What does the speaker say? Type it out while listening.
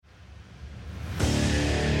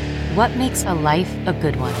What makes a life a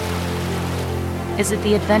good one? Is it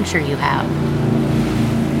the adventure you have?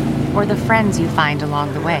 Or the friends you find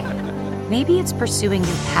along the way? Maybe it's pursuing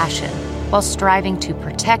your passion while striving to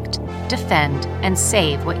protect, defend, and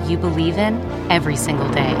save what you believe in every single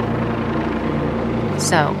day.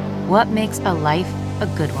 So, what makes a life a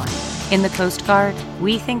good one? In the Coast Guard,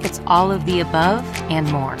 we think it's all of the above and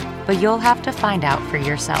more, but you'll have to find out for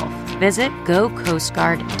yourself. Visit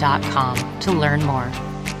gocoastguard.com to learn more.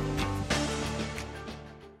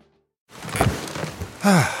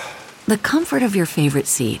 The comfort of your favorite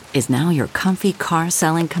seat is now your comfy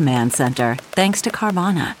car-selling command center, thanks to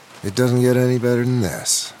Carvana. It doesn't get any better than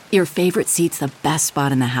this. Your favorite seat's the best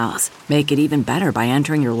spot in the house. Make it even better by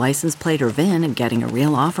entering your license plate or VIN and getting a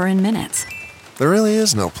real offer in minutes. There really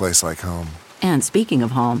is no place like home. And speaking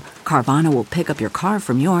of home, Carvana will pick up your car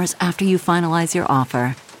from yours after you finalize your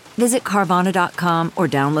offer. Visit Carvana.com or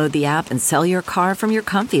download the app and sell your car from your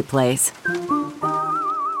comfy place.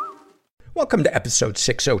 Welcome to episode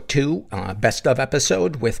 602, best of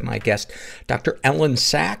episode with my guest, Dr. Elyn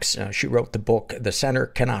Saks. She wrote the book, The Center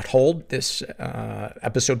Cannot Hold. This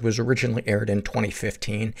episode was originally aired in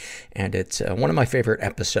 2015, and it's one of my favorite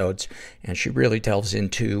episodes. And she really delves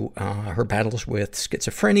into her battles with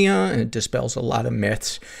schizophrenia and dispels a lot of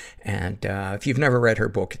myths. And if you've never read her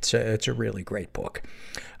book, it's a really great book.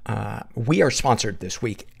 We are sponsored this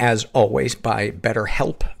week, as always, by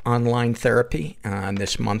BetterHelp Online Therapy.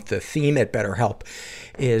 This month, the theme at BetterHelp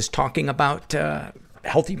is talking about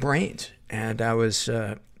healthy brains. And I was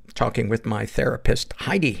talking with my therapist,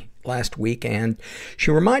 Heidi, last week, and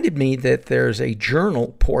she reminded me that there's a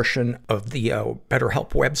journal portion of the BetterHelp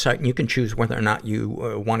website, and you can choose whether or not you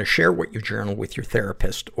want to share what you journal with your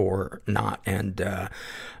therapist or not. And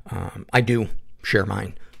I do share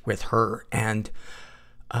mine with her. And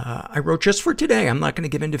I wrote, just for today, I'm not going to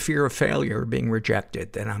give in to fear of failure or being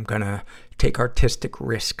rejected, that I'm going to take artistic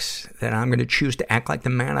risks, that I'm going to choose to act like the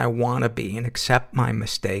man I want to be and accept my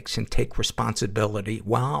mistakes and take responsibility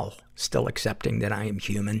while still accepting that I am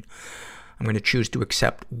human. I'm going to choose to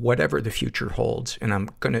accept whatever the future holds, and I'm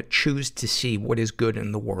going to choose to see what is good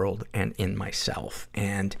in the world and in myself.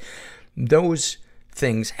 And those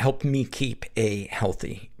things help me keep a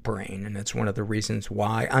healthy brain. And that's one of the reasons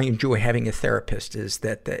why I enjoy having a therapist, is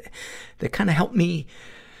that they kind of help me,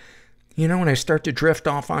 when I start to drift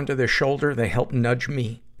off onto their shoulder, they help nudge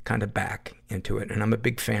me kind of back into it. And I'm a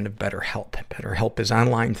big fan of BetterHelp. BetterHelp is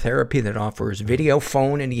online therapy that offers video,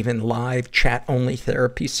 phone, and even live chat-only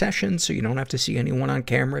therapy sessions, so you don't have to see anyone on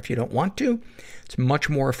camera if you don't want to. It's much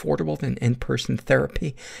more affordable than in-person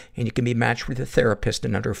therapy, and you can be matched with a therapist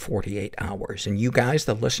in under 48 hours. And you guys,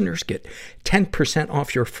 the listeners, get 10%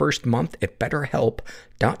 off your first month at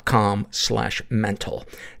BetterHelp.com/mental.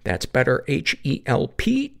 That's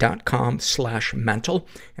BetterHelp.com/mental.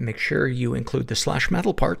 And make sure you include the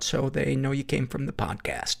 /mental part so they know you came from the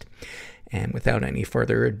podcast. And without any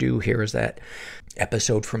further ado, here is that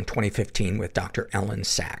episode from 2015 with Dr. Elyn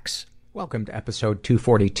Saks. Welcome to episode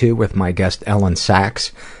 242 with my guest, Elyn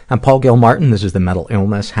Saks. I'm Paul Gilmartin. This is the Mental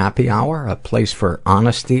Illness Happy Hour, a place for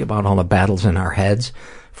honesty about all the battles in our heads,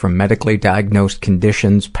 from medically diagnosed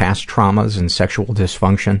conditions, past traumas, and sexual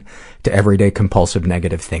dysfunction, to everyday compulsive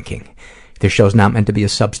negative thinking. This show's not meant to be a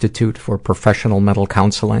substitute for professional mental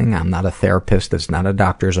counseling. I'm not a therapist. It's not a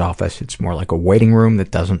doctor's office. It's more like a waiting room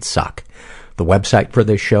that doesn't suck. The website for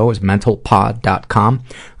this show is mentalpod.com.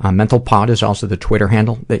 Mentalpod is also the Twitter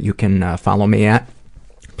handle that you can follow me at.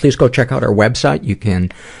 Please go check out our website. You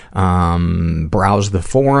can browse the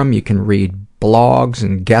forum. You can read blogs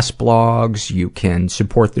and guest blogs. You can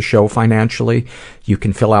support the show financially. You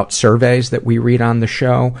can fill out surveys that we read on the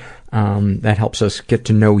show. That helps us get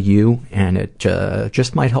to know you, and it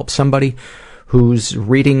just might help somebody who's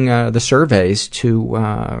reading the surveys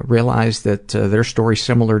to realize that their story's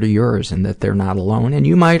similar to yours and that they're not alone. And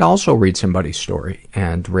you might also read somebody's story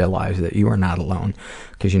and realize that you are not alone,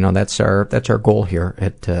 because that's our goal here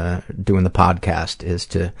at doing the podcast, is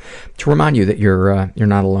to remind you that you're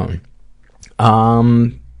not alone.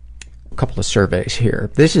 A couple of surveys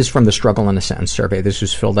here. This is from the Struggle in a Sentence survey. This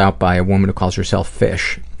was filled out by a woman who calls herself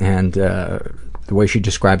Fish, and the way she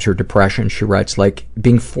describes her depression, she writes, like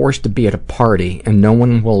being forced to be at a party and no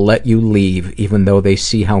one will let you leave even though they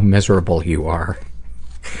see how miserable you are.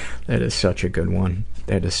 That is such a good one.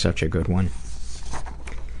 That is such a good one.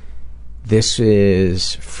 This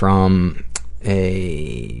is from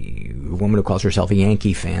a woman who calls herself a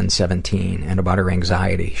Yankee fan, 17, and about her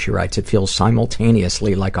anxiety. She writes, it feels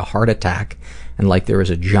simultaneously like a heart attack and like there is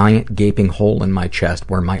a giant gaping hole in my chest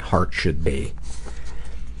where my heart should be.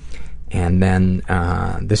 And then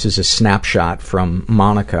this is a snapshot from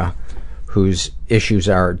Monica, whose issues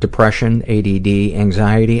are depression, ADD,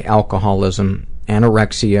 anxiety, alcoholism,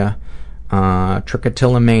 anorexia,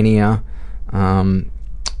 trichotillomania,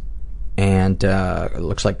 and it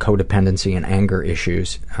looks like codependency and anger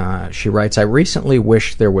issues. She writes, I recently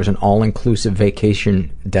wished there was an all-inclusive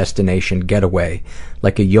vacation destination getaway,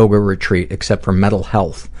 like a yoga retreat, except for mental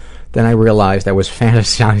health. Then I realized I was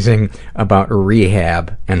fantasizing about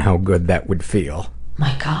rehab and how good that would feel.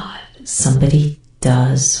 My God, somebody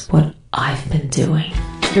does what I've been doing.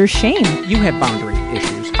 There's shame. You have boundary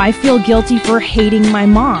issues. I feel guilty for hating my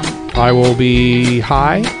mom. I will be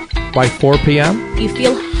high by 4 p.m. You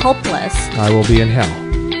feel helpless. I will be in hell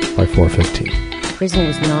by 4:15. Prison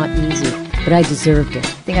was not easy, but I deserved it. I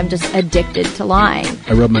think I'm just addicted to lying.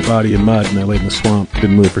 I rubbed my body in mud and I laid in the swamp.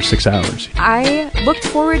 Didn't move for 6 hours. I looked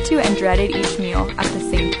forward to and dreaded each meal at the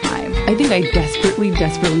same time. I think I desperately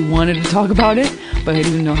wanted to talk about it, but I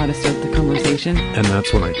didn't know how to start the conversation. And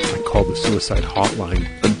that's when I called the suicide hotline.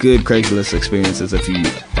 A good Craigslist experience is if you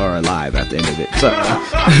are alive at the end of it.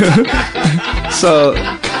 So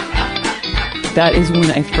that is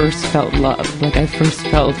when I first felt love. Like I first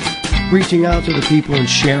felt reaching out to the people and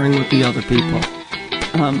sharing with the other people.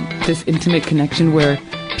 This intimate connection where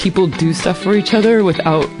people do stuff for each other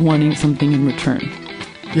without wanting something in return.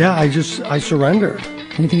 Yeah, I surrendered.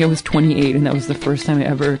 I think I was 28 and that was the first time I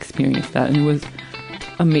ever experienced that, and it was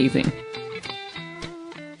amazing.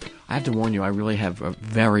 I have to warn you, I really have a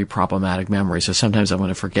very problematic memory, so sometimes I'm going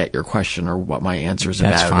to forget your question or what my answer is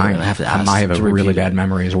about. That's fine. I have to ask I have a really bad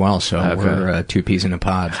memory as well, so okay. We're two peas in a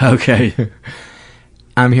pod. Okay.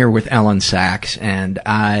 I'm here with Ellen Sachs, and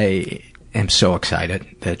I am so excited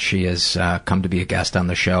that she has come to be a guest on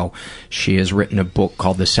the show. She has written a book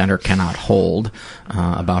called The Center Cannot Hold,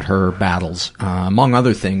 about her battles, among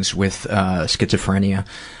other things, with schizophrenia.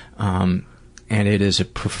 And it is a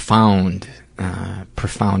profound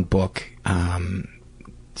book,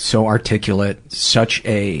 so articulate,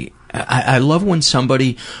 I love when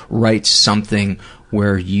somebody writes something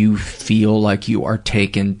where you feel like you are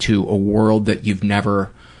taken to a world that you've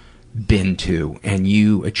never been to, and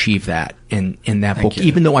you achieve that in that book.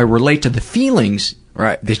 Even though I relate to the feelings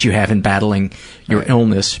that you have in battling your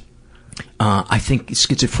illness, I think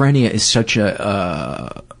schizophrenia is such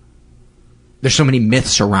there's so many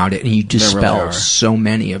myths around it, and you dispel really so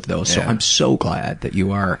many of those. So I'm so glad that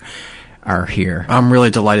you are here. I'm really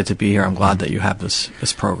delighted to be here. I'm glad that you have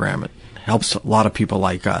this program. It helps a lot of people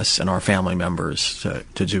like us and our family members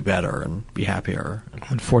to do better and be happier.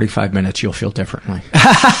 In 45 minutes, you'll feel differently.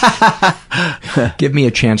 Give me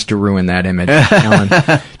a chance to ruin that image,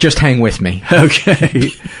 Ellen. Just hang with me.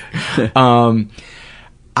 Okay.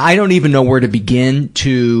 I don't even know where to begin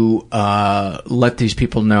to let these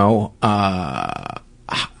people know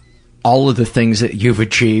all of the things that you've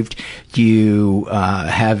achieved. You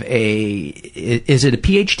have is it a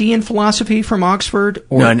PhD in philosophy from Oxford?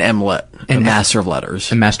 Or no, an MLit, a Master of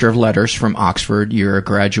Letters. A Master of Letters from Oxford. You're a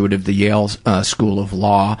graduate of the Yale School of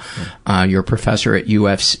Law. You're a professor at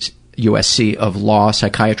USC of Law,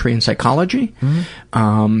 Psychiatry, and Psychology.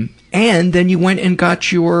 Mm-hmm. And then you went and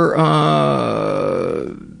got your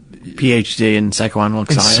PhD in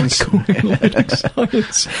psychoanalytic science.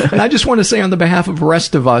 And I just want to say on the behalf of the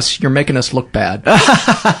rest of us, you're making us look bad.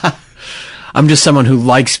 I'm just someone who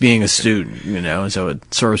likes being a student, so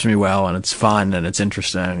it serves me well, and it's fun, and it's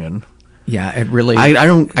interesting, and yeah, it really.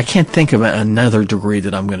 I can't think of another degree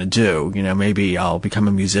that I'm going to do. Maybe I'll become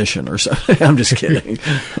a musician or something. I'm just kidding.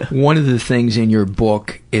 One of the things in your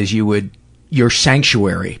book is your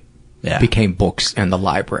sanctuary became books and the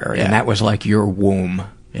library, and that was like your womb.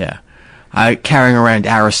 Yeah. Carrying around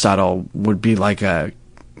Aristotle would be like a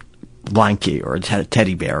blankie or a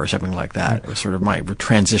teddy bear or something like that. It was sort of my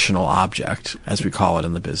transitional object, as we call it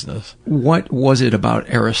in the business. What was it about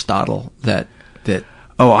Aristotle that...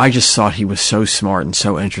 Oh, I just thought he was so smart and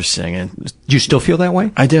so interesting. And do you still feel that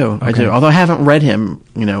way? I do. Okay. I do. Although I haven't read him,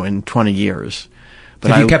 in 20 years.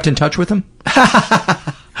 But have you kept in touch with him?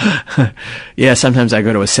 Yeah, sometimes I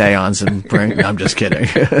go to a seance and I'm just kidding.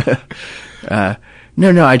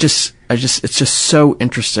 No, it's just so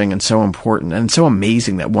interesting and so important and so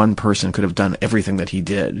amazing that one person could have done everything that he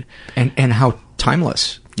did. And how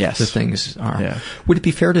timeless the things are. Yeah. Would it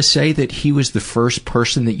be fair to say that he was the first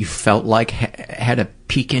person that you felt like had a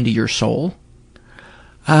peek into your soul?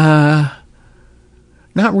 Not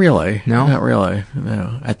really. No? Not really.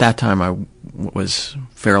 No. At that time, I was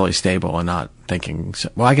fairly stable and not thinking...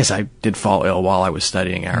 Well, I guess I did fall ill while I was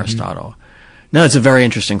studying Aristotle. Mm-hmm. No, it's a very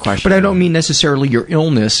interesting question. But I don't mean necessarily your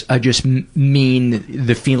illness. I just mean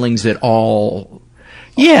the feelings that all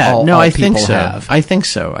I think so. Have. I think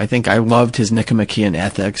so. I think I loved his Nicomachean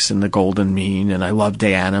Ethics and the Golden Mean, and I loved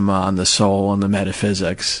De Anima on the soul and the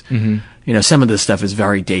metaphysics. Mm-hmm. Some of this stuff is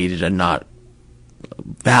very dated and not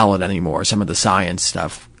valid anymore. Some of the science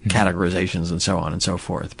stuff, categorizations and so on and so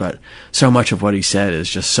forth. But so much of what he said is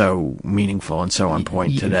just so meaningful and so on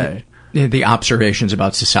point today. The observations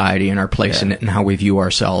about society and our place in it and how we view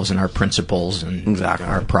ourselves and our principles and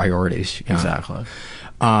our priorities. Yeah. Exactly.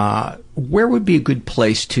 Where would be a good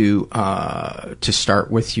place to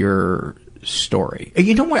start with your story?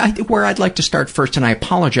 You know what? Where I'd like to start first, and I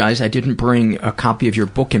apologize, I didn't bring a copy of your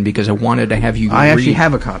book in because I wanted to have you read. I actually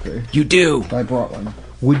have a copy. You do? I brought one.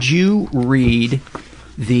 Would you read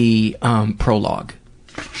the prologue?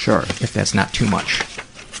 Sure. If that's not too much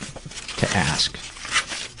to ask.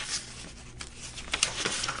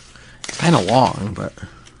 Kind of long, but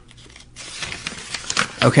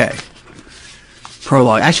okay.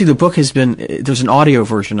 Prologue. Actually, the book has been. There's an audio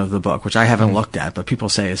version of the book which I haven't looked at, but people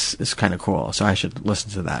say it's kind of cool, so I should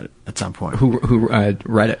listen to that at some point. Who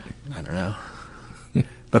read it? I don't know,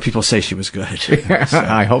 but people say she was good. So.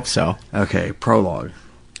 I hope so. Okay, prologue.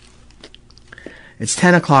 It's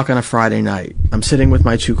 10 o'clock on a Friday night. I'm sitting with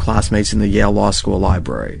my 2 classmates in the Yale Law School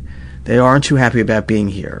library. They aren't too happy about being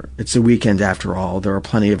here. It's a weekend after all. There are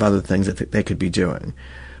plenty of other things that they could be doing.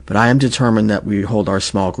 But I am determined that we hold our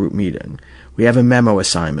small group meeting. We have a memo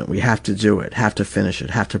assignment. We have to do it, have to finish it,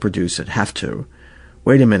 have to produce it, have to.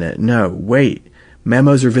 Wait a minute. No, wait.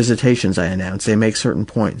 Memos or visitations, I announce. They make certain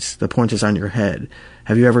points. The point is on your head.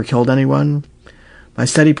 Have you ever killed anyone? My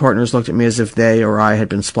study partners looked at me as if they or I had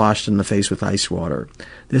been splashed in the face with ice water.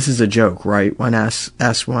 This is a joke, right? One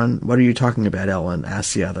asks one. What are you talking about, Ellen?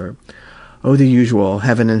 Asks the other. Oh, the usual.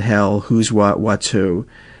 Heaven and hell. Who's what? What's who?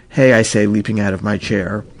 Hey, I say, leaping out of my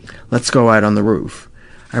chair. Let's go out on the roof.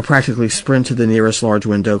 I practically sprint to the nearest large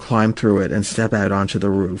window, climb through it, and step out onto the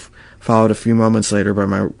roof, followed a few moments later by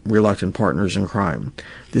my reluctant partners in crime.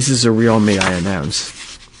 This is a real me, I announce.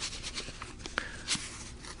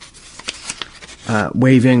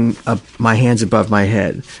 Waving my hands above my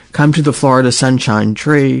head. Come to the Florida sunshine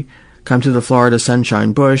tree. Come to the Florida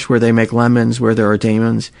sunshine bush where they make lemons, where there are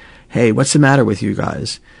demons. Hey, what's the matter with you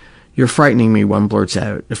guys? You're frightening me, one blurts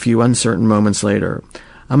out. A few uncertain moments later.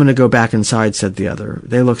 I'm going to go back inside, said the other.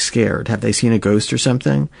 They look scared. Have they seen a ghost or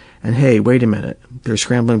something? And hey, wait a minute. They're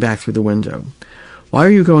scrambling back through the window. Why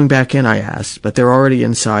are you going back in, I asked, but they're already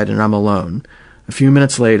inside and I'm alone. A few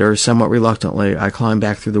minutes later, somewhat reluctantly, I climb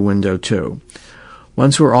back through the window too.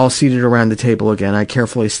 Once we're all seated around the table again, I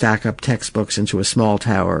carefully stack up textbooks into a small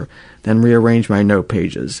tower, then rearrange my note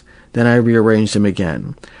pages. Then I rearrange them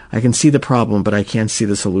again. I can see the problem, but I can't see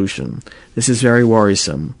the solution. This is very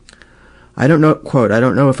worrisome. I don't know, quote, I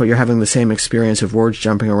don't know if you're having the same experience of words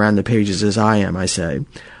jumping around the pages as I am, I say.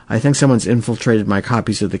 I think someone's infiltrated my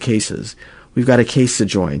copies of the cases. We've got a case to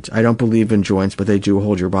joint. I don't believe in joints, but they do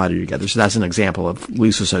hold your body together. So that's an example of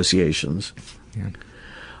loose associations. Yeah.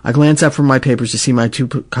 I glance up from my papers to see my 2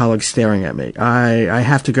 colleagues staring at me. I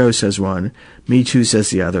have to go, says one. Me too, says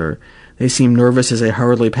the other. They seem nervous as they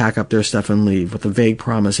hurriedly pack up their stuff and leave, with a vague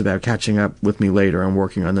promise about catching up with me later and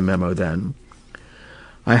working on the memo then.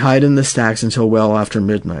 I hide in the stacks until well after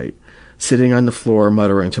midnight, sitting on the floor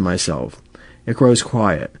muttering to myself. It grows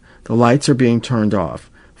quiet. The lights are being turned off.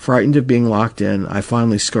 Frightened of being locked in, I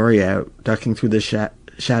finally scurry out, ducking through the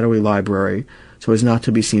shadowy library so as not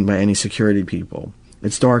to be seen by any security people.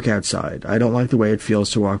 It's dark outside. I don't like the way it feels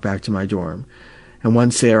to walk back to my dorm. And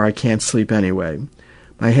once there, I can't sleep anyway.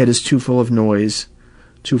 My head is too full of noise,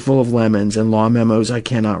 too full of lemons, and law memos I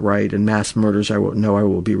cannot write, and mass murders I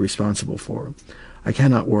will be responsible for. I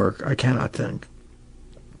cannot work. I cannot think.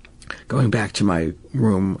 Going back to my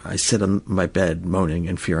room, I sit on my bed, moaning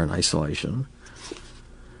in fear and isolation.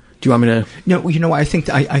 Do you want me to? No, you know, I think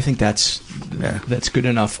that's good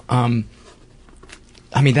enough.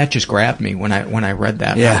 I mean, that just grabbed me when I read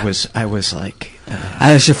that. Yeah. I was like,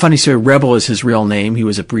 it's a funny story. Rebel is his real name. He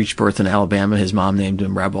was a breech birth in Alabama. His mom named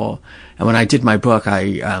him Rebel. And when I did my book,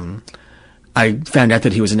 I found out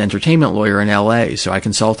that he was an entertainment lawyer in L.A., so I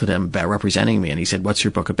consulted him about representing me, and he said, "What's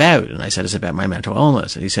your book about?" And I said, "It's about my mental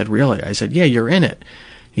illness." And he said, "Really?" I said, "Yeah, you're in it."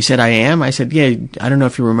 He said, "I am?" I said, "Yeah, I don't know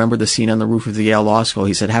if you remember the scene on the roof of the Yale Law School."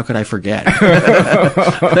 He said, "How could I forget?" So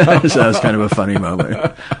that was kind of a funny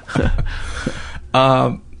moment.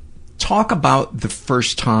 Talk about the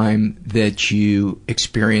first time that you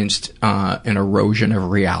experienced an erosion of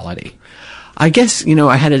reality. I guess,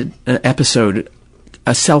 I had an episode,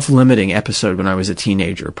 a self-limiting episode when I was a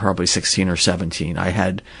teenager, probably 16 or 17. I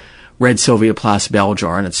had read Sylvia Plath's Bell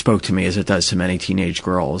Jar, and it spoke to me as it does to many teenage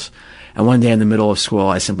girls. And one day in the middle of school,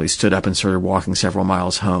 I simply stood up and started walking several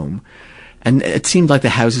miles home. And it seemed like the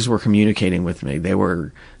houses were communicating with me. They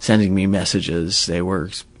were sending me messages. They were,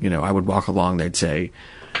 I would walk along. They'd say,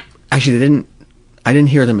 actually, I didn't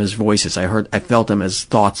hear them as voices. I felt them as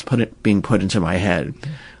thoughts being put into my head.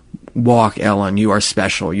 Walk, Ellen. You are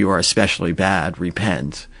special. You are especially bad.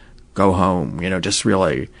 Repent. Go home. Just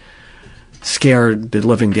really scared the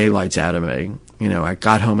living daylights out of me. I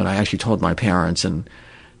got home and I actually told my parents, and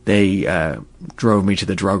they drove me to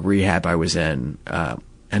the drug rehab I was in.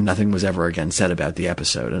 And nothing was ever again said about the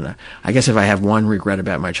episode. And I guess if I have one regret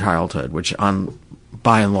about my childhood, which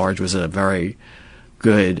by and large was a very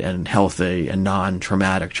good and healthy and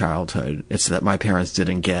non-traumatic childhood, it's that my parents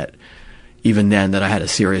didn't get, even then, that I had a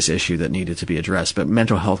serious issue that needed to be addressed. But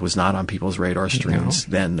mental health was not on people's radar screens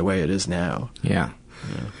then the way it is now. Yeah.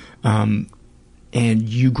 And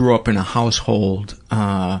you grew up in a household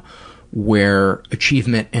where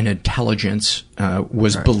achievement and intelligence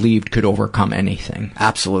was believed could overcome anything.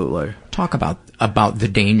 Absolutely. Talk about the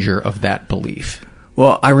danger of that belief.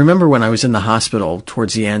 Well, I remember when I was in the hospital,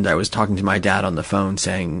 towards the end, I was talking to my dad on the phone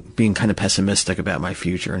being kind of pessimistic about my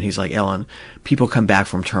future. And he's like, Ellen, people come back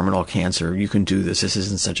from terminal cancer. You can do this. This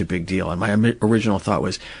isn't such a big deal. And my original thought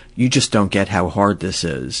was, you just don't get how hard this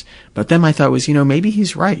is. But then my thought was, maybe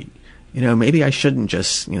he's right. Maybe I shouldn't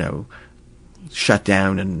just, shut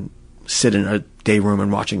down and sit in a day room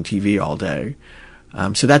and watching TV all day.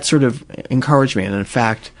 So that sort of encouraged me. And in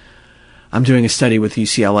fact, I'm doing a study with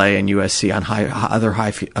UCLA and USC on other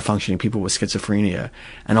high functioning people with schizophrenia.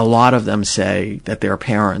 And a lot of them say that their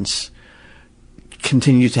parents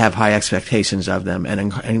continue to have high expectations of them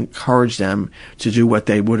and encourage them to do what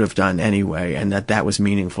they would have done anyway, and that was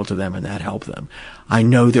meaningful to them and that helped them. I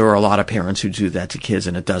know there are a lot of parents who do that to kids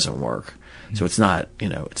and it doesn't work. So it's not,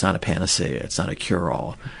 it's not a panacea. It's not a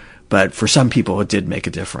cure-all. But for some people, it did make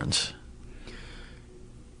a difference.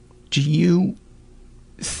 Do you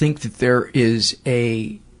think that there is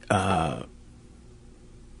one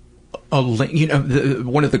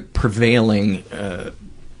of the prevailing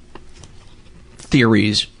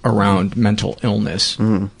theories around mental illness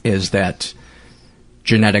is that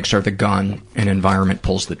genetics are the gun and environment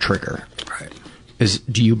pulls the trigger? Right.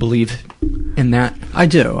 Do you believe in that? I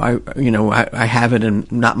do. I have it in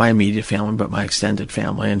not my immediate family, but my extended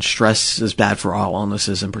family. And stress is bad for all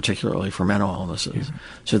illnesses, and particularly for mental illnesses. Yeah.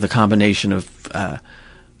 So the combination of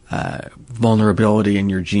vulnerability in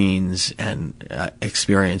your genes and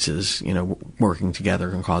experiences, working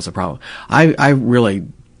together can cause a problem. I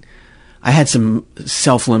had some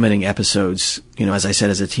self-limiting episodes, as I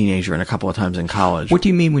said, as a teenager and a couple of times in college. What do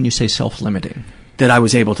you mean when you say self-limiting? That I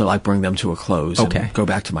was able to bring them to a close and go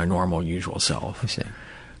back to my normal, usual self. I see.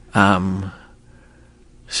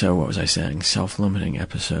 So what was I saying? Self-limiting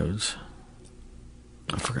episodes.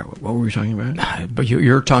 I forgot what were we talking about? But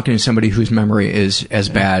you're talking to somebody whose memory is as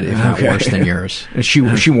bad, if not worse, than yours.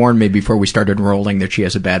 She warned me before we started rolling that she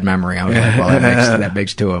has a bad memory. I was like, well, that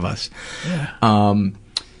makes two of us. Yeah.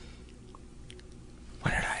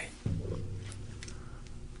 What did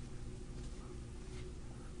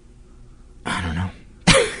I don't know.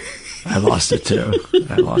 I lost it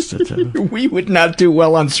too. We would not do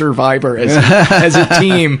well on Survivor as a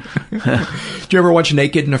team. Do you ever watch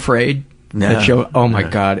Naked and Afraid? No. That show? Oh my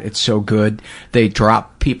God, it's so good. They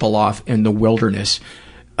drop people off in the wilderness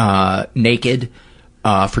naked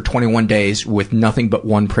for 21 days with nothing but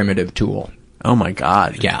one primitive tool. Oh my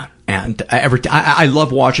God. Yeah. And I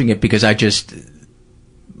love watching it because I just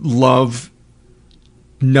love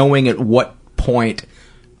knowing at what point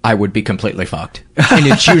I would be completely fucked. And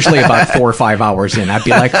it's usually about 4 or 5 hours in. I'd be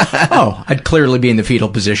like, oh, I'd clearly be in the fetal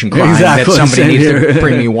position crying that somebody needs to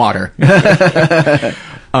bring me water.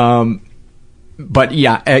 But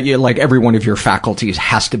yeah, like every one of your faculties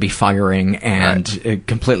has to be firing and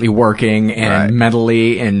completely working, and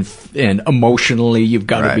mentally and emotionally you've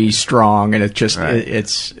got to be strong, and it just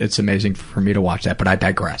it's amazing for me to watch that. But I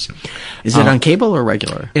digress. Is it on cable or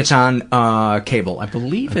regular? It's on cable, I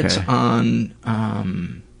believe. It's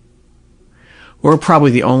on. We're probably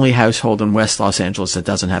the only household in West Los Angeles that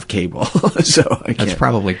doesn't have cable, so I can't. That's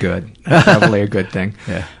probably good. That's probably a good thing.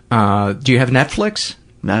 Yeah. Do you have Netflix?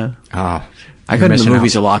 No. Oh. I go to the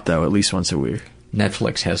movies a lot, though, at least once a week.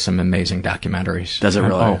 Netflix has some amazing documentaries. Does it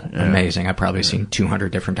really? Oh, amazing. I've probably seen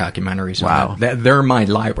 200 different documentaries. Wow. They're my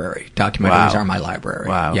library. Documentaries are my library.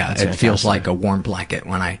 Wow. Yeah, it feels like a warm blanket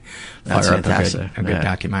when I fire up a good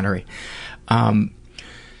documentary.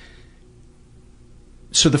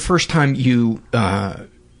 So the first time you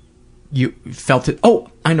felt it... Oh,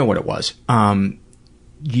 I know what it was.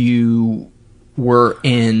 You were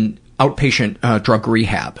in outpatient drug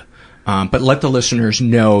rehab. But let the listeners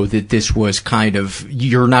know that this was kind of,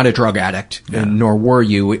 you're not a drug addict, nor were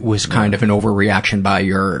you. It was kind of an overreaction by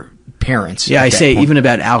your parents. Yeah, I say even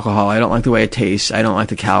about alcohol, I don't like the way it tastes, I don't like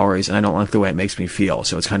the calories, and I don't like the way it makes me feel.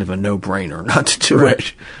 So it's kind of a no-brainer not to do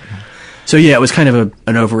it. So yeah, it was kind of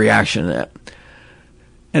an overreaction.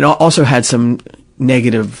 And also had some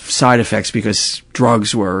negative side effects because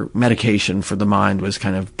drugs were medication for the mind was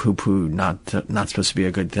kind of poo-pooed, not supposed to be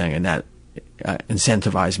a good thing, and that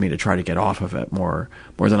incentivized me to try to get off of it more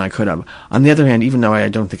than I could have. On the other hand, even though I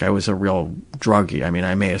don't think I was a real druggie, I mean,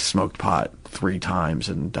 I may have smoked pot 3 times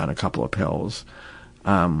and done a couple of pills.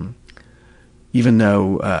 Even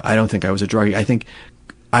though I don't think I was a druggie, I think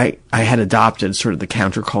I had adopted sort of the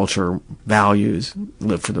counterculture values,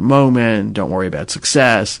 live for the moment, don't worry about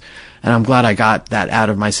success. And I'm glad I got that out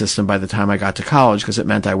of my system by the time I got to college, because it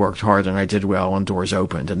meant I worked hard and I did well and doors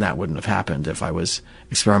opened, and that wouldn't have happened if I was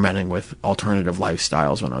experimenting with alternative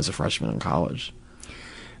lifestyles when I was a freshman in college.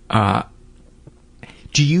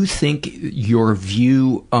 Do you think your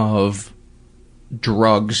view of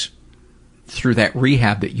drugs through that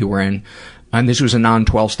rehab that you were in, and this was a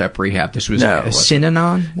non-12-step rehab, this was a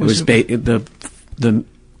Synanon? It was the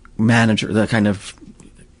manager, the kind of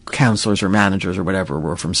counselors or managers or whatever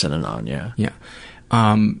were from Synanon, Yeah.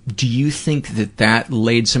 Do you think that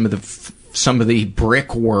laid some of the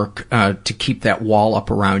brickwork to keep that wall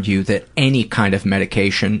up around you, that any kind of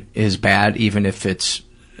medication is bad, even if it's,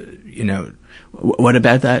 What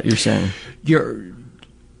about that you're saying?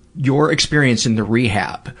 Your experience in the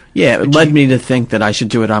rehab. Yeah, it led me to think that I should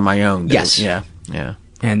do it on my own. Yes. Yeah.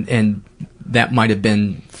 And that might have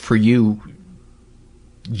been, for you,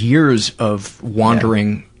 years of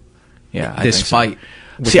wandering this fight.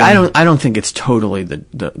 See, I don't think it's totally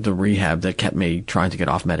the rehab that kept me trying to get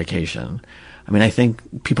off medication. I mean, I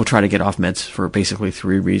think people try to get off meds for basically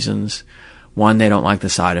 3 reasons. One, they don't like the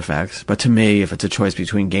side effects. But to me, if it's a choice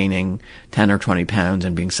between gaining 10 or 20 pounds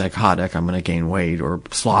and being psychotic, I'm going to gain weight. Or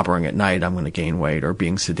slobbering at night, I'm going to gain weight. Or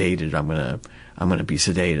being sedated, I'm going to be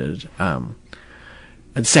sedated. And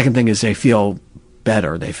the second thing is they feel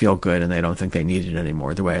better. They feel good, and they don't think they need it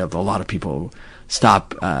anymore. The way a lot of people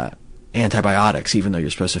stop antibiotics, even though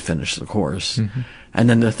you're supposed to finish the course. Mm-hmm. And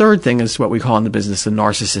then the third thing is what we call in the business the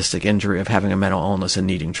narcissistic injury of having a mental illness and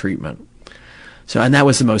needing treatment. So, and that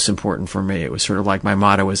was the most important for me. It was sort of like my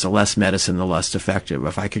motto is the less medicine, the less effective.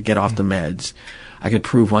 If I could get off the meds, I could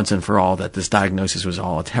prove once and for all that this diagnosis was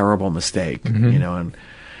all a terrible mistake, and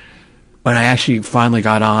when I actually finally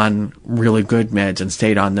got on really good meds and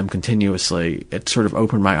stayed on them continuously, it sort of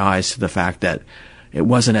opened my eyes to the fact that it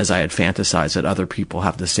wasn't as I had fantasized, that other people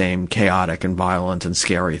have the same chaotic and violent and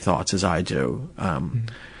scary thoughts as I do.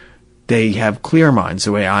 They have clear minds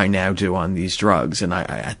the way I now do on these drugs. And I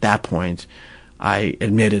at that point, I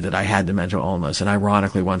admitted that I had the mental illness. And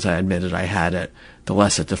ironically, once I admitted I had it, the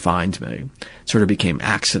less it defined me. It sort of became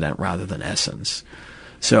accident rather than essence.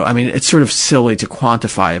 So, I mean, it's sort of silly to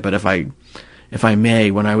quantify it, but if I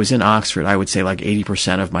may, when I was in Oxford, I would say like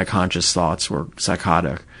 80% of my conscious thoughts were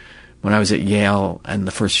psychotic. When I was at Yale and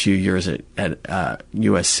the first few years at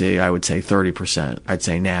USC, I would say 30%. I'd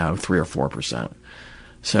say now 3 or 4%.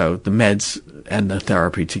 So the meds and the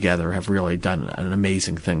therapy together have really done an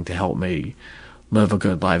amazing thing to help me live a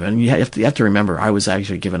good life. And you have to remember, I was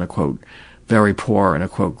actually given a, quote, very poor and a,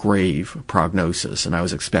 quote, grave prognosis, and I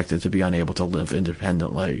was expected to be unable to live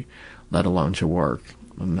independently, let alone to work.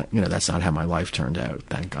 And, that's not how my life turned out,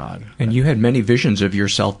 thank God. And you had many visions of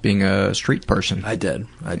yourself being a street person. I did.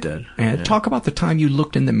 And talk about the time you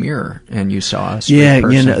looked in the mirror and you saw a street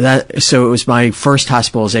person. So it was my first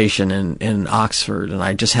hospitalization in Oxford, and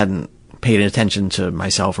I just hadn't paid attention to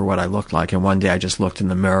myself or what I looked like. And one day I just looked in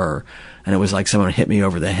the mirror, and it was like someone hit me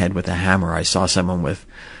over the head with a hammer. I saw someone with,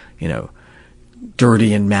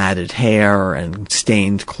 dirty and matted hair and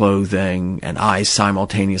stained clothing and eyes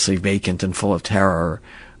simultaneously vacant and full of terror,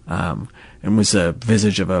 and was a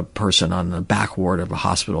visage of a person on the back ward of a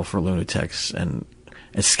hospital for lunatics, and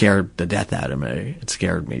it scared the death out of me. It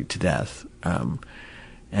scared me to death.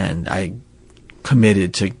 And I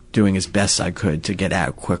committed to doing as best I could to get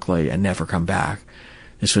out quickly and never come back.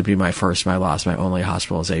 This would be my first, my last, my only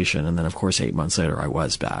hospitalization, and then of course 8 months later I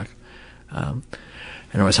was back.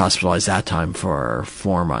 And I was hospitalized that time for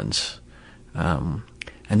 4 months. And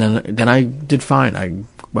then I did fine. I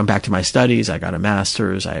went back to my studies. I got a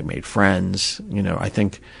master's. I made friends. I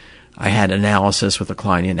think I had analysis with a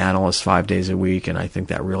Kleinian analyst 5 days a week, and I think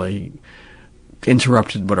that really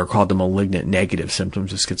interrupted what are called the malignant negative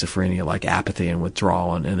symptoms of schizophrenia, like apathy and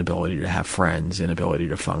withdrawal and inability to have friends, inability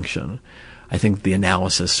to function. I think the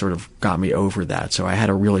analysis sort of got me over that. So I had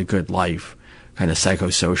a really good life, kind of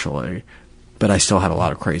psychosocially, but I still had a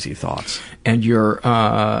lot of crazy thoughts. And your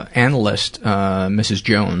analyst, Mrs.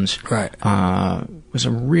 Jones, right, was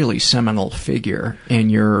a really seminal figure in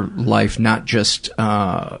your life, not just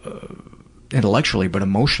intellectually, but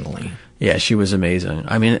emotionally. Yeah, she was amazing.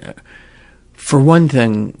 I mean, for one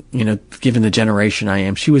thing, you know, given the generation I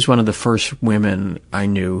am, she was one of the first women I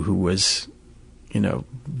knew who was, you know,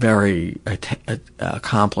 very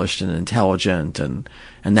accomplished and intelligent and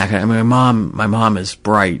that kind of, I mean, my mom is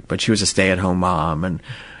bright, but she was a stay-at-home mom. And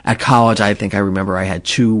at college, I think I remember I had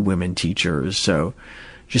 2 women teachers. So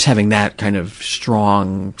just having that kind of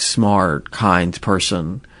strong, smart, kind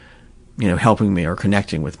person, you know, helping me or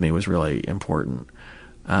connecting with me was really important.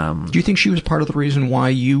 Do you think she was part of the reason why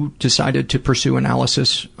you decided to pursue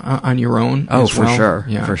analysis on your own? Oh, for well? sure.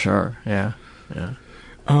 Yeah. For sure. Yeah. Yeah.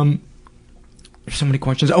 There's so many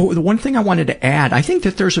questions. Oh, the one thing I wanted to add, I think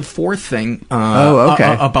that there's a 4th thing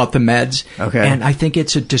about the meds. Okay. And I think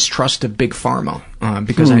it's a distrust of Big Pharma,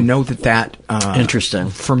 because I know that interesting.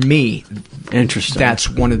 For me, interesting. That's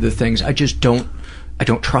one of the things. I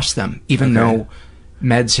don't trust them, even though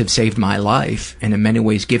meds have saved my life and in many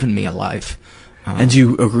ways given me a life. And do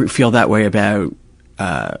you feel that way about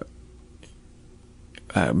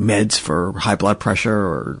meds for high blood pressure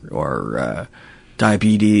or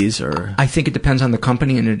diabetes? Or I think it depends on the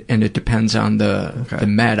company and it depends on the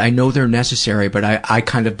med. I know they're necessary, but I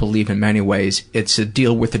kind of believe in many ways it's a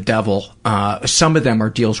deal with the devil. Some of them are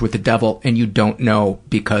deals with the devil, and you don't know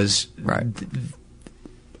because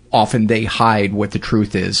often they hide what the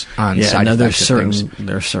truth is on side effects of things.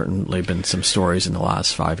 There's certainly been some stories in the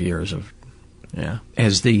last 5 years of. Yeah.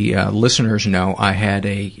 As the listeners know, I had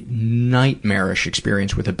a nightmarish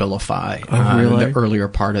experience with Abilify in the earlier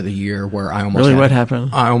part of the year where I almost what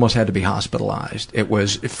happened? I almost had to be hospitalized. It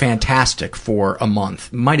was fantastic for a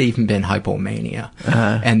month. Might have even been hypomania.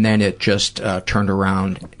 And then it just turned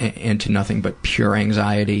around into nothing but pure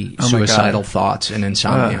anxiety, suicidal thoughts, and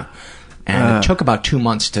insomnia. And it took about 2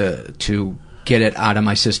 months to get it out of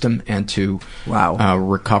my system and to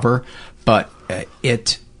recover. But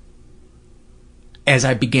as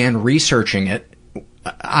I began researching it,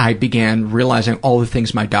 I began realizing all the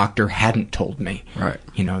things my doctor hadn't told me. Right.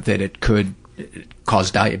 You know, that it could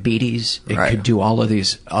cause diabetes. It could do all of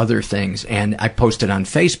these other things. And I posted on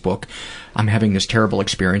Facebook, I'm having this terrible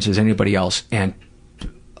experience as anybody else. And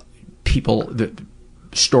the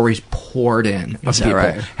stories poured in of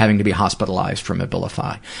people having to be hospitalized from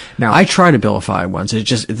Abilify. Now, I tried Abilify once. It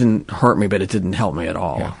didn't hurt me, but it didn't help me at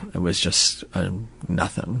all. Yeah. It was just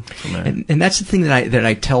nothing for me. And that's the thing that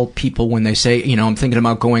I tell people when they say, you know, I'm thinking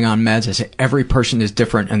about going on meds. I say every person is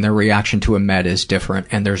different and their reaction to a med is different,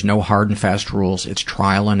 and there's no hard and fast rules. It's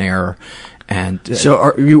trial and error. And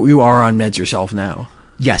so you are on meds yourself now?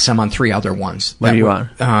 Yes, I'm on 3 other ones. What are you on?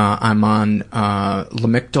 I'm on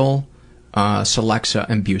Lamictal, Celexa,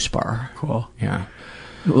 and Buspar. Cool. Yeah.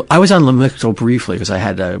 Well, I was on Lamictal briefly because I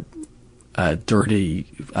had a dirty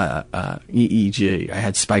EEG. I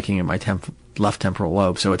had spiking in my left temporal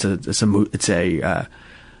lobe, so it's a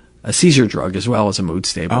seizure drug as well as a mood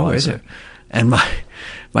stabilizer. Oh, is it? And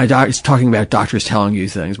my doctor's talking about doctors telling you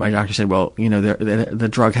things. My doctor said, well, you know, the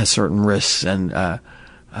drug has certain risks, and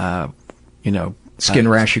you know, skin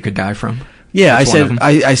rash you could die from. Yeah, I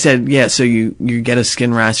said, yeah, so you get a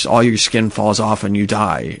skin rash, all your skin falls off and you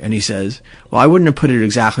die. And he says, well, I wouldn't have put it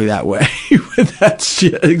exactly that way, but that's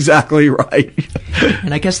exactly right.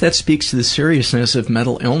 And I guess that speaks to the seriousness of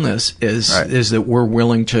mental illness is that we're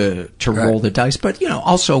willing to roll the dice. But, you know,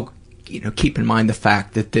 also, you know, keep in mind the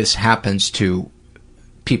fact that this happens to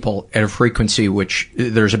people at a frequency which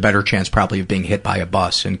there's a better chance probably of being hit by a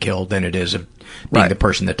bus and killed than it is of being the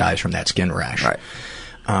person that dies from that skin rash. Right.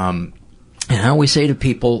 And I always say to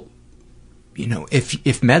people, you know, if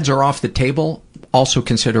meds are off the table, also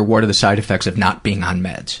consider what are the side effects of not being on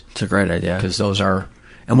meds. It's a great idea. Because those are...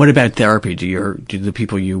 And what about therapy? Do the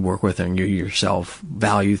people you work with and you yourself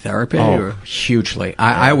value therapy? Oh, hugely.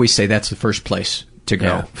 I always say that's the first place to go.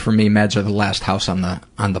 Yeah. For me, meds are the last house on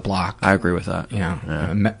the block. I agree with that.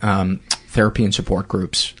 Yeah. Therapy and support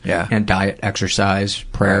groups. Yeah. And diet, exercise,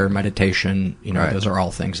 prayer, meditation. You know, those are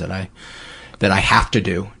all things that I have to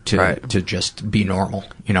do to just be normal,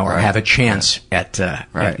 you know, or have a chance at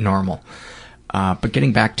normal. But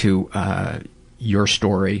getting back to your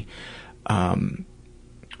story,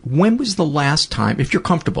 when was the last time, if you're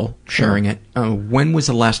comfortable sharing it, when was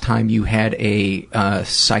the last time you had a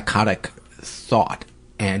psychotic thought,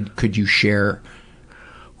 and could you share?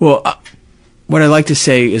 Well, what I like to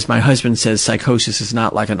say is my husband says psychosis is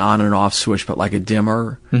not like an on and off switch, but like a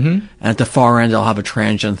dimmer. Mm-hmm. And at the far end, I'll have a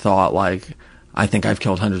transient thought like, I think I've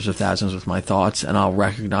killed hundreds of thousands with my thoughts, and I'll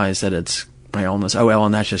recognize that it's my illness. Oh,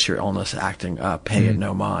 Ellen, that's just your illness acting up. Pay it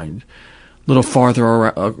no mind. A little farther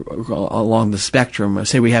along the spectrum,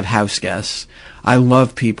 say we have house guests. I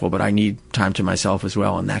love people, but I need time to myself as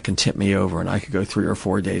well, and that can tip me over, and I could go 3 or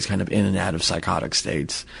 4 days kind of in and out of psychotic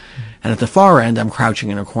states. And at the far end, I'm crouching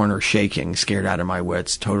in a corner, shaking, scared out of my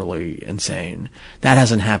wits, totally insane. That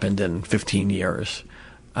hasn't happened in 15 years.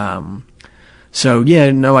 So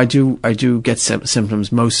yeah, no, I do get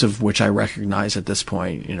symptoms, most of which I recognize at this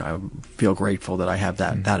point. You know, I feel grateful that I have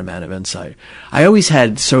that amount of insight. I always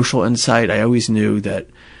had social insight. I always knew that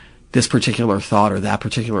this particular thought or that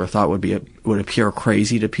particular thought would appear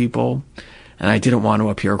crazy to people, and I didn't want to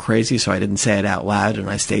appear crazy, so I didn't say it out loud, and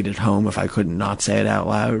I stayed at home if I couldn't not say it out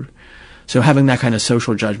loud. So having that kind of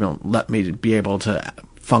social judgment let me to be able to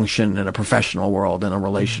function in a professional world, in a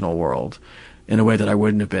relational world, in a way that I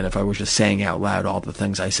wouldn't have been if I was just saying out loud all the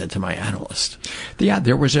things I said to my analyst. Yeah,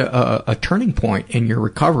 there was a turning point in your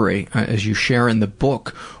recovery, as you share in the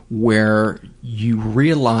book, where you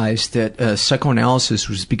realized that psychoanalysis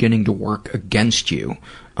was beginning to work against you.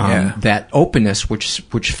 That openness,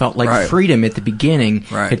 which felt like freedom at the beginning,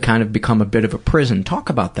 had kind of become a bit of a prison. Talk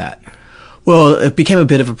about that. Well, it became a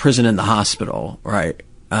bit of a prison in the hospital, right?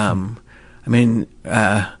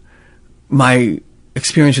 My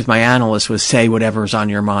experience with my analyst was say whatever's on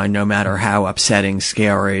your mind, no matter how upsetting,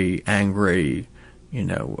 scary, angry,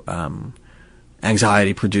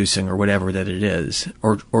 anxiety producing or whatever that it is,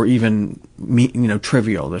 or even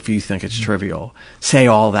trivial if you think it's trivial. Say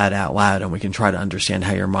all that out loud, and we can try to understand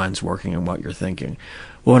how your mind's working and what you're thinking.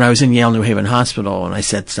 Well, when I was in Yale New Haven Hospital and I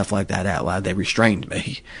said stuff like that out loud, they restrained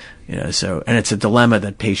me. And it's a dilemma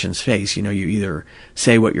that patients face. You either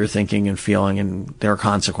say what you're thinking and feeling and there are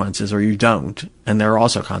consequences, or you don't. And there are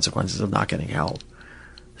also consequences of not getting help.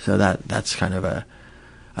 So that's kind of a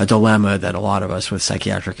dilemma that a lot of us with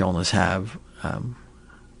psychiatric illness have. And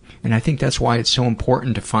I think that's why it's so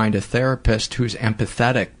important to find a therapist who's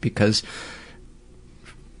empathetic, because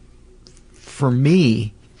for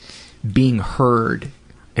me, being heard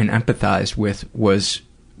and empathized with was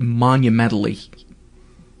monumentally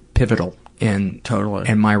pivotal in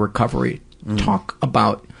my recovery. Talk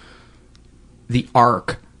about the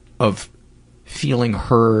arc of feeling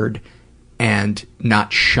heard and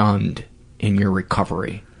not shunned in your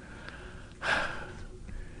recovery.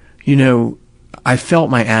 I felt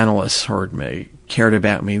my analysts heard me, cared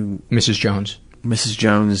about me. Mrs.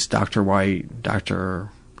 Jones, Dr. White, Dr.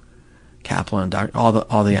 Kaplan, all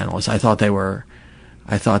the analysts. I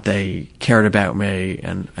thought they cared about me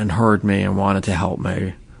and heard me and wanted to help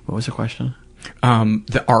me. What was the question?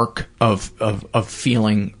 The arc of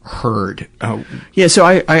feeling heard. Yeah, so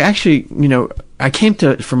I actually, I came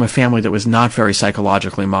from a family that was not very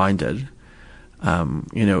psychologically minded.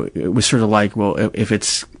 It was sort of like, well, if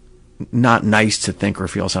it's not nice to think or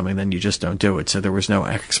feel something, then you just don't do it. So there was no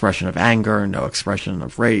expression of anger, no expression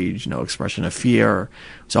of rage, no expression of fear.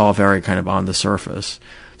 It's all very kind of on the surface.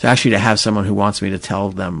 So actually to have someone who wants me to tell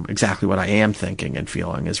them exactly what I am thinking and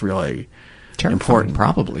feeling is really important.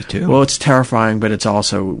 Probably, too. Well, it's terrifying, but it's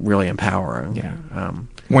also really empowering. Yeah.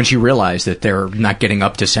 Once you realize that they're not getting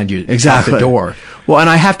up to send you out the door. Well, and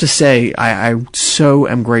I have to say, I so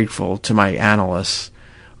am grateful to my analysts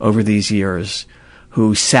over these years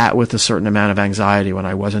who sat with a certain amount of anxiety when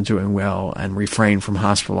I wasn't doing well and refrained from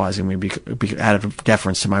hospitalizing me out of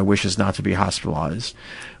deference to my wishes not to be hospitalized.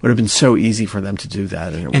 It would have been so easy for them to do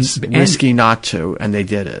that, and it was risky not to, and they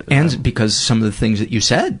did it. And because some of the things that you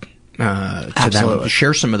said to them,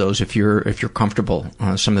 share some of those if you're comfortable.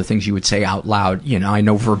 Some of the things you would say out loud. I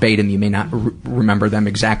know verbatim you may not remember them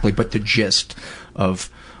exactly, but the gist of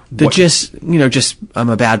just I'm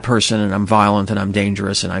a bad person and I'm violent and I'm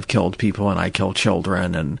dangerous and I've killed people and I kill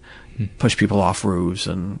children and push people off roofs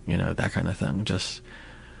and that kind of thing. Just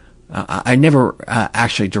I never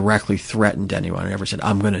actually directly threatened anyone. I never said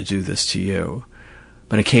I'm going to do this to you,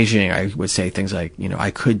 but occasionally I would say things like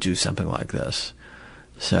I could do something like this.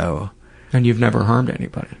 And you've never harmed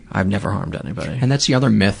anybody. I've never harmed anybody. And that's the other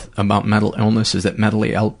myth about mental illness, is that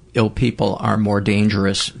mentally ill people are more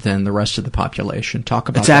dangerous than the rest of the population. Talk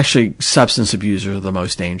about It's that. Actually, substance abusers are the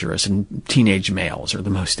most dangerous, and teenage males are the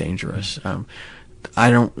most dangerous.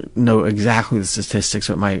 I don't know exactly the statistics,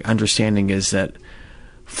 but my understanding is that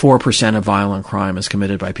 4% of violent crime is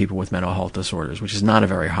committed by people with mental health disorders, which is not a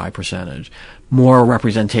very high percentage. More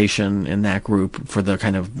representation in that group for the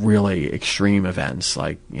kind of really extreme events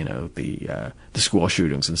like, the school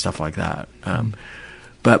shootings and stuff like that.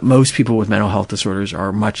 But most people with mental health disorders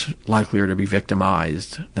are much likelier to be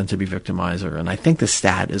victimized than to be victimizer. And I think the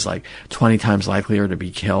stat is like 20 times likelier to be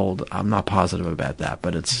killed. I'm not positive about that,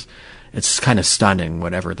 but it's It's kind of stunning.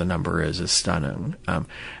 Whatever the number is stunning.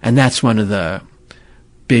 And that's one of the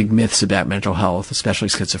big myths about mental health, especially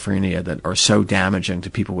schizophrenia, that are so damaging to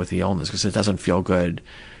people with the illness, because it doesn't feel good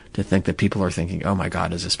to think that people are thinking, oh my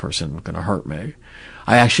God, is this person going to hurt me?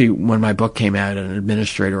 I actually, when my book came out, an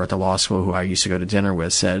administrator at the law school who I used to go to dinner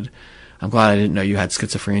with said, I'm glad I didn't know you had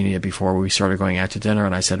schizophrenia before we started going out to dinner.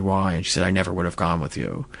 And I said, why? And she said, I never would have gone with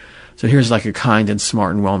you. So here's like a kind and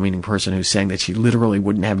smart and well-meaning person who's saying that she literally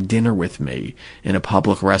wouldn't have dinner with me in a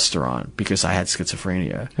public restaurant because I had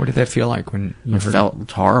schizophrenia. What did that feel like when you heard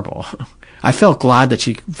felt horrible. I felt glad that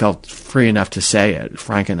she felt free enough to say it,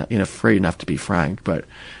 frank enough, free enough to be frank, but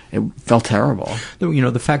it felt terrible.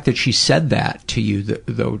 The fact that she said that to you,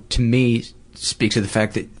 though, to me, speaks of the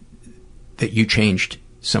fact that you changed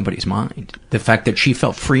somebody's mind. The fact that she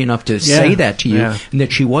felt free enough to say that to you, and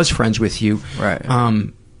that she was friends with you,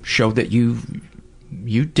 right? Showed that you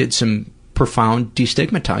did some profound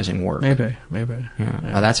destigmatizing work. Maybe. Yeah.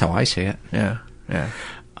 Now, that's how I see it. Yeah.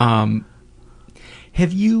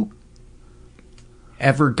 Have you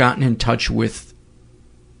ever gotten in touch with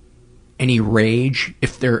any rage,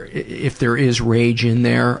 if there is rage in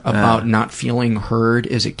there, about not feeling heard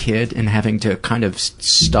as a kid and having to kind of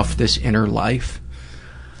stuff this inner life?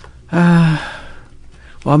 Well,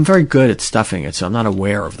 I'm very good at stuffing it, so I'm not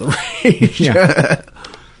aware of the rage. Yeah.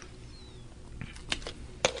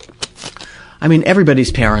 I mean,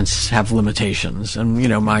 everybody's parents have limitations, and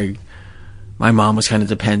my mom was kind of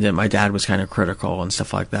dependent, my dad was kind of critical and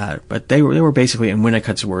stuff like that. But they were basically, in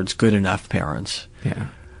Winnicott's words, good enough parents. Yeah.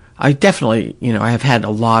 I definitely, I have had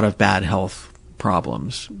a lot of bad health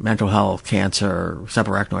problems: mental health, cancer,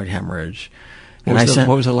 subarachnoid hemorrhage. What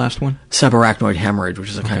was the last one? Subarachnoid hemorrhage,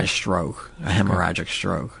 which is a kind of stroke, a hemorrhagic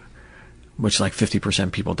stroke, which like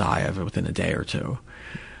 50% people die of it within a day or two.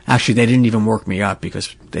 Actually, they didn't even work me up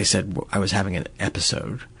because they said I was having an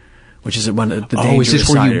episode, which is one of the dangerous. Is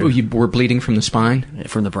this where you were bleeding from the spine?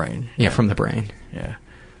 From the brain. Yeah, from the brain. Yeah.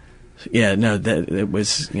 Yeah, no, it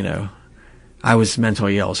was, I was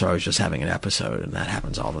mentally ill, so I was just having an episode, and that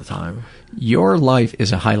happens all the time. Your life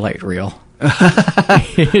is a highlight reel.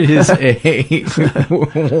 It is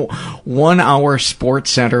a 1 hour Sports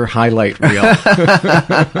Center highlight reel.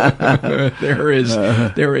 There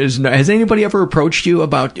is no. Has anybody ever approached you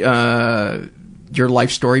about your life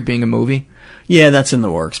story being a movie? Yeah, that's in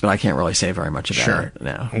the works, but I can't really say very much about it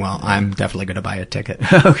now. Well, I'm definitely going to buy a ticket.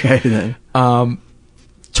 Okay, then.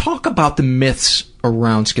 Talk about the myths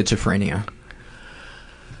around schizophrenia.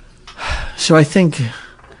 So I think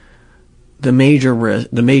the major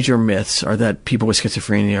myths are that people with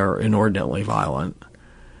schizophrenia are inordinately violent,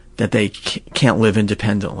 that they can't live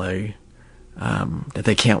independently, that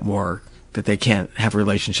they can't work, that they can't have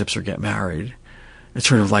relationships or get married. It's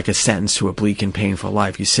sort of like a sentence to a bleak and painful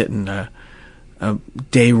life. You sit in a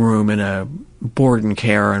day room in a board and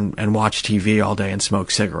care and watch TV all day and smoke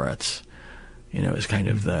cigarettes, is kind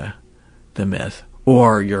of the myth.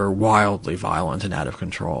 Or you're wildly violent and out of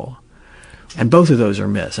control. And both of those are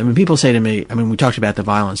myths. I mean, people say to me, we talked about the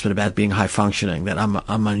violence, but about being high functioning, that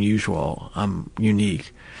I'm unusual, I'm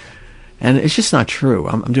unique. And it's just not true.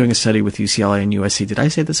 I'm doing a study with UCLA and USC. Did I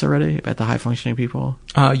say this already about the high functioning people?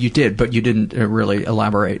 You did, but you didn't really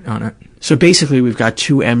elaborate on it. So basically, we've got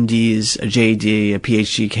 2 MDs, a JD, a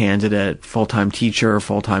PhD candidate, full-time teacher,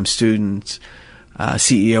 full-time student,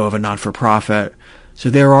 CEO of a not-for-profit. So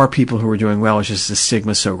there are people who are doing well. It's just the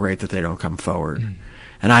stigma's so great that they don't come forward. Mm.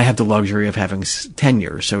 And I have the luxury of having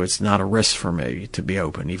tenure, so it's not a risk for me to be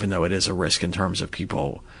open, even though it is a risk in terms of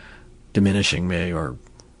people diminishing me or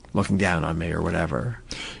looking down on me or whatever.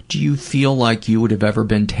 Do you feel like you would have ever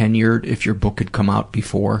been tenured if your book had come out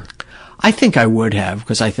before? I think I would have,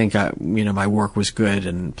 because I think my work was good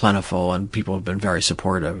and plentiful, and people have been very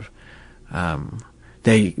supportive.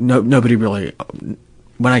 Nobody really.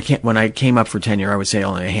 When I came up for tenure, I would say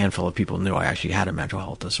only a handful of people knew I actually had a mental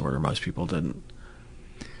health disorder. Most people didn't.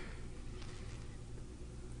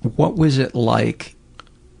 What was it like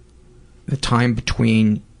the time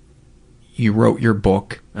between you wrote your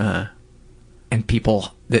book and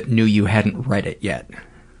people that knew you hadn't read it yet?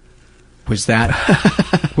 Was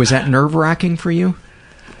that nerve-wracking for you?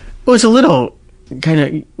 Well, it's a little kind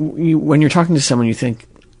of, when you're talking to someone, you think,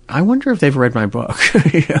 I wonder if they've read my book.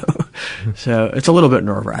 So it's a little bit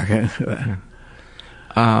nerve-wracking.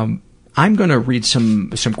 I'm going to read some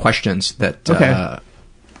questions that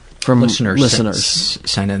from listeners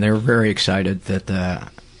sent in. They were very excited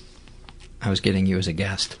that I was getting you as a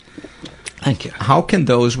guest. Thank you. How can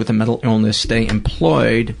those with a mental illness stay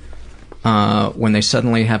employed when they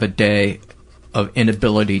suddenly have a day of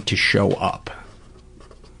inability to show up?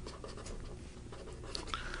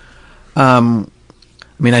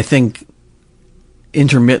 I mean, I think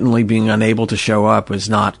intermittently being unable to show up is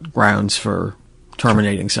not grounds for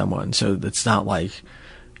terminating someone. So it's not like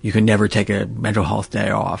you can never take a mental health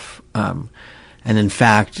day off. And in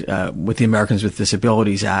fact, with the Americans with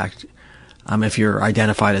Disabilities Act, if you're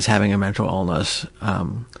identified as having a mental illness,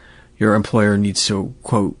 your employer needs to,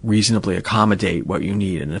 quote, reasonably accommodate what you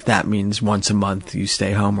need. And if that means once a month you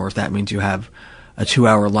stay home, or if that means you have a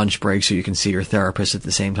 2-hour lunch break so you can see your therapist at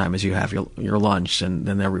the same time as you have your lunch, and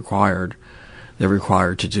then they're required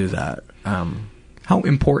to do that. How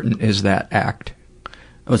important is that act?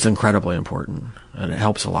 Oh, it's incredibly important, and it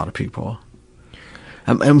helps a lot of people.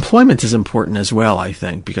 Employment is important as well, I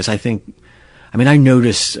think, because I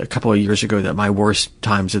noticed a couple of years ago that my worst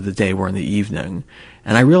times of the day were in the evening.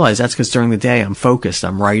 And I realized that's because during the day I'm focused,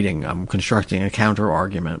 I'm writing, I'm constructing a counter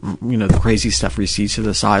argument, the crazy stuff recedes to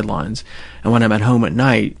the sidelines. And when I'm at home at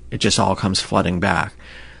night, it just all comes flooding back.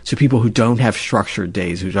 So people who don't have structured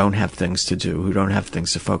days, who don't have things to do, who don't have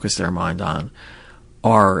things to focus their mind on,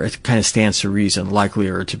 are, it kind of stands to reason,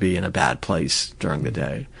 likelier to be in a bad place during the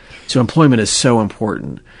day. So employment is so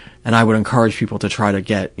important. And I would encourage people to try to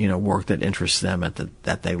get, work that interests them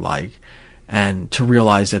that they like, and to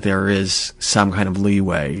realize that there is some kind of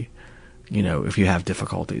leeway, if you have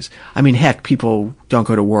difficulties. I mean, heck, people don't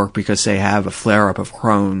go to work because they have a flare-up of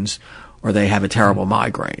Crohn's or they have a terrible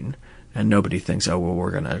migraine, and nobody thinks, oh, well,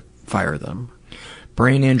 we're going to fire them.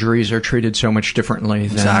 Brain injuries are treated so much differently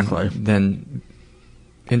than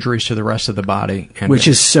injuries to the rest of the body. Which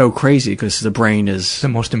is so crazy, because the brain is the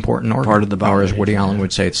most important organ. Part of the body. Or as Woody Allen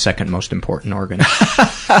would say, it's second most important organ.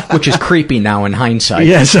 Which is creepy now in hindsight.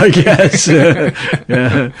 Yes, I guess.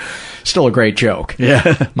 Yeah. Still a great joke.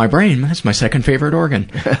 Yeah. My brain, that's my second favorite organ.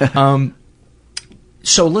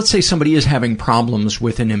 So let's say somebody is having problems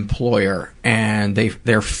with an employer, and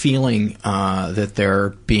they're feeling that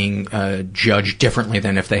they're being judged differently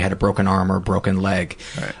than if they had a broken arm or a broken leg.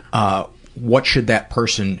 Right. What should that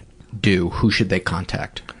person do? Who should they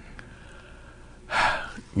contact?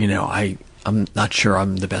 I'm not sure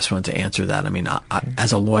I'm the best one to answer that. I mean,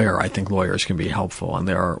 as a lawyer, I think lawyers can be helpful, and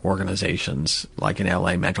there are organizations like in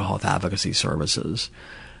LA, Mental Health Advocacy Services,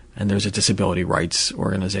 and there's a disability rights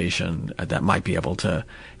organization that might be able to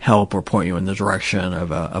help or point you in the direction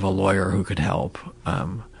of a lawyer who could help.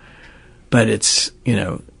 But it's,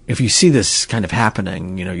 if you see this kind of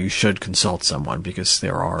happening, you should consult someone, because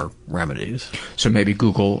there are remedies. So maybe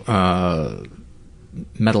Google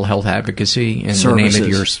mental health advocacy and the name of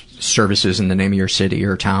your services and the name of your city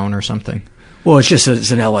or town or something. Well,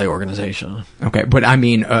 it's an LA organization. Okay, but I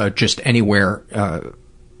mean, just anywhere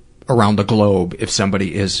around the globe, if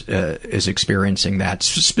somebody is experiencing that,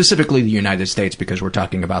 specifically the United States, because we're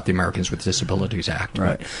talking about the Americans with Disabilities Act,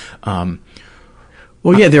 right?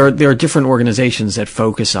 Well, yeah, there are different organizations that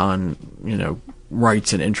focus on,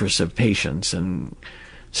 rights and interests of patients. And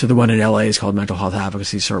so the one in LA is called Mental Health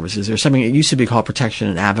Advocacy Services. There's something, it used to be called Protection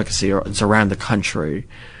and Advocacy, or it's around the country.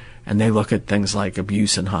 And they look at things like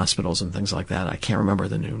abuse in hospitals and things like that. I can't remember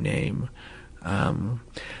the new name. Then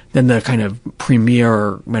the kind of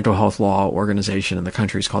premier mental health law organization in the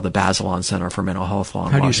country is called the Bazelon Center for Mental Health Law.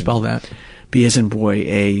 How do you spell that? B as in boy,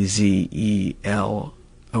 A-Z-E-L-O-O-N.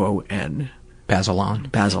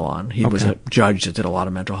 Bazelon. He was a judge that did a lot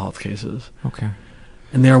of mental health cases. Okay.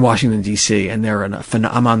 And they're in Washington, D.C., and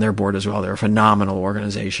I'm on their board as well. They're a phenomenal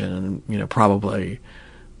organization, and, probably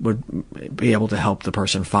would be able to help the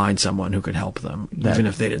person find someone who could help them, even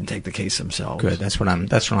if they didn't take the case themselves. Good. That's what I'm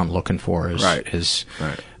looking for. Right.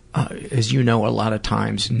 As you know, a lot of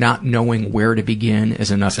times not knowing where to begin is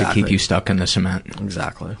enough to keep you stuck in the cement.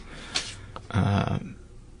 Exactly.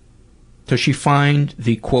 Does she find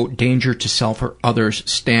the, quote, danger to self or others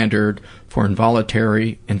standard for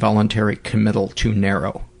involuntary committal too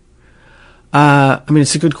narrow?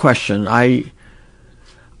 It's a good question.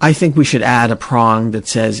 I think we should add a prong that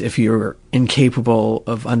says if you're incapable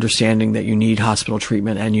of understanding that you need hospital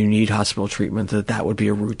treatment and you need hospital treatment, that would be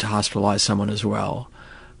a route to hospitalize someone as well.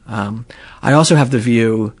 I also have the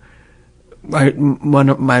view, one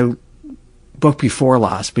of my book before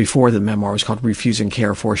the memoir was called Refusing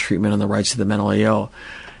Care, Forced Treatment, and the Rights of the Mentally Ill.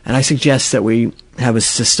 And I suggest that we have a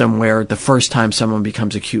system where the first time someone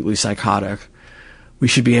becomes acutely psychotic, we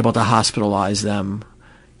should be able to hospitalize them,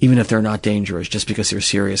 even if they're not dangerous, just because they're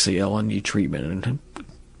seriously ill and need treatment, and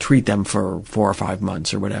treat them for 4 or 5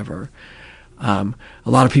 months or whatever. A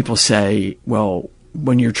lot of people say, well,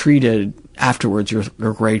 when you're treated afterwards, you're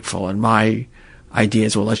grateful. And my idea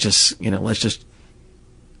is, well, let's just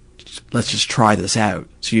try this out.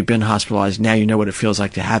 So you've been hospitalized. Now you know what it feels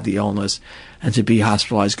like to have the illness and to be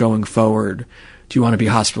hospitalized. Going forward, Do you want to be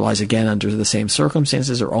hospitalized again under the same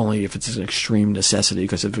circumstances, or only if it's an extreme necessity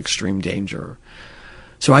because of extreme danger?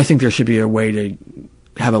 So I think there should be a way to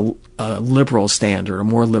have a liberal standard, a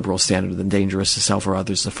more liberal standard than dangerous to self or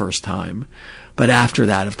others the first time. But after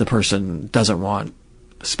that, if the person doesn't want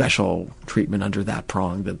special treatment under that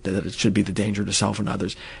prong, that it should be the danger to self and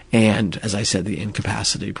others, and, as I said, the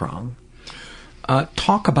incapacity prong.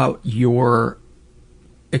 Talk about your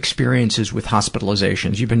experiences with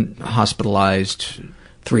hospitalizations. You've been hospitalized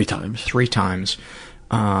 3 times. 3 times.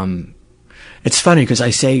 It's funny because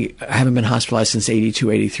I say I haven't been hospitalized since 82,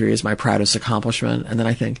 83 is my proudest accomplishment. And then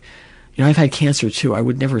I think, I've had cancer too. I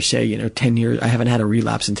would never say, 10 years, I haven't had a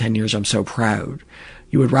relapse in 10 years. I'm so proud.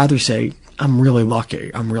 You would rather say, I'm really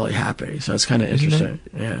lucky. I'm really happy. So it's kind of interesting.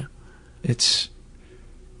 Yeah. It's,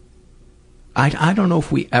 I don't know if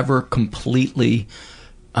we ever completely,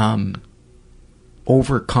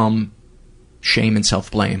 overcome shame and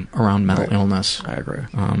self-blame around mental illness. I agree.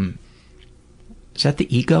 Is that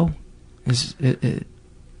the ego?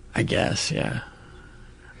 I guess, yeah.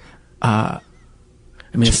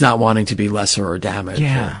 It's not wanting to be lesser or damaged.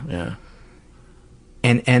 Yeah. Yeah.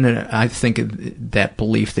 And I think that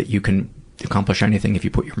belief that you can accomplish anything if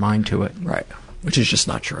you put your mind to it. Right. Which is just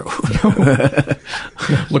not true.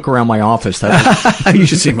 Look around my office. You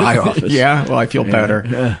should see my office. Yeah, well, I feel better.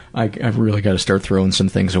 Yeah. I've really got to start throwing some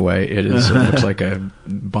things away. It looks like a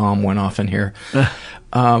bomb went off in here.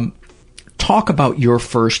 Talk about your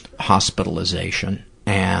first hospitalization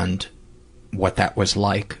and what that was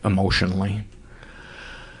like emotionally.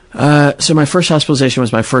 So my first hospitalization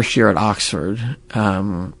was my first year at Oxford,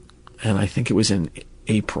 and I think it was in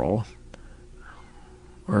April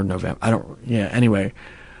or November. Anyway,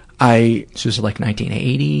 So was it like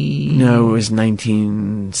 1980? No, it was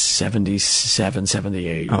 1977,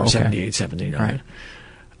 78, or 78, 79. Right.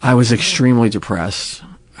 I was extremely depressed.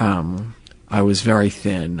 I was very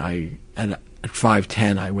thin. At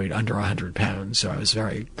 5'10", I weighed under 100 pounds, so I was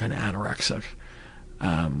very kind of anorexic.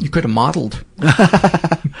 You could have modeled.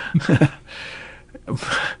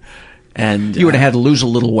 And you would have had to lose a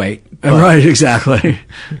little weight. Right, exactly.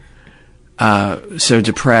 So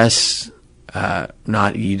depressed,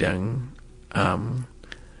 not eating, a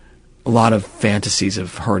lot of fantasies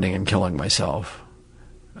of hurting and killing myself.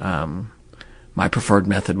 My preferred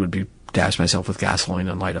method would be dash myself with gasoline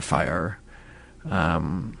and light a fire.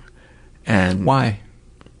 And why?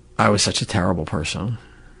 I was such a terrible person.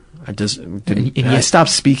 I just didn't. And I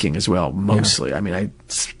stopped speaking as well, mostly. Yeah. I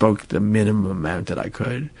spoke the minimum amount that I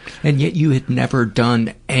could. And yet you had never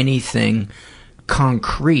done anything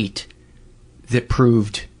concrete that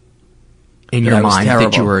proved in your mind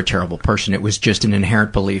that you were a terrible person. It was just an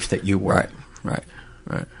inherent belief that you were. Right.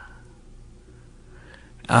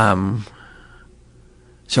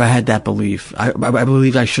 So I had that belief. I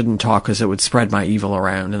believed I shouldn't talk because it would spread my evil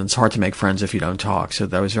around, and it's hard to make friends if you don't talk. So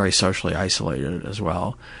I was very socially isolated as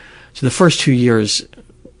well. So the first 2 years,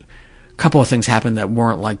 a couple of things happened that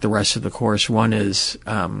weren't like the rest of the course. One is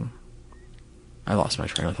I lost my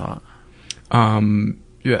train of thought.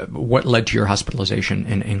 What led to your hospitalization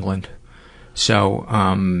in England? So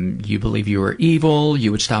you believe you were evil,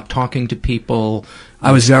 you would stop talking to people.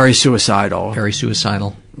 I was very suicidal. Very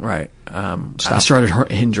suicidal. Right. I started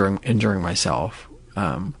injuring myself,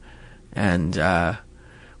 and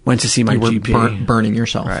went to see my GP. Burning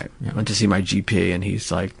yourself. Right. Yeah. Went to see my GP, and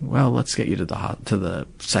he's like, "Well, let's get you to the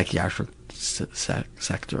psychiatric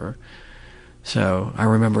sector." So I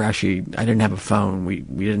remember actually, I didn't have a phone. We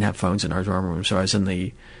didn't have phones in our dorm room, so I was in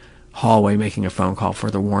the hallway making a phone call for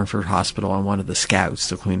the Warnford Hospital, and one of the scouts,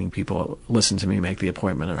 the cleaning people, listened to me make the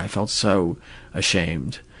appointment, and I felt so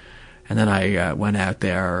ashamed. And then I went out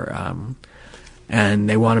there, and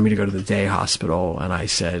they wanted me to go to the day hospital, and I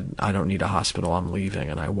said, I don't need a hospital, I'm leaving.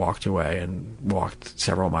 And I walked away and walked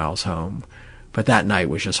several miles home. But that night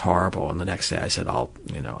was just horrible, and the next day I said, I'll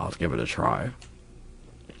give it a try.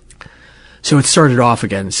 So it started off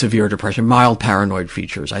again, severe depression, mild paranoid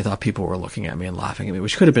features. I thought people were looking at me and laughing at me,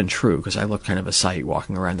 which could have been true, because I looked kind of a sight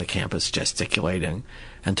walking around the campus gesticulating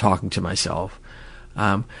and talking to myself.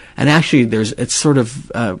 And actually, it's sort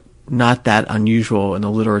of not that unusual in the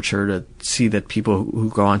literature to see that people who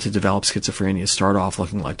go on to develop schizophrenia start off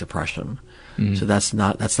looking like depression. Mm. So that's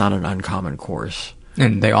not an uncommon course.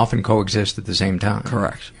 And they often coexist at the same time.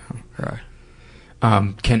 Correct. Correct.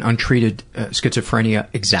 Can untreated schizophrenia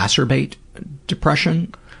exacerbate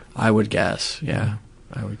depression? I would guess, yeah.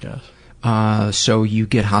 I would guess. So you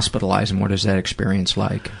get hospitalized, and what is that experience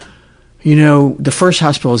like? The first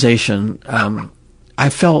hospitalization, I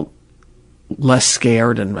felt less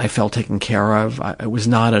scared, and I felt taken care of. It was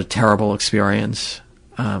not a terrible experience.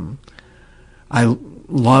 I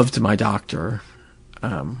loved my doctor.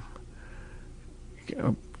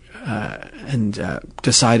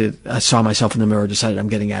 decided, I saw myself in the mirror, decided I'm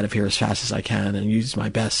getting out of here as fast as I can, and used my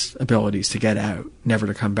best abilities to get out, never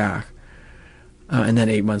to come back. And then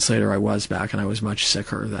 8 months later I was back, and I was much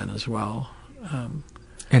sicker then as well.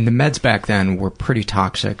 And the meds back then were pretty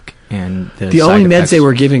toxic, and the only meds they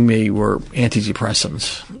were giving me were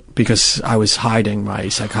antidepressants, because I was hiding my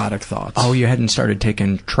psychotic thoughts. Oh, you hadn't started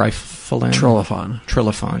taking Trilofan?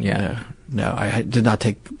 Trilofan, yeah. No, I did not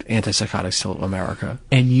take antipsychotics till America.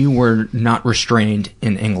 And you were not restrained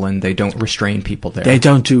in England. They don't restrain people there. They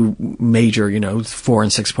don't do major, 4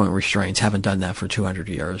 and 6 point restraints. Haven't done that for 200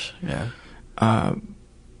 years. Yeah.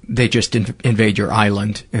 They just invade your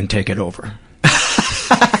island and take it over.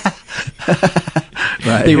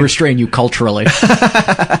 Right. They restrain you culturally.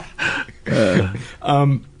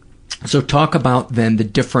 So talk about then the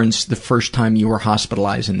difference the first time you were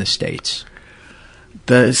hospitalized in the States.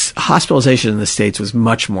 The hospitalization in the States was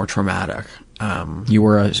much more traumatic. You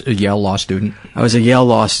were a Yale Law student? I was a Yale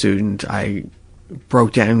Law student. I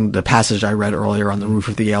broke down the passage I read earlier on the roof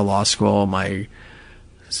of the Yale Law School. I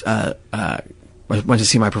went to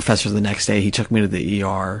see my professor the next day. He took me to the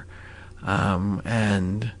ER,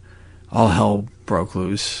 and all hell broke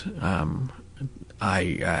loose.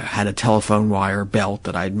 I had a telephone wire belt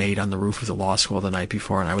that I'd made on the roof of the law school the night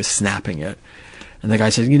before, and I was snapping it. And the guy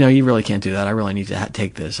said, you really can't do that. I really need to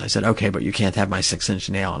take this. I said, okay, but you can't have my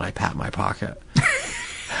 6-inch nail. And I pat my pocket.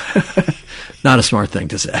 Not a smart thing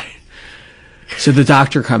to say. So the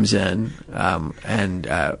doctor comes in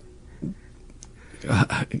and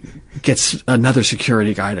gets another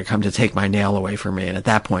security guy to come to take my nail away from me. And at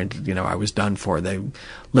that point, I was done for. They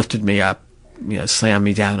lifted me up, slammed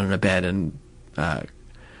me down on a bed, and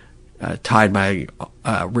tied my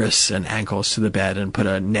wrists and ankles to the bed and put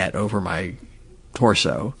a net over my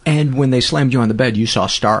torso. And when they slammed you on the bed, you saw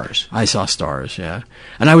stars. I saw stars, yeah.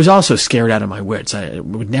 And I was also scared out of my wits. It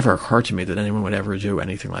would never occur to me that anyone would ever do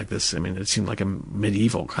anything like this. I mean, it seemed like a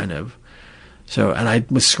medieval kind of. So, and I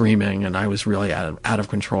was screaming, and I was really out of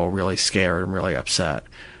control, really scared, and really upset.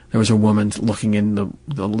 There was a woman looking in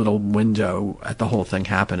the little window at the whole thing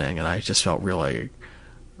happening, and I just felt really,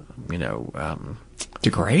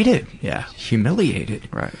 degraded. Yeah. Humiliated.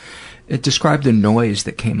 Right. It described the noise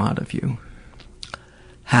that came out of you.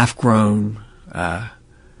 Half groan,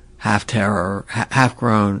 half terror, half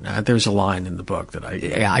groan. There's a line in the book that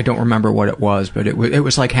I don't remember what it was, but it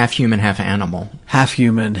was like half human, half animal. Half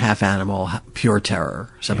human, half animal, pure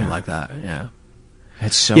terror, something like that. Yeah.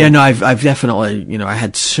 It's so. Yeah, no, I've definitely, I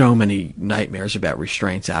had so many nightmares about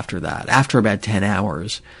restraints after that. After about 10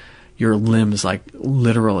 hours, your limbs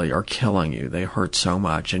literally are killing you. They hurt so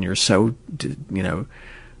much, and you're so,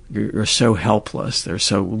 you're so helpless. There's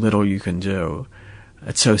so little you can do.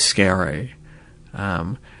 It's so scary.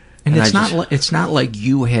 And it's not like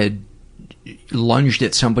you had lunged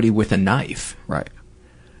at somebody with a knife. Right.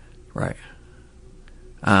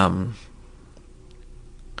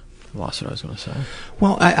 Lost what I was going to say.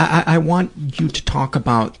 Well, I want you to talk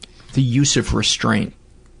about the use of restraint.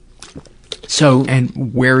 So,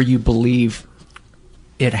 and where you believe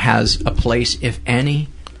it has a place, if any,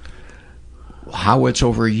 how it's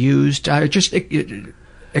overused. Just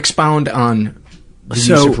expound on the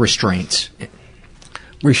use of restraints.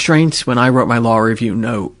 Restraints, when I wrote my law review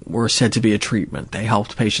note, were said to be a treatment. They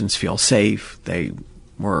helped patients feel safe. They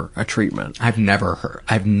were a treatment. I've never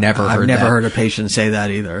heard a patient say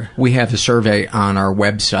that either. We have a survey on our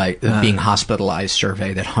website, the Being Hospitalized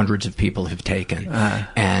survey, that hundreds of people have taken.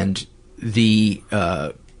 And the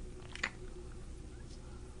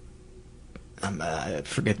I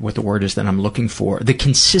forget what the word is that I'm looking for. The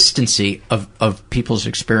consistency of people's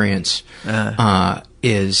experience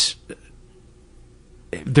is,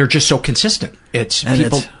 they're just so consistent.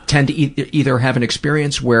 People tend to either have an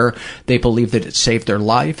experience where they believe that it saved their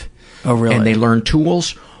life, and they learn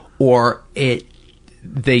tools, or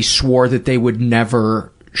they swore that they would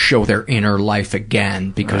never show their inner life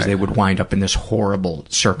again because they would wind up in this horrible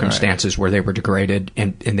circumstances where they were degraded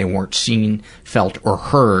and they weren't seen, felt, or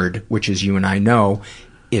heard, which, as you and I know,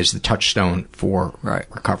 is the touchstone for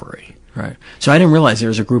recovery. Right. So I didn't realize there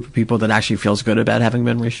was a group of people that actually feels good about having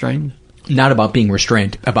been restrained. Not about being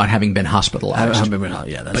restrained, about having been hospitalized.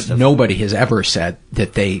 But nobody has ever said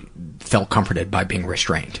that they felt comforted by being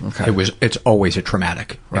restrained. Okay. It's always a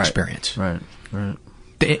traumatic experience. Right.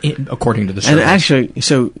 According to the survey. And actually,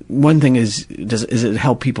 so one thing is it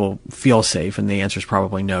help people feel safe? And the answer is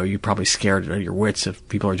probably no. You're probably scared out of your wits if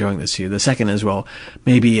people are doing this to you. The second is, well,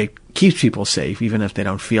 maybe it keeps people safe, even if they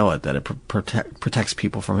don't feel it, that it protects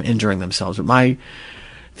people from injuring themselves. But my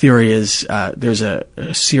theory is there's a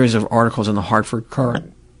series of articles in the Hartford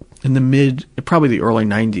Courant probably the early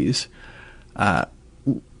 90s,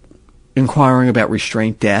 inquiring about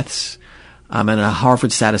restraint deaths. And a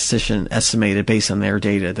Harvard statistician estimated, based on their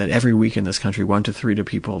data, that every week in this country, 1 to 3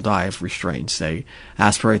 people die of restraints. They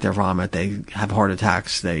aspirate their vomit, they have heart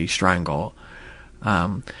attacks, they strangle.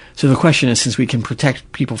 So the question is, since we can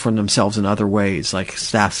protect people from themselves in other ways, like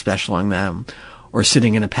staff specialing them or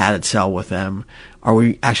sitting in a padded cell with them, are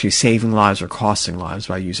we actually saving lives or costing lives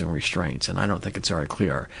by using restraints? And I don't think it's very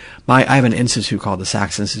clear. I have an institute called the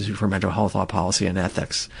Sachs Institute for Mental Health Law Policy and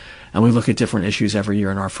Ethics, and we look at different issues every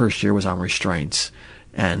year, and our first year was on restraints.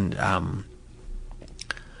 And a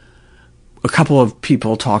couple of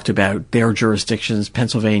people talked about their jurisdictions.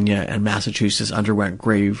 Pennsylvania and Massachusetts underwent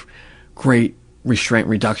great restraint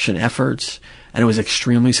reduction efforts, and it was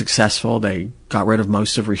extremely successful. They got rid of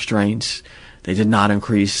most of restraints. They did not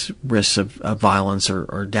increase risks of violence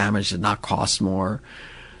or damage, did not cost more.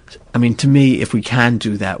 I mean, to me, if we can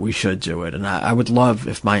do that, we should do it. And I would love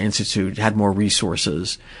if my institute had more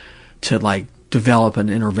resources to develop an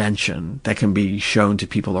intervention that can be shown to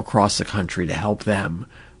people across the country to help them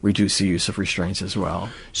reduce the use of restraints as well.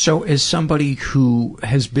 So as somebody who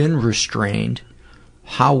has been restrained,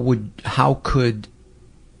 how could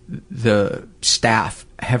the staff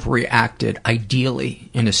have reacted ideally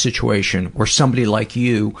in a situation where somebody like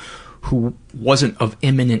you, who wasn't of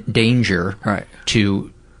imminent danger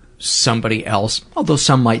to somebody else, although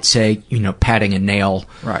some might say, patting a nail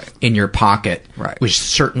in your pocket was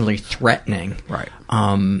certainly threatening.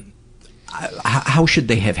 How should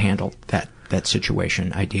they have handled that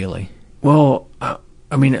situation ideally? Well,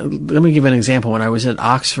 let me give an example. When I was at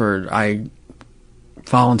Oxford, I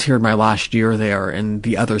volunteered my last year there in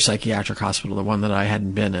the other psychiatric hospital, the one that I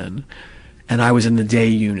hadn't been in. And I was in the day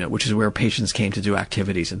unit, which is where patients came to do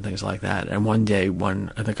activities and things like that. And one day, one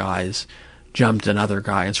of the guys jumped another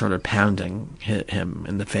guy and started pounding him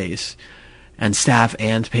in the face. And staff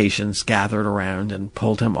and patients gathered around and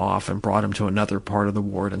pulled him off and brought him to another part of the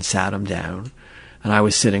ward and sat him down. And I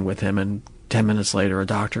was sitting with him, and 10 minutes later, a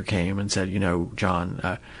doctor came and said,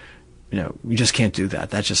 John, you just can't do that.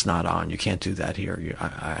 That's just not on. You can't do that here.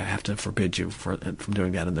 I have to forbid you from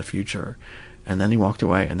doing that in the future. And then he walked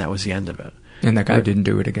away, and that was the end of it. And that guy didn't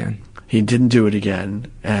do it again. He didn't do it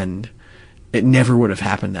again, and it never would have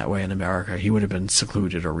happened that way in America. He would have been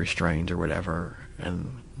secluded or restrained or whatever.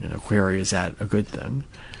 And query, is that a good thing?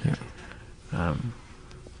 Yeah.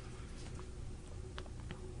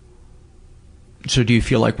 So do you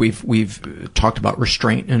feel like we've talked about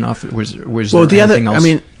restraint enough? Was there anything else? I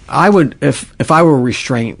mean, I would, if I were a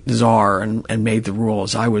restraint czar and made the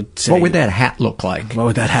rules, I would say... What would that hat look like? What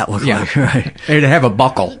would that hat look like? Right. It'd have a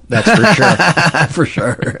buckle, that's for sure. For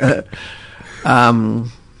sure.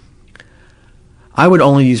 I would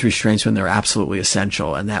only use restraints when they're absolutely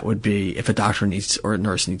essential, and that would be if a doctor needs or a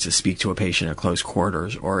nurse needs to speak to a patient at close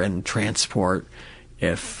quarters, or in transport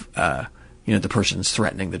if the person's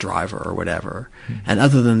threatening the driver or whatever. Mm-hmm. And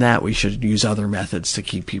other than that, we should use other methods to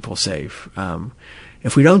keep people safe.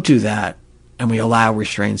 If we don't do that, and we allow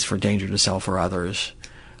restraints for danger to self or others,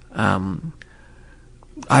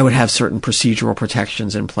 I would have certain procedural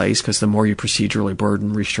protections in place, because the more you procedurally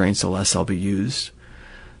burden restraints, the less they'll be used.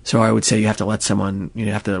 So I would say you have to let someone, you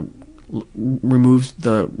have to remove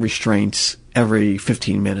the restraints every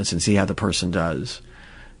 15 minutes and see how the person does.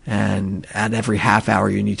 And at every half hour,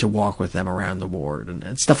 you need to walk with them around the ward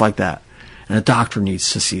and stuff like that. And a doctor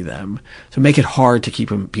needs to see them. So make it hard to keep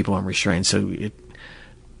people on restraints. So it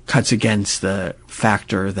cuts against the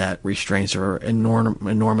factor that restraints are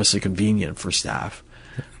enormously convenient for staff.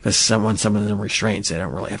 Because when someone's in restraints, they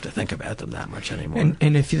don't really have to think about them that much anymore.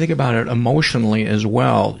 And if you think about it emotionally as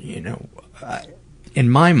well, in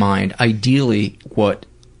my mind, ideally what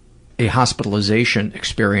a hospitalization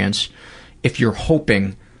experience, if you're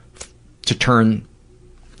hoping to turn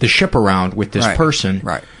the ship around with this person,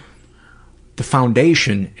 the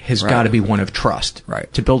foundation has got to be one of trust.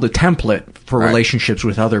 To build a template for relationships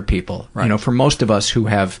with other people. For most of us who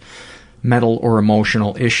have mental or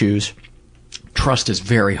emotional issues, trust is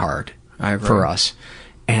very hard for us.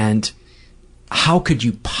 And how could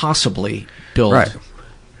you possibly build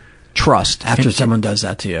trust after someone does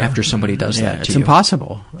that to you? After somebody does that to you. It's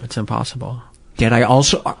impossible. It's impossible. Yet I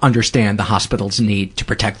also understand the hospitals need to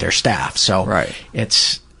protect their staff. So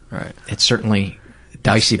it's certainly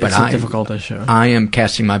dicey, but it's a difficult issue. I am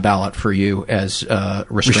casting my ballot for you as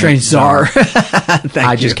restraint czar.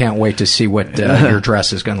 I just can't wait to see what your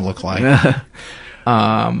dress is going to look like.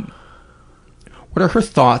 What are her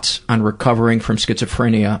thoughts on recovering from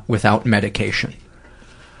schizophrenia without medication?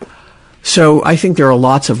 So I think there are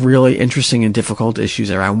lots of really interesting and difficult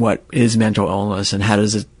issues around what is mental illness and how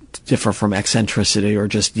does it differ from eccentricity or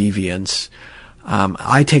just deviance.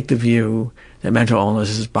 I take the view that mental illness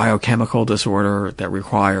is a biochemical disorder that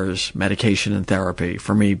requires medication and therapy.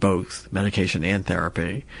 For me, both medication and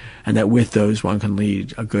therapy. And that with those, one can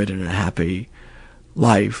lead a good and a happy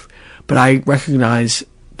life. But I recognize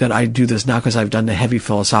that I do this not because I've done the heavy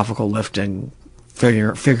philosophical lifting,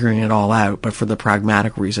 figuring it all out, but for the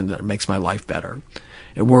pragmatic reason that it makes my life better.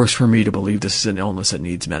 It works for me to believe this is an illness that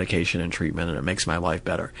needs medication and treatment, and it makes my life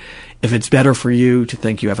better. If it's better for you to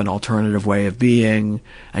think you have an alternative way of being,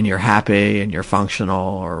 and you're happy and you're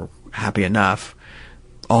functional or happy enough,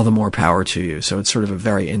 all the more power to you. So it's sort of a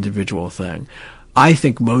very individual thing. I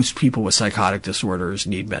think most people with psychotic disorders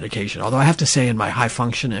need medication. Although I have to say, in my high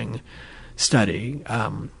functioning study,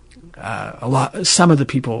 some of the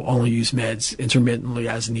people only use meds intermittently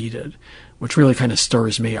as needed, which really kind of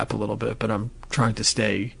stirs me up a little bit. But I'm trying to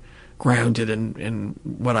stay grounded in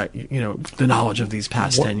what the knowledge of these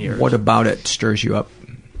past 10 years. What about it stirs you up?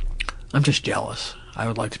 I'm just jealous. I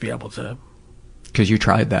would like to be able to. Because you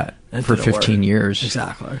tried that for 15 years.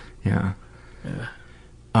 Exactly. Yeah.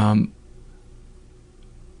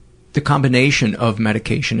 The combination of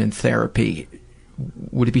medication and therapy,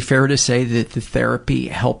 would it be fair to say that the therapy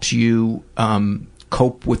helps you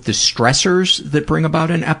cope with the stressors that bring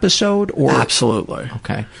about an episode? Or Absolutely.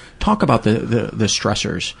 Okay. Talk about the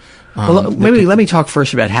stressors. Let me talk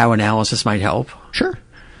first about how analysis might help. Sure.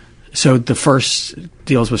 So the first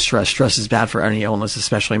deals with stress. Stress is bad for any illness,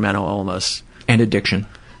 especially mental illness. And addiction.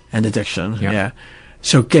 Yeah.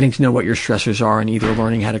 So getting to know what your stressors are and either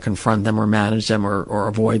learning how to confront them or manage them or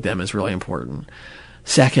avoid them is really important.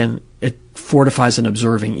 Second, it fortifies an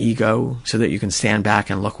observing ego so that you can stand back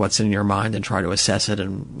and look what's in your mind and try to assess it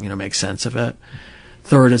and, make sense of it.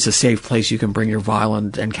 Third, it's a safe place you can bring your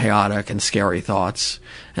violent and chaotic and scary thoughts.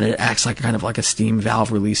 And it acts like kind of like a steam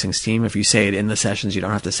valve releasing steam. If you say it in the sessions, you don't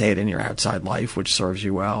have to say it in your outside life, which serves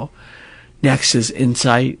you well. Next is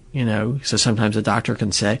insight, so sometimes a doctor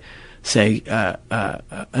can say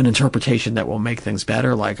an interpretation that will make things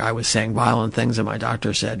better. Like I was saying violent things and my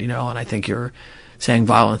doctor said, and I think you're saying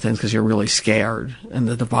violent things because you're really scared and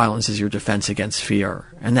that the violence is your defense against fear.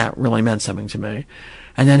 And that really meant something to me.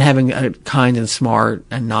 And then having a kind and smart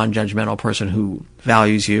and non-judgmental person who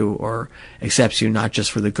values you or accepts you not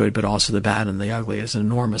just for the good but also the bad and the ugly is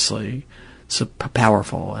enormously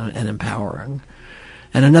powerful and empowering.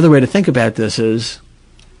 And another way to think about this is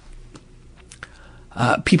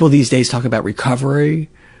people these days talk about recovery,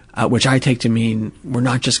 which I take to mean we're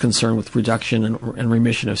not just concerned with reduction and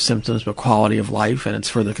remission of symptoms, but quality of life, and it's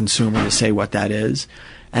for the consumer to say what that is.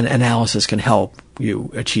 And analysis can help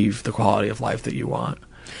you achieve the quality of life that you want.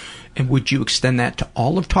 And would you extend that to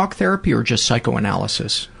all of talk therapy or just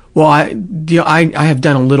psychoanalysis? Well, I have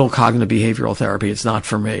done a little cognitive behavioral therapy. It's not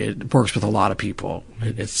for me. It works with a lot of people.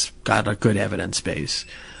 It's got a good evidence base.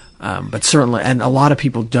 But certainly, and a lot of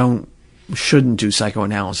people shouldn't do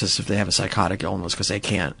psychoanalysis if they have a psychotic illness because they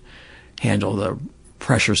can't handle the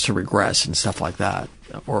pressures to regress and stuff like that,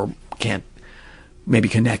 or can't maybe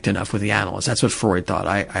connect enough with the analyst. That's what Freud thought.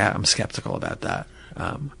 I'm skeptical about that.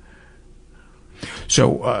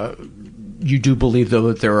 So you do believe, though,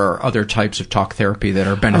 that there are other types of talk therapy that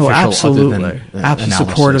are beneficial absolutely. Other than analysis?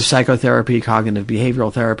 Supportive psychotherapy, cognitive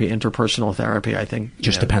behavioral therapy, interpersonal therapy, I think.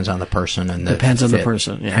 Just depends on the person and the depends on the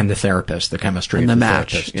person, yeah. And the therapist, the chemistry and of the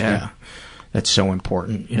therapist. match, yeah. That's so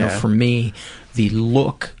important. For me, the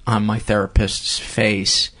look on my therapist's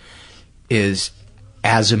face is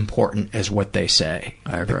as important as what they say.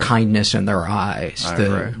 The kindness in their eyes,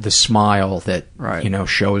 the smile that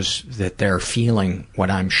shows that they're feeling what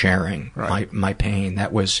I'm sharing, my pain.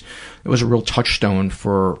 It was a real touchstone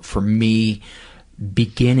for me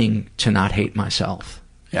beginning to not hate myself.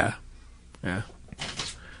 Yeah.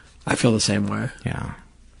 I feel the same way. Yeah.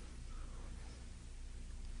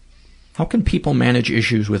 How can people manage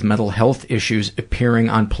issues with mental health issues appearing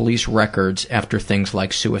on police records after things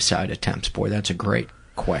like suicide attempts? Boy, that's a great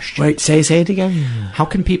question. Wait, say it again. How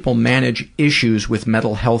can people manage issues with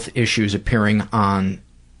mental health issues appearing on,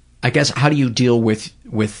 I guess, how do you deal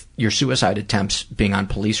with your suicide attempts being on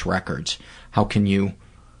police records? What can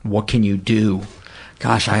you do?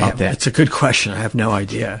 Gosh, it's a good question. I have no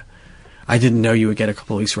idea. I didn't know you would get a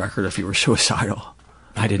police record if you were suicidal.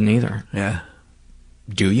 I didn't either. Yeah.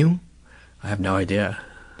 Do you? I have no idea.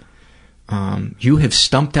 You have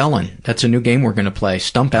stumped Ellen. That's a new game we're going to play.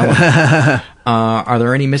 Stump Ellen. Are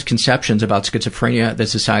there any misconceptions about schizophrenia that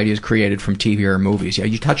society has created from TV or movies? Yeah,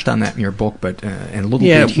 you touched on that in your book, but and a little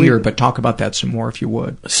bit here, but talk about that some more if you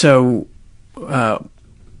would. So,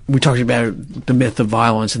 we talked about the myth of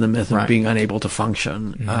violence and the myth of being unable to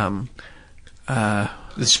function. Mm-hmm.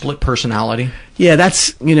 The split personality? Yeah,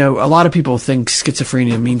 that's, a lot of people think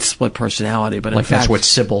schizophrenia means split personality, but in fact... that's what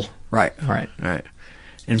Sybil... Right.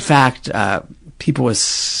 In fact, people with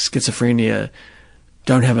schizophrenia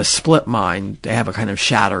don't have a split mind. They have a kind of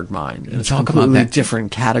shattered mind. And it's a completely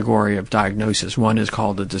different category of diagnosis. One is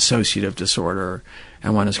called a dissociative disorder,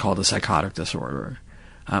 and one is called a psychotic disorder.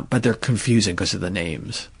 But they're confusing because of the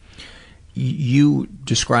names. You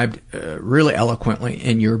described really eloquently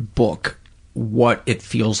in your book what it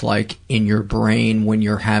feels like in your brain when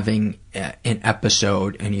you're having an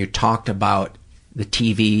episode, and you talked about the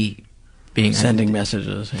TV being sending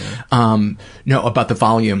messages. Yeah. No, about the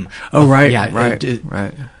volume. Oh, right. Yeah, right.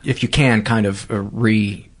 If you can kind of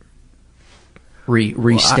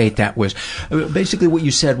restate that was basically what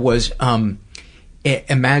you said was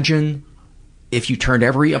imagine if you turned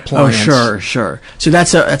every appliance. Oh, sure. So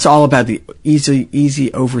that's all about the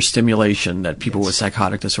easy overstimulation that people with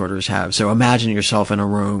psychotic disorders have. So imagine yourself in a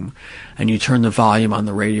room, and you turn the volume on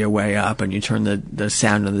the radio way up, and you turn the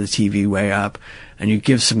sound of the TV way up, and you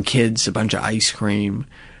give some kids a bunch of ice cream,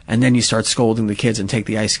 and then you start scolding the kids and take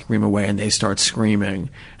the ice cream away, and they start screaming.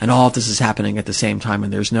 And all of this is happening at the same time,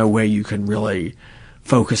 and there's no way you can really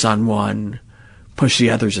focus on one, push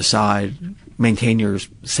the others aside, maintain your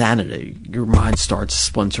sanity. Your mind starts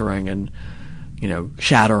splintering and,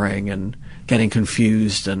 shattering and getting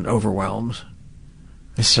confused and overwhelmed.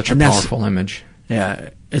 It's such a powerful image.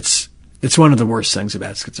 Yeah, it's one of the worst things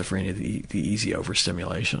about schizophrenia, the easy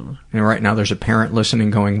overstimulation. And right now there's a parent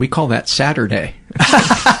listening going, we call that Saturday.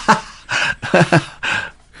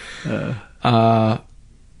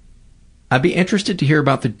 I'd be interested to hear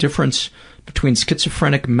about the difference between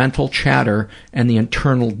schizophrenic mental chatter and the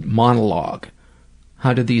internal monologue.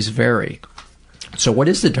 How do these vary? So what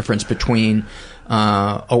is the difference between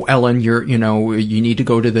Ellen, you need to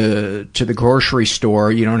go to the grocery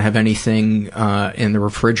store, you don't have anything in the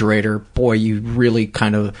refrigerator. Boy, you really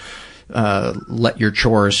kind of let your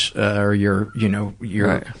chores or your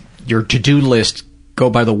to-do list go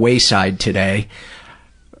by the wayside today.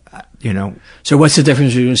 So what's the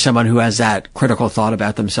difference between someone who has that critical thought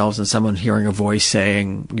about themselves and someone hearing a voice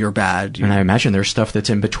saying you're bad? And I imagine there's stuff that's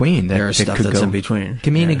in between. There's stuff that's in between.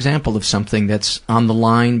 Give me an example of something that's on the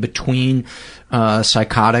line between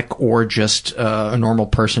psychotic or just a normal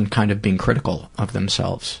person kind of being critical of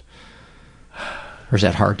themselves. Or is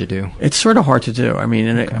that hard to do? It's sort of hard to do. I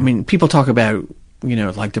mean, people talk about,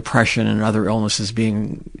 like depression and other illnesses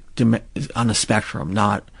being on a spectrum,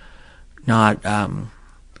 not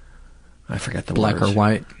I forget the black words. Or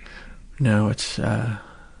white. No, it's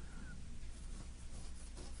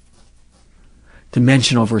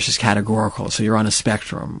dimensional versus categorical. So you're on a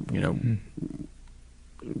spectrum.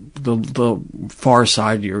 The far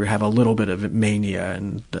side you have a little bit of mania,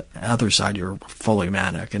 and the other side you're fully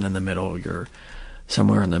manic, and in the middle you're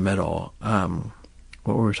somewhere in the middle.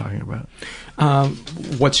 What were we talking about?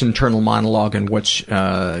 What's internal monologue and what's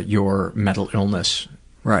your mental illness?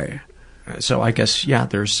 Right. So I guess,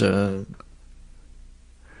 there's a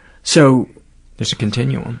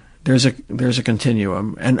continuum. There's a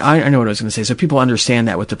continuum. And I know what I was going to say. So people understand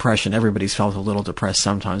that with depression. Everybody's felt a little depressed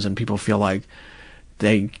sometimes, and people feel like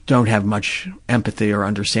they don't have much empathy or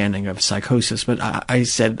understanding of psychosis. But I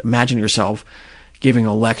said, imagine yourself giving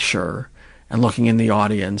a lecture and looking in the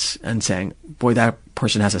audience and saying, boy, that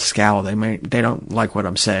person has a scowl. They don't like what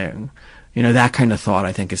I'm saying. That kind of thought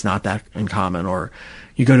I think is not that uncommon. Or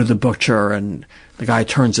you go to the butcher and the guy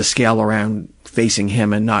turns the scale around facing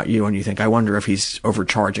him and not you, and you think, I wonder if he's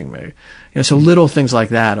overcharging me. So little things like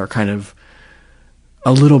that are kind of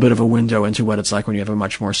a little bit of a window into what it's like when you have a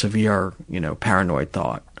much more severe, paranoid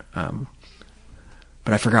thought.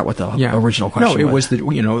 But I forgot what the original question was. No, it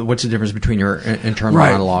was what's the difference between your internal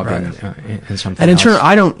monologue and something else?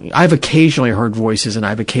 And I've occasionally heard voices, and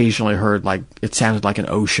I've occasionally heard it sounded like an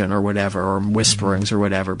ocean or whatever, or whisperings or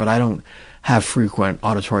whatever, but I don't have frequent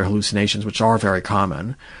auditory hallucinations, which are very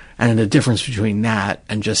common. And the difference between that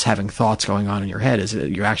and just having thoughts going on in your head is that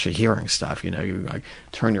you're actually hearing stuff. You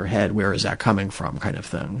turn your head, where is that coming from, kind of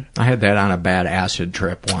thing. I had that on a bad acid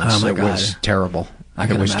trip once. Oh my God. Was terrible.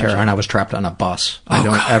 It was terrible, and I was trapped on a bus. I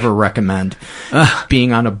don't ever recommend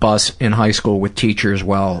being on a bus in high school with teachers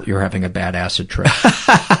while you're having a bad acid trip.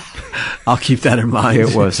 I'll keep that in mind.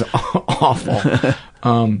 It was awful.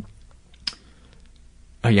 And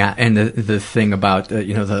the thing about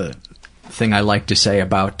the thing I like to say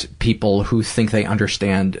about people who think they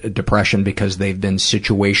understand depression because they've been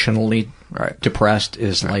situationally depressed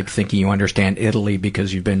is like thinking you understand Italy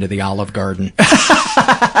because you've been to the Olive Garden.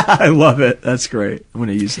 I love it. That's great. I'm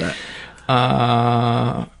going to use that.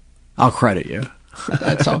 I'll credit you.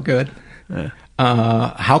 That's all good.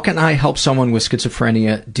 How can I help someone with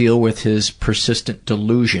schizophrenia deal with his persistent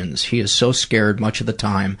delusions? He is so scared much of the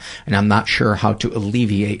time, and I'm not sure how to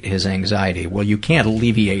alleviate his anxiety. Well, you can't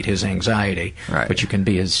alleviate his anxiety, right, but you can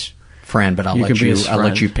be his friend. But I'll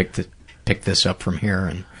let you pick this up from here.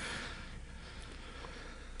 And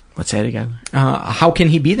let's say it again. How can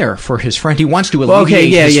he be there for his friend? He wants to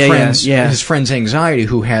alleviate his friend's anxiety,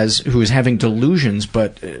 who is having delusions.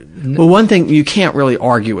 But well, one thing, you can't really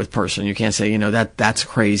argue with person. You can't say, that's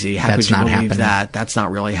crazy. How could you believe that? That's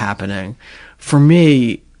not really happening. For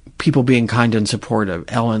me, people being kind and supportive.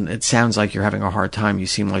 Ellen, it sounds like you're having a hard time. You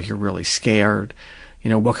seem like you're really scared.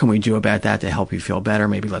 What can we do about that to help you feel better?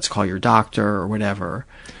 Maybe let's call your doctor or whatever.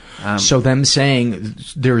 So them saying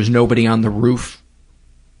there is nobody on the roof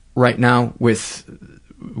right now with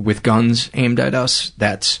guns aimed at us,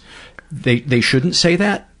 they shouldn't say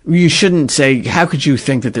that. You shouldn't say, how could you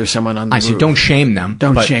think that there's someone on the roof? I said, don't shame them.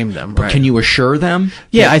 Shame them. But right. Can you assure them?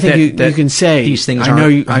 Yeah, I think you can say, these things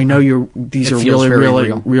I know these are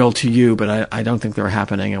really real to you, but I don't think they're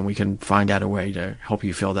happening, and we can find out a way to help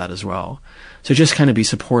you feel that as well. So just kind of be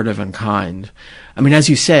supportive and kind. I mean, as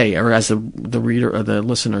you say, or as the reader or the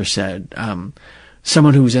listener said,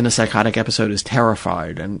 someone who's in a psychotic episode is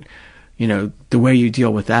terrified, and the way you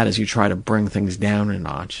deal with that is you try to bring things down a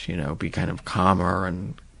notch, be kind of calmer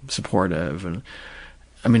and supportive. And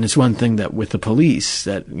I mean, it's one thing that with the police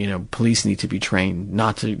that police need to be trained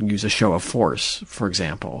not to use a show of force, for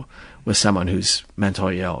example, with someone who's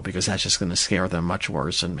mentally ill, because that's just going to scare them much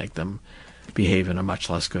worse and make them behave in a much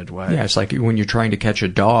less good way. Yeah, it's like when you're trying to catch a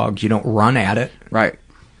dog, you don't run at it. Right.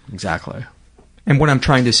 Exactly. And what I'm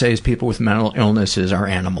trying to say is people with mental illnesses are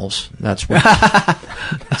animals. That's what...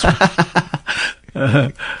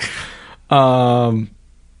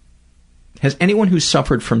 Has anyone who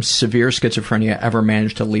suffered from severe schizophrenia ever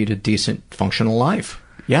managed to lead a decent, functional life?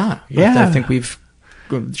 Yeah. I think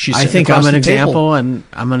I think I'm an example,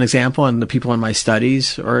 and the people in my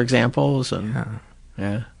studies are examples, and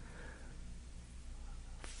yeah.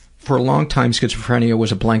 For a long time, schizophrenia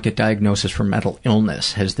was a blanket diagnosis for mental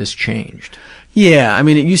illness. Has this changed? Yeah, I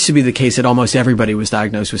mean, it used to be the case that almost everybody was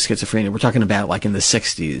diagnosed with schizophrenia. We're talking about like in the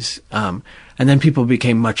 60s. And then people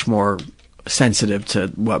became much more sensitive to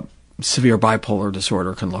what severe bipolar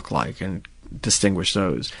disorder can look like and distinguish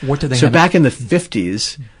those. What do they So back in the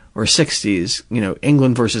 50s or 60s,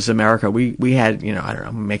 England versus America, we had, I don't know,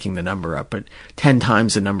 I'm making the number up, but 10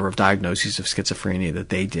 times the number of diagnoses of schizophrenia that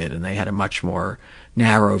they did, and they had a much more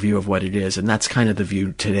narrow view of what it is, and that's kind of the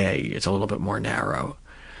view today. It's a little bit more narrow.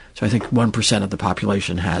 So I think 1% of the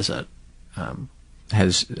population has it.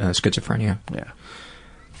 Has schizophrenia. Yeah.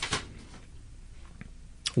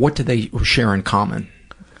 What do they share in common?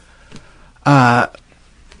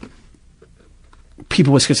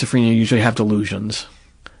 People with schizophrenia usually have delusions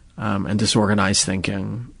and disorganized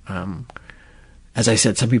thinking. As I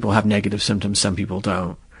said, some people have negative symptoms, some people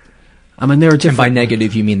don't. I mean, there are different... And by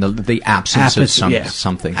negative, you mean the absence of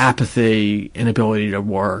something. Apathy, inability to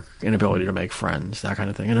work, inability to make friends, that kind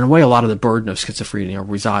of thing. And in a way, a lot of the burden of schizophrenia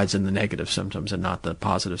resides in the negative symptoms and not the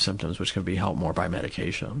positive symptoms, which can be helped more by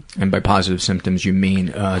medication. And by positive symptoms, you mean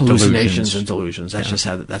hallucinations and delusions. That's just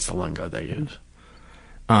that's the lingo they use.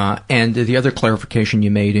 And the other clarification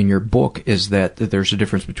you made in your book is that there's a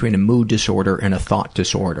difference between a mood disorder and a thought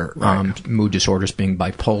disorder. Right. Mood disorders being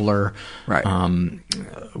bipolar. Right.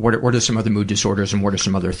 What are some other mood disorders, and what are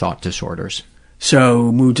some other thought disorders?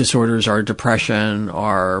 So mood disorders are depression,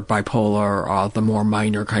 or bipolar, or the more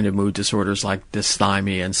minor kind of mood disorders like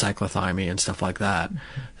dysthymia and cyclothymia and stuff like that.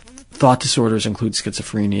 Thought disorders include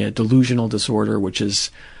schizophrenia, delusional disorder, which is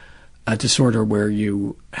a disorder where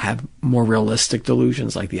you have more realistic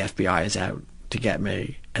delusions, like the FBI is out to get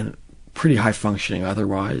me, and pretty high functioning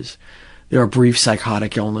otherwise. There are brief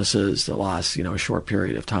psychotic illnesses that last, a short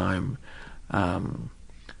period of time.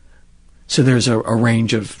 So there's a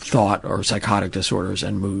range of thought or psychotic disorders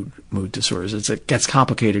and mood disorders. It gets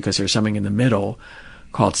complicated because there's something in the middle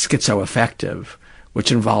called schizoaffective, which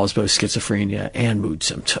involves both schizophrenia and mood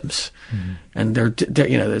symptoms. Mm-hmm. And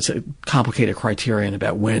there's a complicated criterion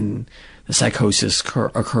about when the psychosis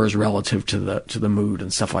occurs relative to the mood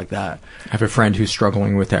and stuff like that. I have a friend who's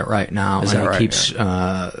struggling with that right now, and he keeps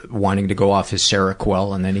wanting to go off his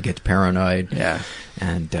Seroquel, and then he gets paranoid. Yeah,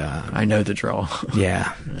 and I know the drill.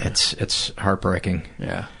 Yeah, it's heartbreaking.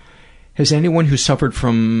 Yeah. Has anyone who suffered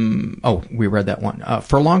from? Oh, we read that one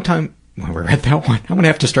for a long time. Well, we read that one. I'm going to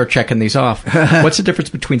have to start checking these off. What's the difference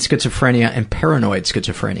between schizophrenia and paranoid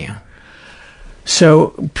schizophrenia?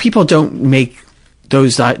 So people don't make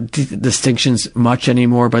those distinctions much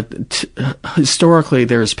anymore, but historically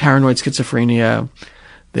there's paranoid schizophrenia,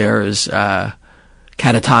 there's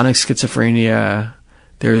catatonic schizophrenia.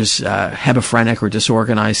 There's hebephrenic or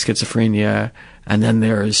disorganized schizophrenia, and then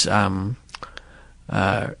there's I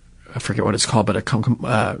forget what it's called, but it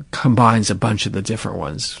combines a bunch of the different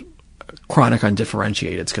ones. Chronic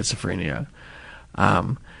undifferentiated schizophrenia,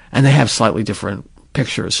 and they have slightly different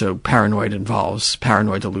pictures. So paranoid involves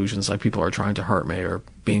paranoid delusions, like people are trying to hurt me, or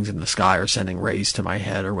beings in the sky are sending rays to my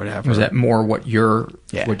head, or whatever. Was that more what you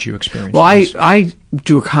experienced? Well, I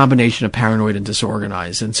do a combination of paranoid and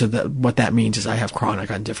disorganized, and so what that means is I have chronic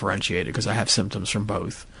undifferentiated because I have symptoms from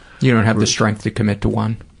both. You don't have the strength to commit to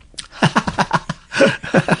one?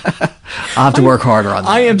 I'll have to work harder on that.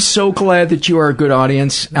 I am so glad that you are a good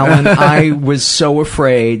audience, Ellen. I was so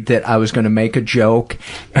afraid that I was going to make a joke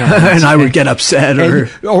and I would get upset,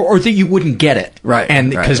 or that you wouldn't get it, right?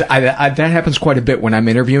 And because that happens quite a bit when I'm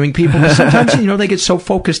interviewing people. Sometimes they get so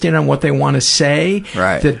focused in on what they want to say,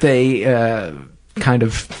 right, that they kind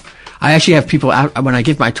of. I actually have people when I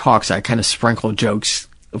give my talks. I kind of sprinkle jokes,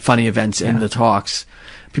 funny events in the talks.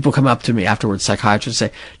 People come up to me afterwards, psychiatrists say,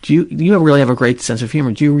 do you really have a great sense of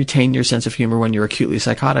humor? Do you retain your sense of humor when you're acutely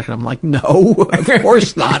psychotic? And I'm like, no, of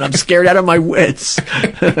course not. I'm scared out of my wits.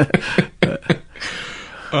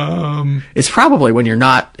 It's probably, when you're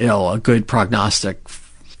not ill, a good prognostic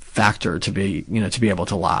factor to be able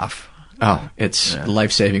to laugh. Oh, it's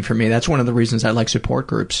life-saving for me. That's one of the reasons I like support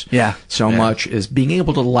groups so much, is being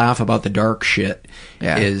able to laugh about the dark shit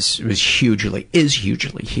is hugely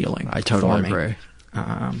healing. I totally agree.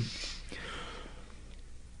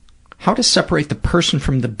 How to separate the person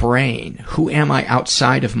from the brain? Who am I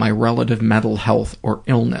outside of my relative mental health or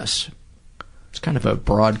illness? It's kind of a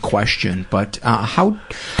broad question, but I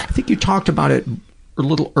think you talked about it a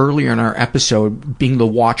little earlier in our episode, being the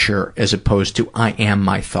watcher as opposed to I am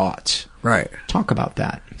my thoughts. Right. Talk about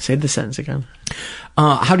that. Say the sentence again.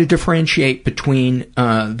 How to differentiate between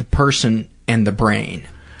the person and the brain.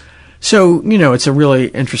 So, it's a really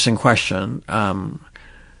interesting question. The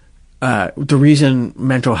reason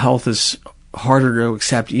mental health is harder to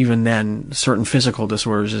accept even than certain physical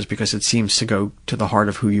disorders is because it seems to go to the heart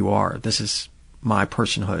of who you are. This is my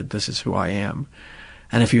personhood. This is who I am.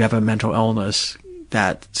 And if you have a mental illness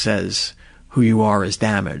that says who you are is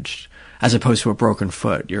damaged, as opposed to a broken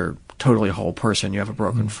foot, you're totally a whole person. You have a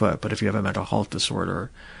broken foot. But if you have a mental health disorder,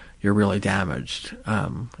 you're really damaged.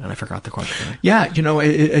 And I forgot the question. Yeah,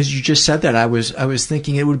 as you just said that, I was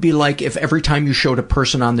thinking it would be like if every time you showed a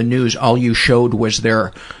person on the news, all you showed was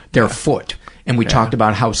their foot. And we talked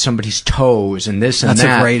about how somebody's toes and this and That's that.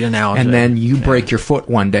 That's a great analogy. And then you break your foot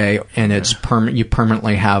one day and it's you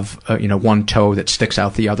permanently have, one toe that sticks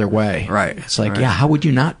out the other way. Right. It's like, how would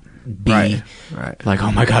you not be like,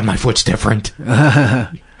 oh my God, my foot's different.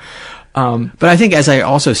 But I think, as I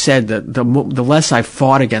also said, that the less I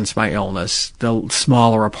fought against my illness, the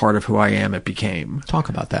smaller a part of who I am it became. Talk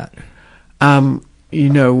about that. How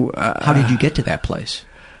did you get to that place?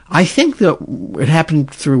 I think that it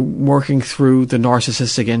happened through working through the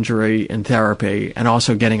narcissistic injury in therapy, and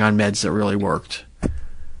also getting on meds that really worked.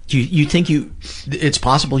 You think it's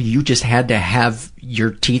possible you just had to have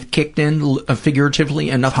your teeth kicked in figuratively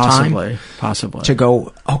enough time? Possibly. To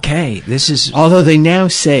go, okay, this is... Although they now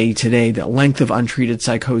say today that length of untreated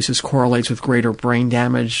psychosis correlates with greater brain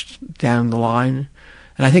damage down the line.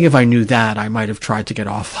 And I think if I knew that, I might have tried to get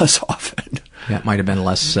off less often. That might have been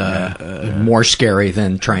less, more scary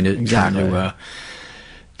than trying to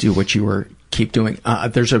do what you were... keep doing.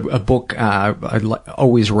 There's a book I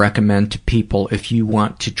always recommend to people if you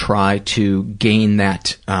want to try to gain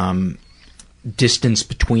that distance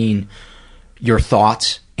between your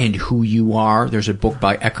thoughts and who you are. There's a book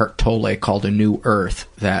by Eckhart Tolle called A New Earth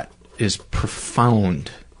that is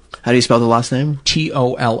profound. How do you spell the last name?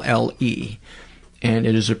 Tolle. And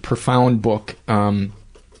it is a profound book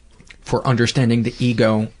for understanding the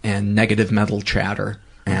ego and negative mental chatter.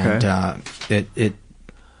 And it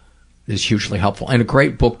is hugely helpful, and a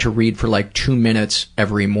great book to read for like 2 minutes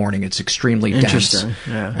every morning. It's extremely dense,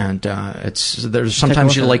 and there's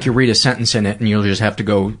sometimes you read a sentence in it, and you'll just have to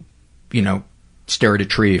go, stare at a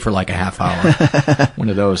tree for like a half hour. One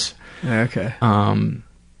of those. Okay.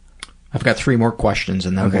 I've got 3 more questions,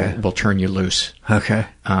 and then we'll turn you loose. Okay.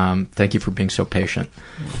 Thank you for being so patient.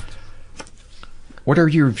 What are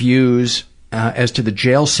your views as to the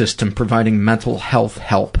jail system providing mental health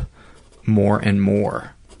help more and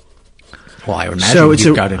more? Well, I would imagine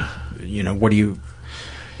you've got to, what do you...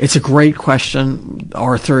 It's a great question.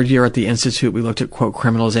 Our third year at the Institute, we looked at, quote,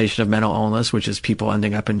 criminalization of mental illness, which is people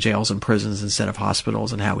ending up in jails and prisons instead of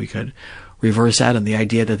hospitals, and how we could reverse that. And the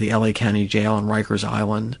idea that the LA County Jail and Rikers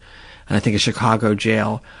Island, and I think a Chicago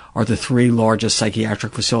jail, are the 3 largest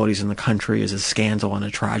psychiatric facilities in the country is a scandal and a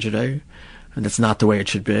tragedy. And that's not the way it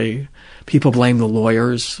should be. People blame the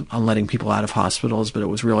lawyers on letting people out of hospitals, but it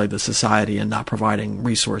was really the society and not providing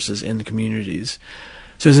resources in the communities.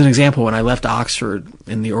 So as an example, when I left Oxford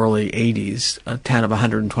in the early 80s, a town of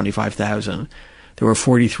 125,000, there were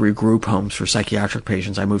 43 group homes for psychiatric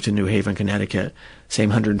patients. I moved to New Haven, Connecticut, same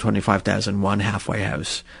 125,000, one halfway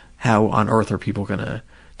house. How on earth are people going to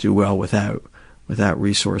do well without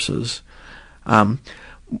resources?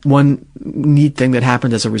 One neat thing that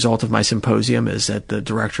happened as a result of my symposium is that the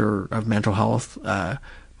director of mental health,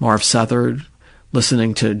 Marv Southard,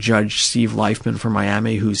 listening to Judge Steve Leifman from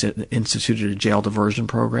Miami, who's instituted a jail diversion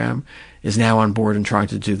program, is now on board and trying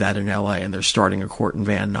to do that in LA, and they're starting a court in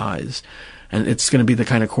Van Nuys. And it's going to be the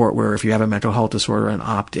kind of court where if you have a mental health disorder and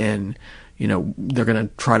opt in, they're going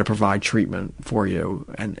to try to provide treatment for you,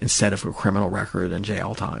 and instead of a criminal record and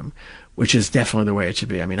jail time, which is definitely the way it should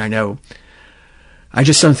be. I mean, I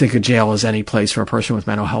just don't think a jail is any place for a person with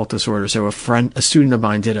mental health disorder. So a student of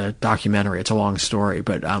mine did a documentary. It's a long story,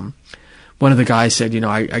 but one of the guys said,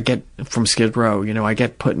 I get from Skid Row, I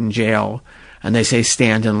get put in jail, and they say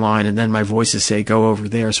stand in line, and then my voices say go over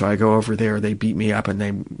there. So I go over there. They beat me up, and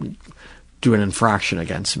they do an infraction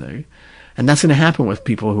against me. And that's going to happen with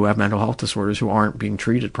people who have mental health disorders who aren't being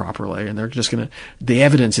treated properly, and they're just going to. The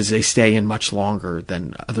evidence is they stay in much longer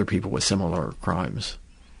than other people with similar crimes.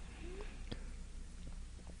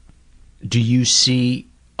 Do you see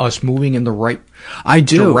us moving in the right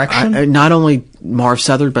direction? I do. Not only Marv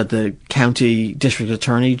Southard, but the county district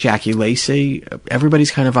attorney, Jackie Lacey. Everybody's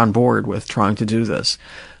kind of on board with trying to do this.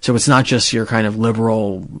 So it's not just your kind of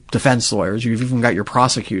liberal defense lawyers. You've even got your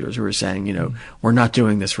prosecutors who are saying, we're not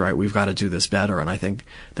doing this right. We've got to do this better. And I think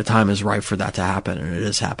the time is right for that to happen, and it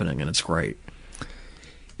is happening, and it's great.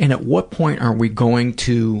 And at what point are we going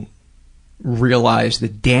to realize the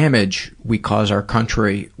damage we cause our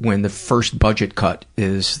country when the first budget cut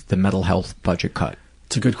is the mental health budget cut?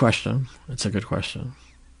 It's a good question. I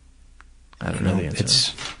don't know the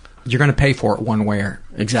answer. You're going to pay for it one way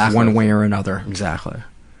or another. Exactly.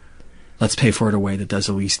 Let's pay for it a way that does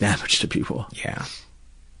the least damage to people. Yeah.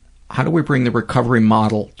 How do we bring the recovery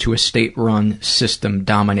model to a state-run system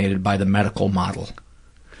dominated by the medical model?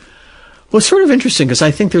 Well, it's sort of interesting because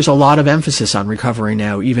I think there's a lot of emphasis on recovery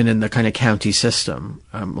now, even in the kind of county system.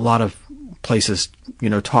 A lot of places,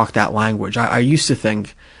 talk that language. I used to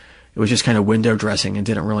think it was just kind of window dressing and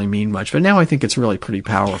didn't really mean much, but now I think it's really pretty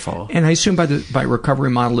powerful. And I assume by recovery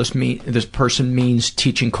model, this person means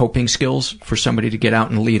teaching coping skills for somebody to get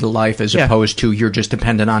out and lead a life, as opposed to you're just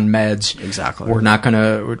dependent on meds. Exactly. We're not going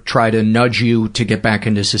to try to nudge you to get back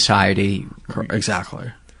into society.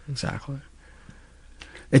 Exactly.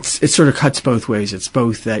 It sort of cuts both ways. It's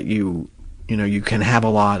both that you can have a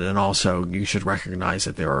lot, and also you should recognize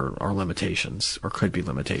that there are limitations, or could be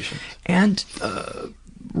limitations. And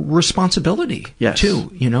responsibility,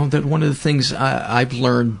 too. That one of the things I've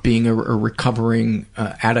learned being a recovering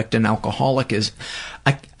addict and alcoholic is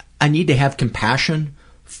I need to have compassion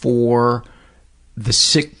for the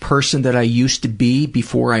sick person that I used to be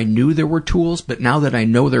before I knew there were tools, but now that I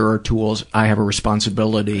know there are tools, I have a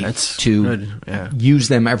responsibility to use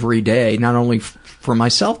them every day, not only for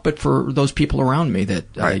myself, but for those people around me that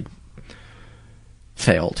I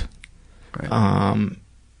failed. Right.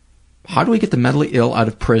 How do we get the mentally ill out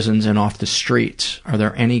of prisons and off the streets? Are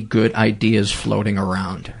there any good ideas floating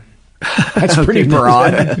around? That's pretty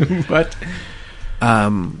broad, but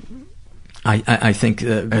I think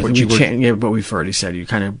but we've already said you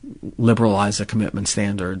kind of liberalize the commitment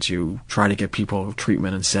standards. You try to get people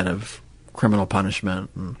treatment instead of criminal punishment,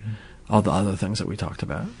 and all the other things that we talked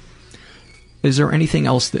about. Is there anything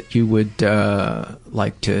else that you would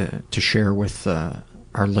like to share with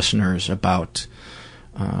our listeners about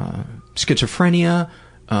schizophrenia,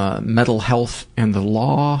 mental health, and the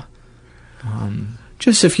law?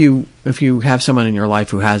 Just if you have someone in your life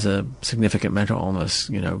who has a significant mental illness,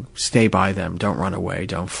 stay by them. Don't run away.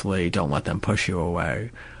 Don't flee. Don't let them push you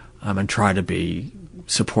away. And try to be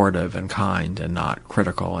supportive and kind and not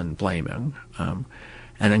critical and blaming. And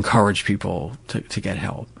encourage people to get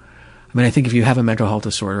help. I mean, I think if you have a mental health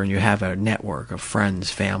disorder and you have a network of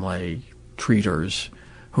friends, family, treaters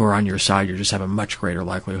who are on your side, you just have a much greater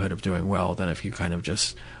likelihood of doing well than if you kind of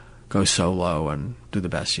just go solo and do the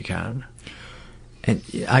best you can. And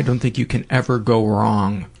I don't think you can ever go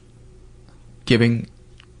wrong giving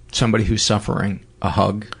somebody who's suffering a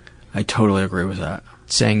hug. I totally agree with that.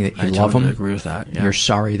 Saying that you love them. I agree with that. Yeah. You're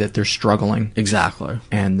sorry that they're struggling. Exactly.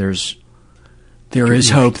 And there is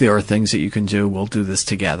hope. There are things that you can do. We'll do this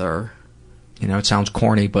together. It sounds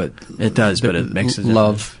corny, but it does. But it makes it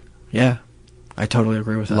love. Yeah, I totally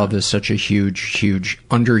agree with that. Love is such a huge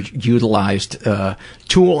underutilized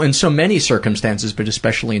tool in so many circumstances, but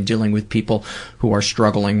especially in dealing with people who are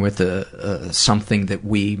struggling with something that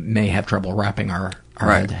we may have trouble wrapping our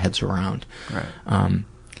heads around. Right.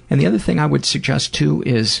 And the other thing I would suggest too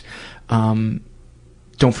is don't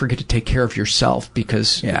forget to take care of yourself,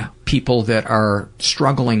 because people that are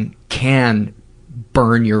struggling can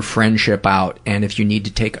burn your friendship out, and if you need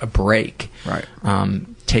to take a break,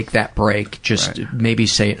 take that break. Just maybe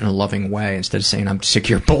say it in a loving way instead of saying, I'm sick of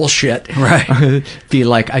your bullshit. Right. Be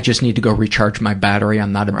like, I just need to go recharge my battery.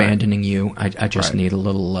 I'm not abandoning you. I just need a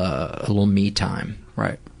little me time.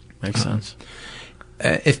 Right. Makes sense.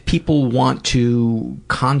 If people want to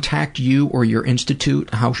contact you or your institute,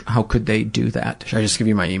 how could they do that? Should I just give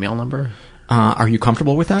you my email number? Are you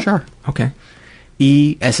comfortable with that? Sure. Okay.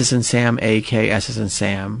 S as in Sam, A-K, S as in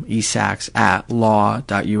Sam,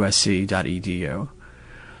 esaks@law.usc.edu.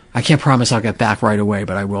 I can't promise I'll get back right away,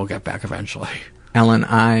 but I will get back eventually. Ellen,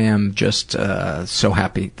 I am just so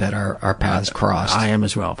happy that our paths crossed. I am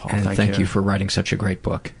as well, Paul. And thank you for writing such a great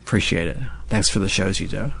book. Appreciate it. Thanks for the shows you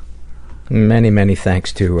do. Many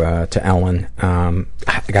thanks to Ellen. I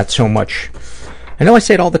got so much. I know I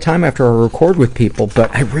say it all the time after I record with people,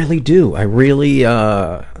 but I really do. I really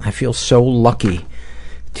I feel so lucky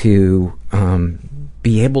to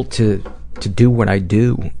be able to do what I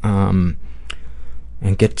do, and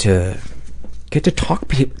get to talk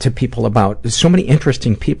to people about so many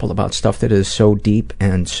interesting people about stuff that is so deep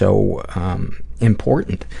and so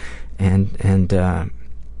important, and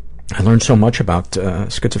I learned so much about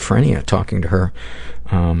schizophrenia talking to her.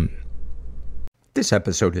 This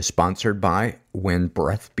episode is sponsored by When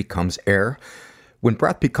Breath Becomes Air. When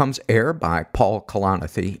Breath Becomes Air by Paul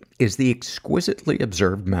Kalanithi is the exquisitely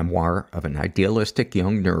observed memoir of an idealistic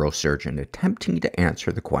young neurosurgeon attempting to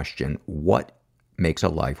answer the question, what makes a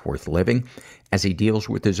life worth living, as he deals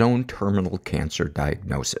with his own terminal cancer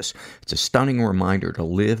diagnosis. It's a stunning reminder to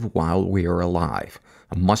live while we are alive.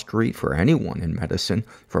 A must-read for anyone in medicine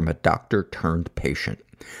from a doctor-turned-patient.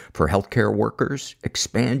 For healthcare workers,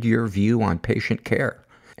 expand your view on patient care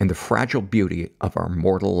and the fragile beauty of our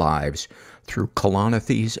mortal lives through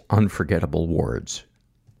Kalanithi's unforgettable words.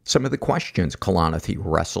 Some of the questions Kalanithi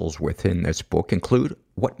wrestles with in this book include,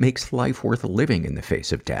 what makes life worth living in the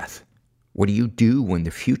face of death? What do you do when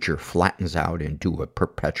the future flattens out into a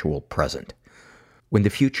perpetual present? When the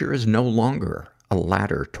future is no longer a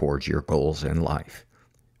ladder towards your goals in life?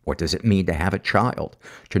 What does it mean to have a child,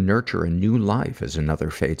 to nurture a new life as another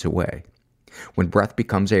fades away? When Breath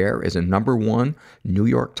Becomes Air is a #1 New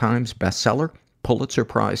York Times bestseller, Pulitzer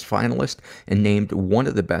Prize finalist, and named one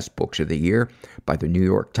of the best books of the year by the New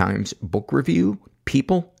York Times Book Review,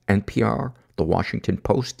 People, NPR, The Washington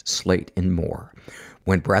Post, Slate, and more.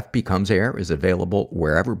 When Breath Becomes Air is available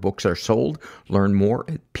wherever books are sold. Learn more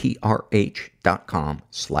at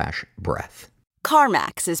prh.com/breath.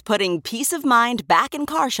 CarMax is putting peace of mind back in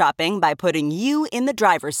car shopping by putting you in the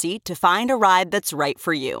driver's seat to find a ride that's right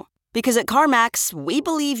for you. Because at CarMax, we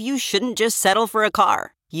believe you shouldn't just settle for a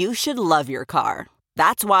car. You should love your car.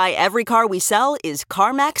 That's why every car we sell is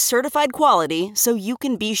CarMax certified quality, so you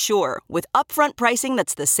can be sure with upfront pricing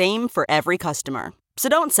that's the same for every customer. So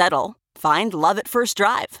don't settle. Find love at first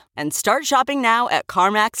drive and start shopping now at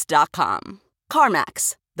CarMax.com.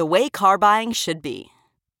 CarMax, the way car buying should be.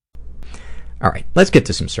 All right, let's get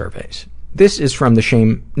to some surveys. This is from the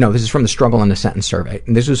Struggle in a Sentence survey.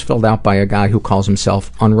 And this was filled out by a guy who calls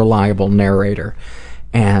himself Unreliable Narrator.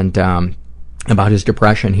 And about his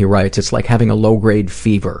depression, he writes, it's like having a low-grade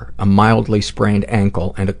fever, a mildly sprained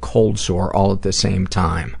ankle, and a cold sore all at the same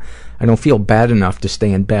time. I don't feel bad enough to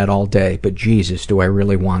stay in bed all day, but Jesus, do I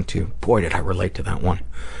really want to? Boy, did I relate to that one.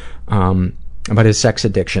 About his sex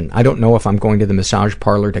addiction. I don't know if I'm going to the massage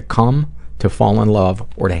parlor to come, to fall in love,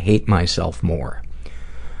 or to hate myself more.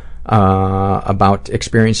 About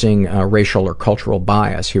experiencing racial or cultural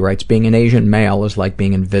bias, he writes, being an Asian male is like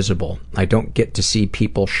being invisible. I don't get to see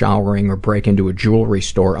people showering or break into a jewelry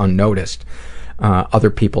store unnoticed. Other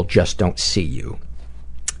people just don't see you.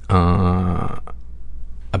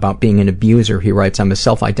 About being an abuser, he writes, I'm a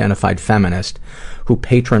self-identified feminist who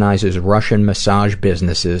patronizes Russian massage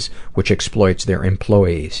businesses which exploits their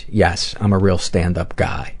employees. Yes, I'm a real stand-up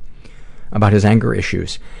guy. About his anger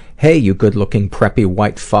issues. Hey, you good-looking, preppy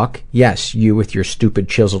white fuck. Yes, you with your stupid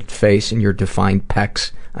chiseled face and your defined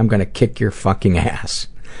pecs. I'm gonna kick your fucking ass.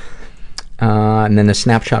 And then a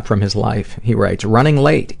snapshot from his life. He writes, running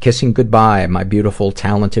late, kissing goodbye, my beautiful,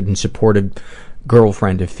 talented, and supportive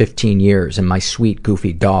girlfriend of 15 years, and my sweet,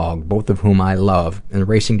 goofy dog, both of whom I love, and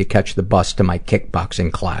racing to catch the bus to my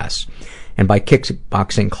kickboxing class. And by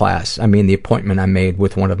kickboxing class, I mean the appointment I made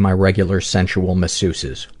with one of my regular sensual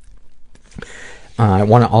masseuses. I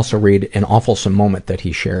want to also read an awfulsome moment that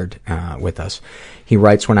he shared with us. He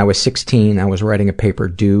writes, when I was 16, I was writing a paper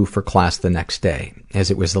due for class the next day. As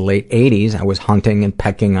it was the late 80s, I was hunting and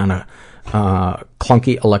pecking on a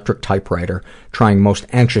clunky electric typewriter, trying most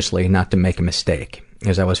anxiously not to make a mistake.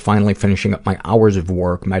 As I was finally finishing up my hours of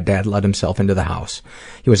work, my dad let himself into the house.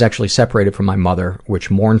 He was actually separated from my mother, which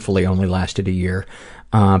mournfully only lasted a year,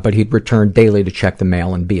 but he'd return daily to check the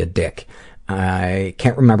mail and be a dick. I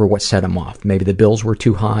can't remember what set him off. Maybe the bills were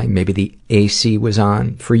too high. Maybe the AC was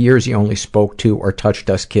on. For years, he only spoke to or touched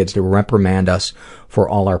us kids to reprimand us for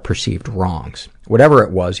all our perceived wrongs. Whatever it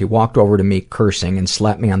was, he walked over to me cursing and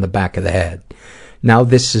slapped me on the back of the head. Now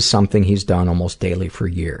this is something he's done almost daily for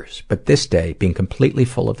years. But this day, being completely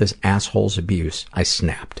full of this asshole's abuse, I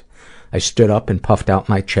snapped. I stood up and puffed out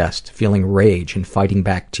my chest, feeling rage and fighting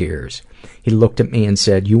back tears. He looked at me and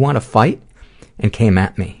said, "You want to fight?" and came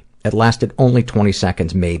at me. It lasted only 20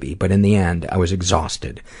 seconds maybe, but in the end, I was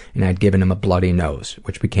exhausted, and I'd given him a bloody nose,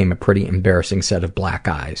 which became a pretty embarrassing set of black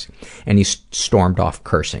eyes, and he stormed off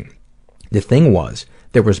cursing. The thing was,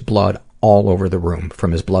 there was blood all over the room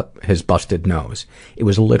from his busted nose. It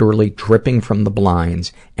was literally dripping from the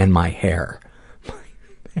blinds and my hair.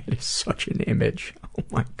 That is such an image. Oh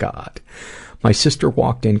my God. My sister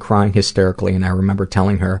walked in crying hysterically, and I remember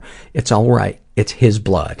telling her, "It's all right. It's his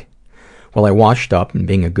blood." Well, I washed up, and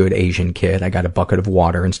being a good Asian kid, I got a bucket of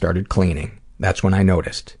water and started cleaning. That's when I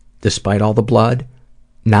noticed, despite all the blood,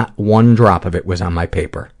 not one drop of it was on my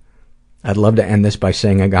paper. I'd love to end this by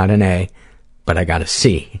saying I got an A, but I got a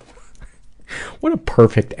C. What a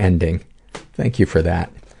perfect ending. Thank you for that.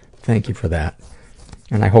 Thank you for that.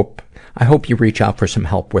 And I hope you reach out for some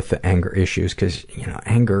help with the anger issues, because,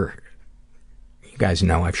 anger, you guys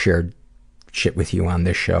know I've shared shit with you on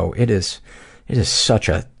this show. It is such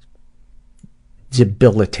a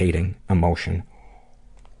debilitating emotion.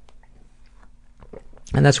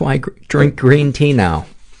 And that's why I drink green tea now.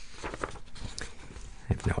 I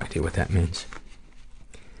have no idea what that means.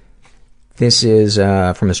 This is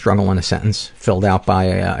from A Struggle in a Sentence, filled out by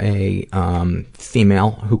a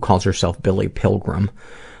female who calls herself Billy Pilgrim.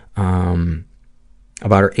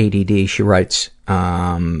 About her ADD, she writes,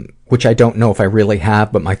 which I don't know if I really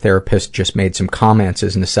have, but my therapist just made some comments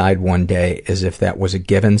as an aside one day as if that was a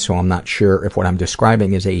given, so I'm not sure if what I'm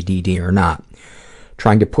describing is ADD or not.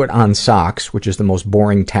 Trying to put on socks, which is the most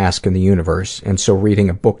boring task in the universe, and so reading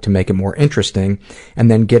a book to make it more interesting, and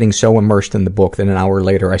then getting so immersed in the book that an hour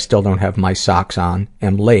later I still don't have my socks on,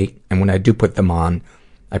 am late, and when I do put them on,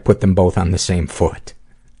 I put them both on the same foot.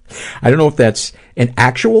 I don't know if that's an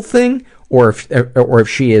actual thing, or if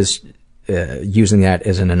she is using that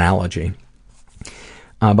as an analogy.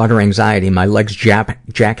 About her anxiety, my legs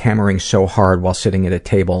jackhammering so hard while sitting at a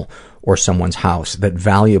table or someone's house that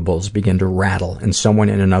valuables begin to rattle and someone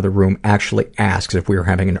in another room actually asks if we are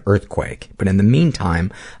having an earthquake. But in the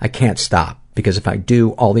meantime, I can't stop, because if I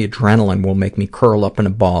do, all the adrenaline will make me curl up in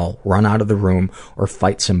a ball, run out of the room, or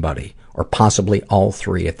fight somebody, or possibly all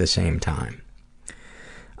three at the same time.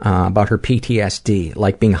 About her PTSD,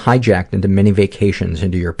 like being hijacked into many vacations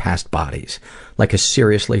into your past bodies, like a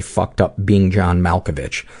seriously fucked up Being John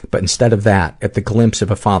Malkovich. But instead of that, at the glimpse of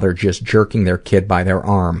a father just jerking their kid by their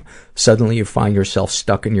arm, suddenly you find yourself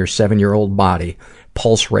stuck in your 7-year-old body,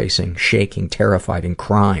 pulse racing, shaking, terrified, and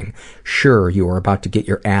crying. Sure, you are about to get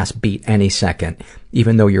your ass beat any second,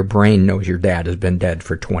 even though your brain knows your dad has been dead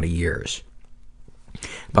for 20 years.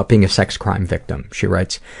 About being a sex crime victim, she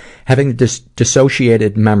writes, having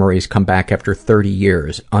dissociated memories come back after 30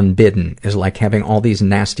 years, unbidden, is like having all these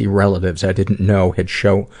nasty relatives I didn't know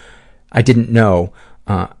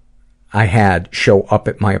I had show up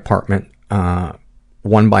at my apartment,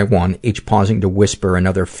 one by one, each pausing to whisper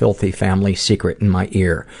another filthy family secret in my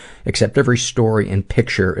ear, except every story and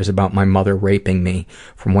picture is about my mother raping me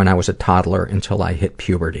from when I was a toddler until I hit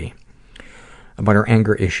puberty. About her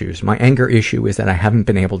anger issues. My anger issue is that I haven't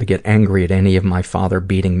been able to get angry at any of my father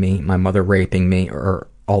beating me, my mother raping me, or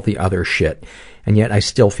all the other shit. And yet I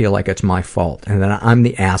still feel like it's my fault, and that I'm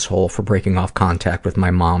the asshole for breaking off contact with my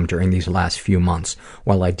mom during these last few months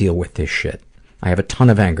while I deal with this shit. I have a ton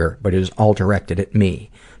of anger, but it is all directed at me,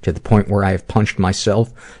 to the point where I have punched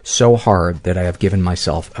myself so hard that I have given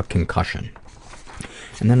myself a concussion.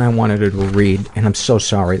 And then I wanted to read, and I'm so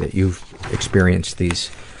sorry that you've experienced these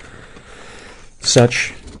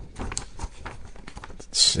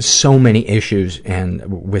so many issues and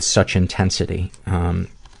with such intensity.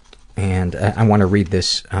 And I want to read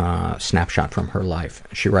this snapshot from her life.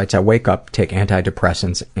 She writes, I wake up, take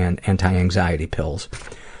antidepressants and anti-anxiety pills.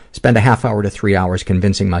 Spend a half hour to 3 hours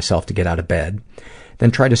convincing myself to get out of bed.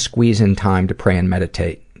 Then try to squeeze in time to pray and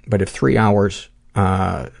meditate. But if 3 hours,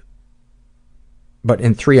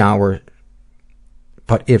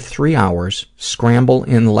 scramble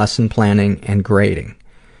in lesson planning and grading.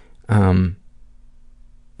 Then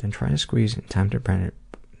try to squeeze in time to pray.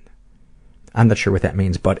 I'm not sure what that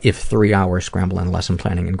means, but if 3 hours, scramble in lesson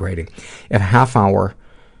planning and grading. If a half hour,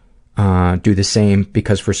 do the same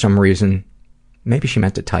because for some reason, maybe she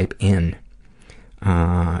meant to type in.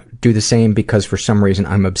 Do the same because for some reason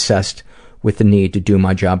I'm obsessed with the need to do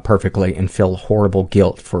my job perfectly and feel horrible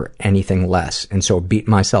guilt for anything less, and so beat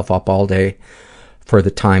myself up all day for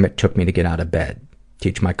the time it took me to get out of bed.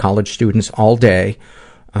 Teach my college students all day,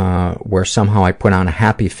 where somehow I put on a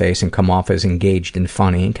happy face and come off as engaged and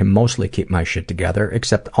funny and can mostly keep my shit together,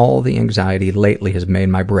 except all the anxiety lately has made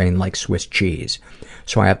my brain like Swiss cheese.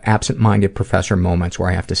 So I have absent-minded professor moments where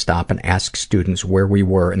I have to stop and ask students where we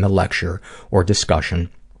were in the lecture or discussion,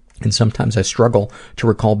 and sometimes I struggle to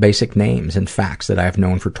recall basic names and facts that I have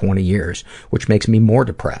known for 20 years, which makes me more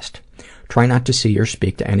depressed. Try not to see or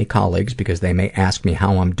speak to any colleagues because they may ask me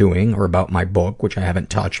how I'm doing or about my book, which I haven't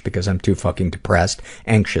touched because I'm too fucking depressed,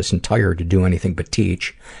 anxious, and tired to do anything but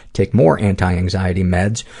teach. Take more anti-anxiety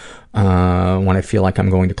meds when I feel like I'm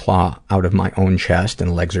going to claw out of my own chest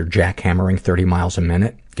and legs are jackhammering 30 miles a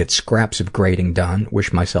minute. Get scraps of grading done.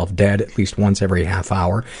 Wish myself dead at least once every half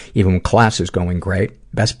hour, even when class is going great.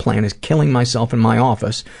 Best plan is killing myself in my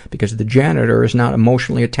office because the janitor is not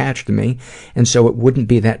emotionally attached to me, and so it wouldn't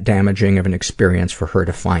be that damaging of an experience for her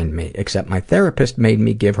to find me, except my therapist made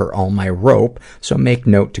me give her all my rope, so make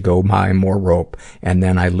note to go buy more rope, and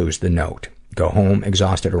then I lose the note. Go home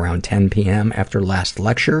exhausted around 10 p.m. after last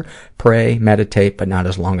lecture, pray, meditate, but not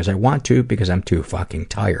as long as I want to because I'm too fucking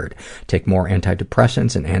tired. Take more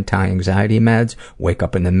antidepressants and anti-anxiety meds. Wake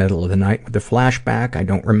up in the middle of the night with a flashback I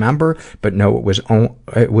don't remember, but know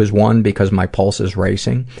it was one because my pulse is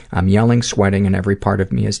racing. I'm yelling, sweating, and every part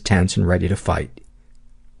of me is tense and ready to fight.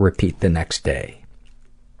 Repeat the next day.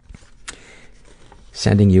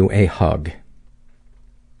 Sending you a hug.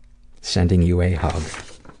 Sending you a hug.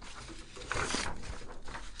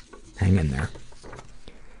 Hang in there.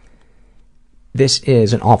 This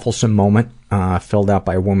is an awfulsome moment filled out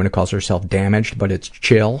by a woman who calls herself Damaged, but it's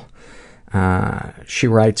chill. She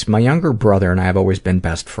writes, my younger brother and I have always been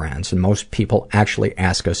best friends, and most people actually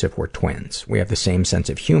ask us if we're twins. We have the same sense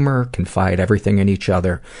of humor, confide everything in each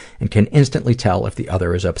other, and can instantly tell if the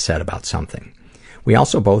other is upset about something. We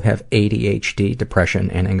also both have ADHD, depression,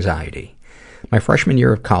 and anxiety. My freshman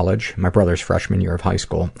year of college, my brother's freshman year of high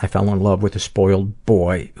school, I fell in love with a spoiled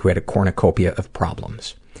boy who had a cornucopia of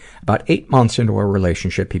problems. About 8 months into our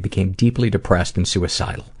relationship, he became deeply depressed and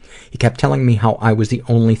suicidal. He kept telling me how I was the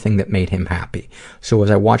only thing that made him happy. So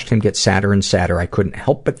as I watched him get sadder and sadder, I couldn't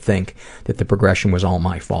help but think that the progression was all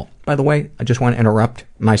my fault. By the way, I just want to interrupt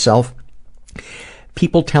myself.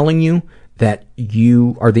 People telling you that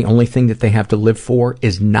you are the only thing that they have to live for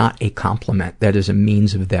is not a compliment. That is a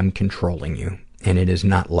means of them controlling you. And it is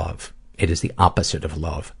not love. It is the opposite of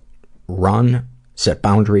love. Run, set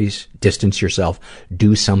boundaries, distance yourself,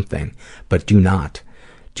 do something. But do not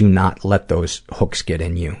let those hooks get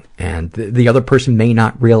in you. And the other person may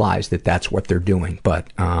not realize that that's what they're doing, but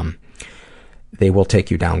they will take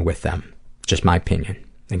you down with them. Just my opinion.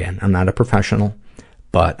 Again, I'm not a professional,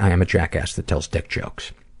 but I am a jackass that tells dick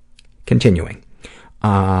jokes. Continuing.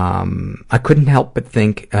 I couldn't help but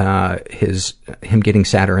think him getting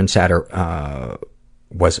sadder and sadder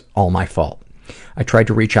was all my fault. I tried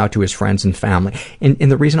to reach out to his friends and family. And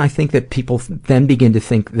the reason I think that people then begin to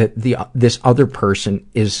think that this other person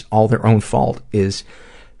is all their own fault is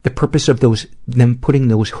the purpose of them putting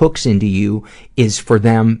those hooks into you is for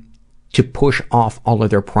them to push off all of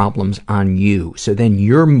their problems on you. So then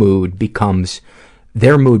their mood becomes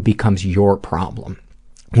your problem,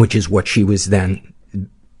 which is what she was then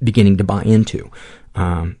beginning to buy into.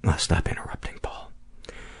 Stop interrupting, Paul.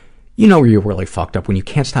 You know you're really fucked up when you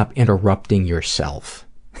can't stop interrupting yourself.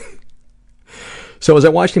 So as I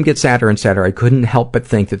watched him get sadder and sadder, I couldn't help but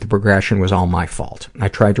think that the progression was all my fault. I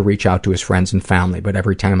tried to reach out to his friends and family, but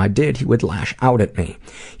every time I did, he would lash out at me.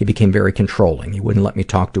 He became very controlling. He wouldn't let me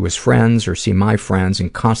talk to his friends or see my friends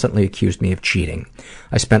and constantly accused me of cheating.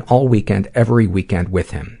 I spent all weekend, every weekend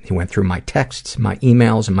with him. He went through my texts, my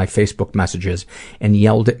emails, and my Facebook messages and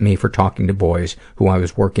yelled at me for talking to boys who I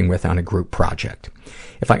was working with on a group project.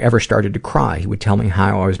 If I ever started to cry, he would tell me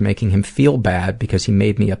how I was making him feel bad because he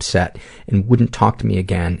made me upset and wouldn't talk to me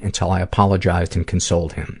again until I apologized and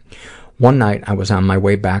consoled him. One night, I was on my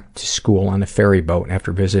way back to school on a ferry boat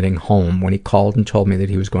after visiting home when he called and told me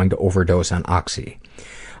that he was going to overdose on Oxy.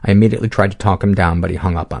 I immediately tried to talk him down, but he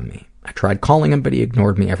hung up on me. I tried calling him, but he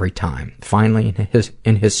ignored me every time. Finally,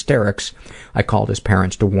 in hysterics, I called his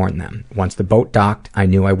parents to warn them. Once the boat docked, I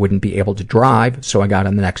knew I wouldn't be able to drive, so I got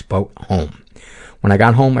on the next boat home. When I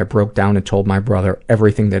got home, I broke down and told my brother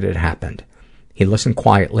everything that had happened. He listened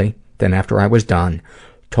quietly, then after I was done,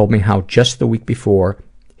 told me how just the week before,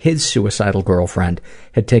 his suicidal girlfriend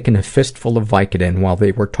had taken a fistful of Vicodin while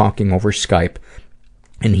they were talking over Skype,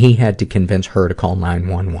 and he had to convince her to call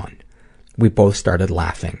 911. We both started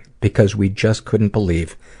laughing because we just couldn't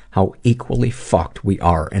believe how equally fucked we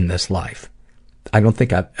are in this life. I don't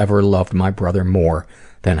think I've ever loved my brother more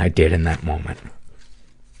than I did in that moment.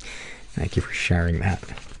 Thank you for sharing that.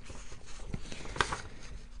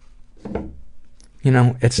 You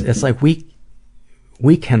know, it's like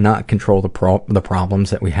we cannot control the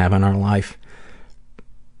problems that we have in our life,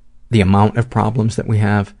 the amount of problems that we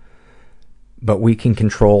have, but we can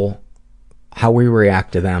control how we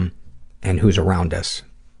react to them and who's around us,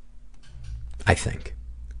 I think.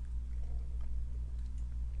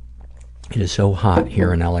 It is so hot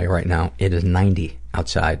here in LA right now. It is 90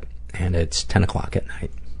 outside, and it's 10 o'clock at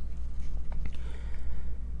night.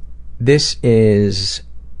 This is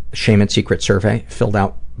a Shame and Secret survey filled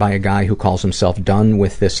out by a guy who calls himself Done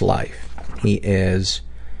With This Life. He is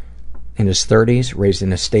in his 30s, raised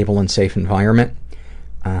in a stable and safe environment.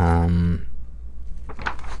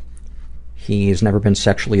 He has never been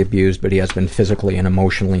sexually abused, but he has been physically and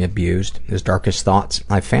emotionally abused. His darkest thoughts: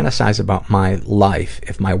 I fantasize about my life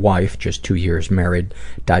if my wife, just 2 years married,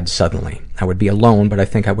 died suddenly. I would be alone, but I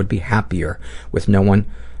think I would be happier with no one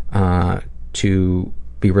to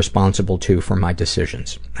be responsible to for my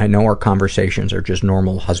decisions. I know our conversations are just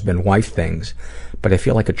normal husband-wife things, but I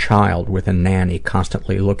feel like a child with a nanny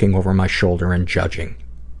constantly looking over my shoulder and judging.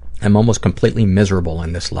 I'm almost completely miserable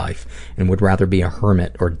in this life and would rather be a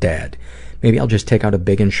hermit or dead. Maybe I'll just take out a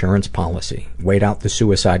big insurance policy, wait out the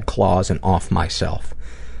suicide clause, and off myself.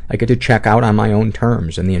 I get to check out on my own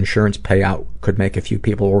terms, and the insurance payout could make a few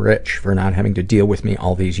people rich for not having to deal with me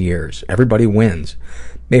all these years. Everybody wins.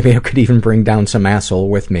 Maybe I could even bring down some asshole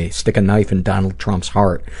with me, stick a knife in Donald Trump's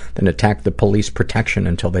heart, then attack the police protection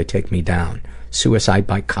until they take me down. Suicide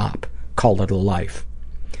by cop. Call it a life.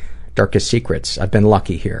 Darkest secrets: I've been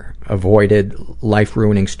lucky here. Avoided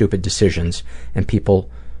life-ruining stupid decisions and people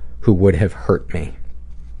who would have hurt me.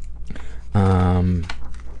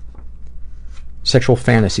 Sexual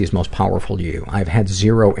fantasies most powerful to you. I've had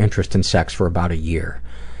zero interest in sex for about a year.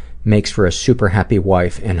 Makes for a super happy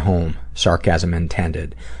wife and home. Sarcasm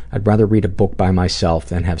intended. I'd rather read a book by myself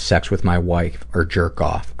than have sex with my wife or jerk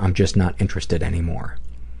off. I'm just not interested anymore.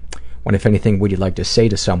 What, if anything, would you like to say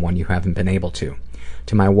to someone you haven't been able to?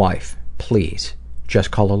 To my wife: please,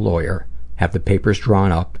 just call a lawyer, have the papers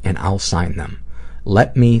drawn up, and I'll sign them.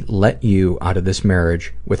 Let me let you out of this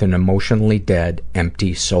marriage with an emotionally dead,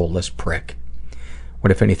 empty, soulless prick.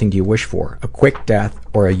 What, if anything, do you wish for? A quick death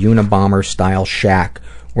or a Unabomber-style shack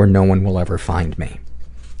where no one will ever find me.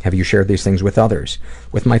 Have you shared these things with others?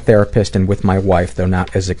 With my therapist and with my wife, though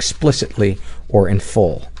not as explicitly or in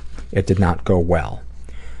full. It did not go well.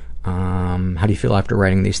 How do you feel after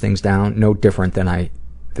writing these things down? No different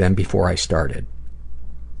than before I started.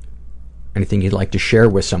 Anything you'd like to share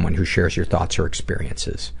with someone who shares your thoughts or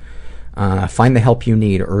experiences? Find the help you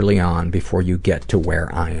need early on before you get to where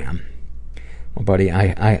I am. Well, buddy,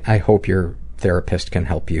 I hope your therapist can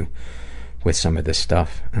help you with some of this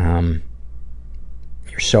stuff. You're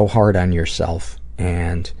so hard on yourself,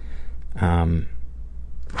 and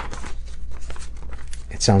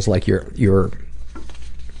it sounds like your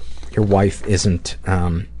wife isn't,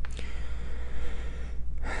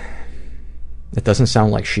 it doesn't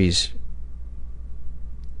sound like she's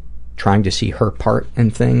trying to see her part in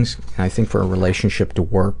things. I think for a relationship to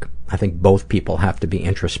work, I think both people have to be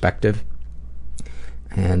introspective.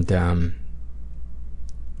 And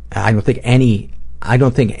I don't think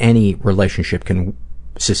any relationship can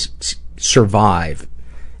survive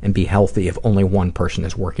and be healthy if only one person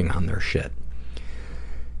is working on their shit.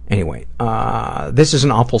 Anyway, this is an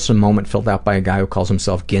awfulsome moment filled out by a guy who calls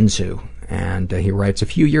himself Ginsu. And he writes, a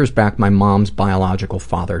few years back, my mom's biological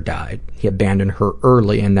father died. He abandoned her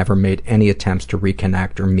early and never made any attempts to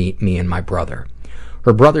reconnect or meet me and my brother.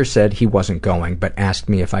 Her brother said he wasn't going, but asked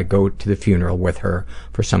me if I'd go to the funeral with her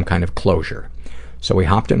for some kind of closure. So we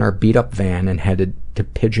hopped in our beat-up van and headed to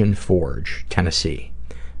Pigeon Forge, Tennessee,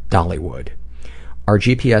 Dollywood. Our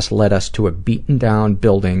GPS led us to a beaten-down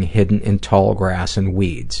building hidden in tall grass and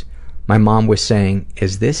weeds. My mom was saying,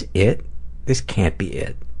 is this it? This can't be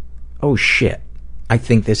it. Oh shit, I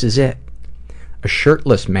think this is it. A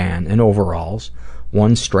shirtless man in overalls,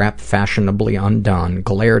 one strap fashionably undone,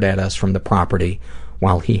 glared at us from the property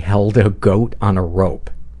while he held a goat on a rope.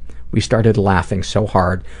 We started laughing so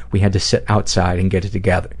hard we had to sit outside and get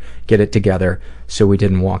it together so we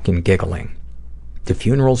didn't walk in giggling. The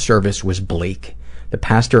funeral service was bleak. The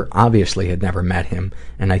pastor obviously had never met him,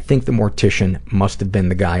 and I think the mortician must have been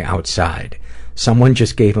the guy outside. Someone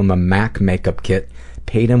just gave him a MAC makeup kit,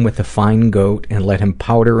 paid him with a fine goat, and let him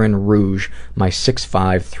powder and rouge my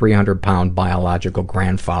 6'5", 300-pound biological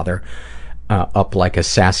grandfather up like a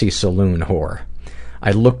sassy saloon whore.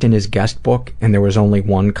 I looked in his guest book, and there was only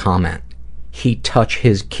one comment. He touch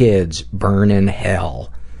his kids, burn in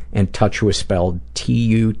hell. And touch was spelled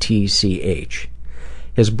T-U-T-C-H.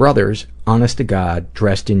 His brothers, honest to God,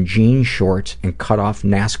 dressed in jean shorts and cut-off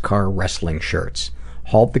NASCAR wrestling shirts,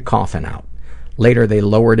 hauled the coffin out. Later, they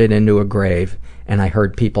lowered it into a grave, and I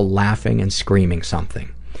heard people laughing and screaming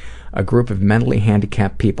something. A group of mentally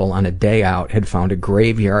handicapped people on a day out had found a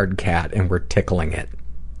graveyard cat and were tickling it.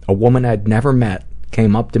 A woman I'd never met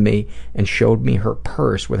came up to me and showed me her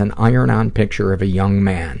purse with an iron-on picture of a young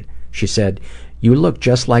man. She said, "You look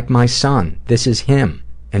just like my son. This is him,"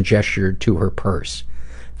 and gestured to her purse.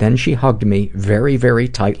 Then she hugged me very, very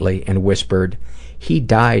tightly and whispered, "He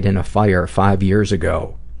died in a fire 5 years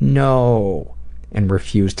ago. No," and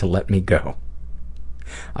refused to let me go.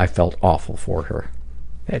 I felt awful for her.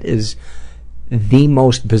 That is the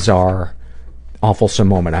most bizarre, awfulsome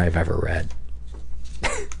moment I have ever read.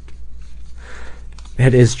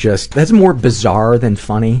 That's more bizarre than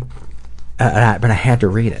funny, but I had to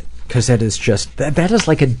read it, because that is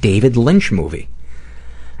like a David Lynch movie.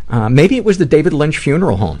 Maybe it was the David Lynch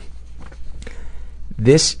funeral home.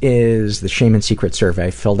 This is the Shame and Secret survey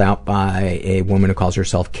filled out by a woman who calls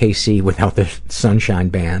herself Casey without the Sunshine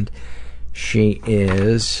Band. She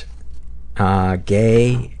is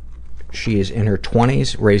gay. She is in her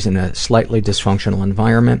 20s, raised in a slightly dysfunctional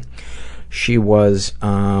environment. She was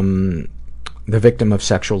the victim of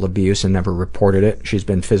sexual abuse and never reported it. She's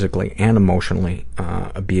been physically and emotionally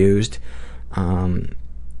abused.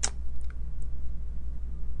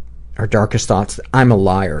 Her darkest thoughts: I'm a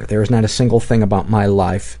liar. There is not a single thing about my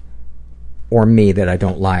life or me that I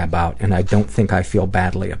don't lie about, and I don't think I feel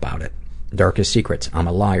badly about it. Darkest secrets: I'm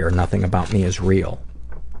a liar. Nothing about me is real.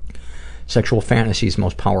 Sexual fantasies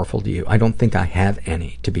most powerful to you: I don't think I have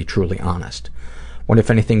any, to be truly honest. What, if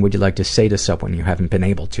anything, would you like to say to someone you haven't been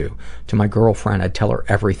able to? To my girlfriend, I'd tell her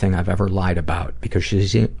everything I've ever lied about, because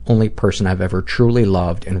she's the only person I've ever truly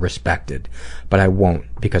loved and respected. But I won't,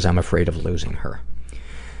 because I'm afraid of losing her.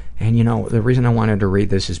 And you know, the reason I wanted to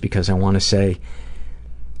read this is because I want to say,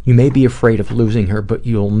 you may be afraid of losing her, but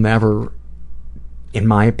you'll never, in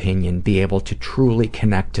my opinion, be able to truly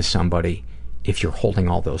connect to somebody if you're holding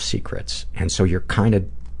all those secrets. And so you're kind of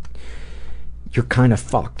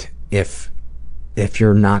fucked if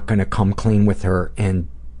you're not going to come clean with her and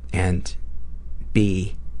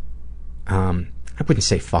be, I wouldn't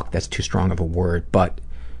say fuck, that's too strong of a word, but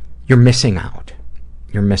you're missing out.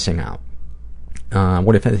 You're missing out.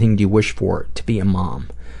 What, if anything, do you wish for? To be a mom.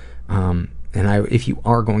 If you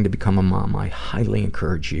are going to become a mom, I highly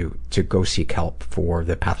encourage you to go seek help for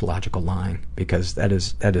the pathological lying, because that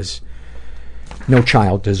is no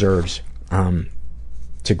child deserves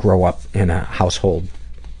to grow up in a household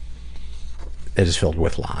that is filled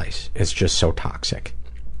with lies. It's just so toxic.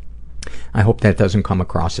 I hope that doesn't come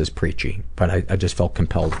across as preachy, but I just felt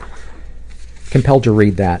compelled to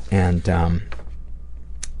read that. And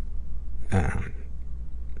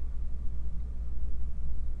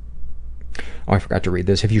I forgot to read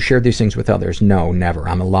this. Have you shared these things with others? No, never.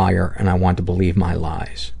 I'm a liar, and I want to believe my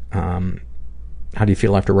lies. How do you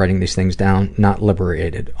feel after writing these things down? Not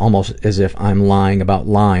liberated. Almost as if I'm lying about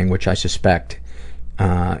lying, which I suspect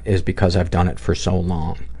is because I've done it for so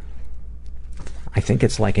long. I think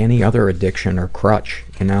it's like any other addiction or crutch.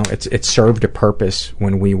 You know, it served a purpose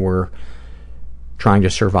when we were trying to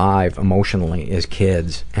survive emotionally as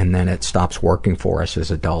kids, and then it stops working for us as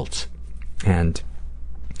adults. And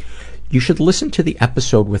you should listen to the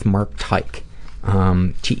episode with Mark Teich,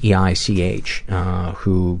 T-E-I-C-H,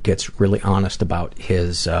 who gets really honest about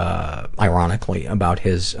his, ironically, about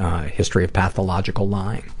his history of pathological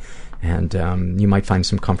lying. And you might find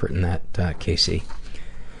some comfort in that, Casey.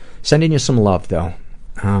 Sending you some love, though.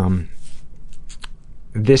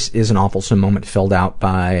 This is an awfulsome moment filled out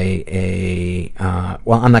by a,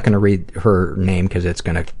 well, I'm not going to read her name because it's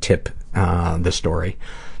going to tip the story.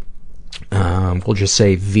 We'll just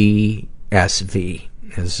say VSV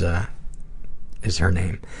is her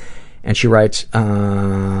name. And she writes,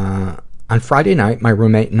 I'm On Friday night, my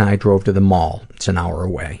roommate and I drove to the mall. It's an hour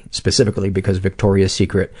away, specifically because Victoria's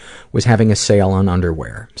Secret was having a sale on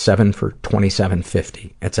underwear, 7 for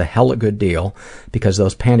 $27.50. It's a hella good deal because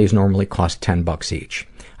those panties normally cost $10 each.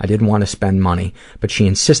 I didn't want to spend money, but she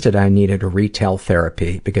insisted I needed a retail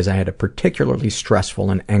therapy because I had a particularly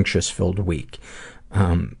stressful and anxious-filled week.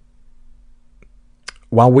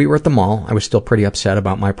 While we were at the mall, I was still pretty upset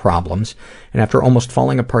about my problems, and after almost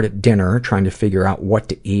falling apart at dinner, trying to figure out what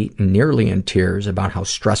to eat, and nearly in tears about how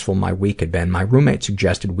stressful my week had been, my roommate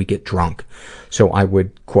suggested we get drunk, so I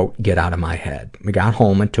would, quote, get out of my head. We got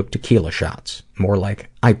home and took tequila shots. More like,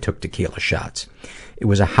 I took tequila shots. It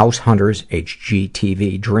was a House Hunters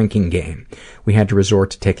HGTV drinking game. We had to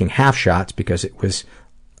resort to taking half shots because it was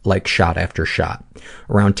like shot after shot.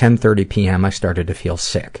 Around 10:30 p.m., I started to feel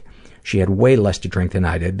sick. She had way less to drink than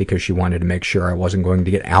I did because she wanted to make sure I wasn't going to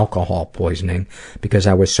get alcohol poisoning because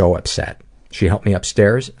I was so upset. She helped me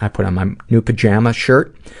upstairs. I put on my new pajama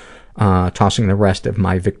shirt, tossing the rest of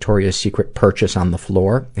my Victoria's Secret purchase on the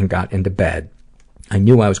floor, and got into bed. I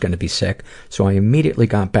knew I was going to be sick, so I immediately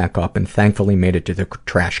got back up and thankfully made it to the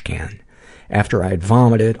trash can. After I had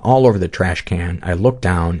vomited all over the trash can, I looked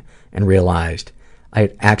down and realized I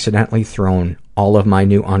had accidentally thrown all of my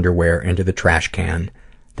new underwear into the trash can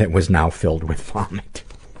that was now filled with vomit.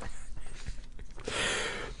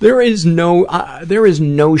 There is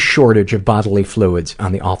no shortage of bodily fluids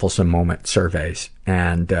on the Awfulsome Moment surveys,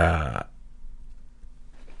 and if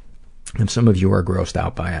some of you are grossed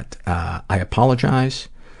out by it, I apologize,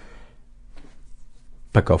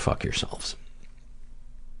 but go fuck yourselves.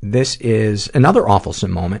 This is another Awfulsome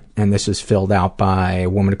Moment, and this is filled out by a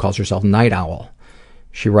woman who calls herself Night Owl.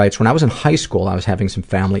 She writes, when I was in high school, I was having some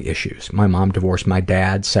family issues. My mom divorced my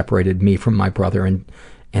dad, separated me from my brother and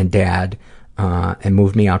dad, and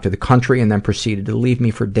moved me out to the country, and then proceeded to leave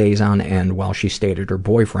me for days on end while she stayed at her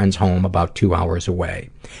boyfriend's home about 2 hours away.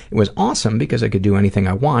 It was awesome because I could do anything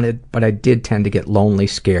I wanted, but I did tend to get lonely,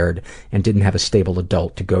 scared, and didn't have a stable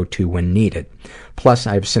adult to go to when needed. Plus,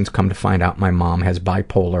 I've since come to find out my mom has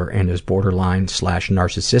bipolar and is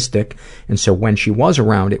borderline/narcissistic, and so when she was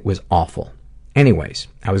around, it was awful. Anyways,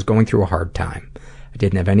 I was going through a hard time. I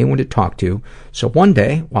didn't have anyone to talk to, so one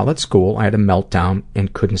day, while at school, I had a meltdown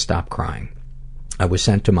and couldn't stop crying. I was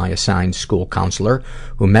sent to my assigned school counselor,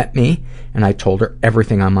 who met me, and I told her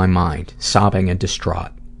everything on my mind, sobbing and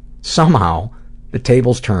distraught. Somehow, the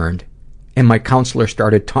tables turned, and my counselor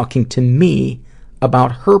started talking to me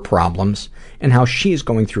about her problems and how she's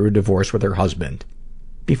going through a divorce with her husband.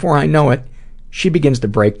 Before I know it, she begins to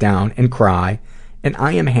break down and cry, and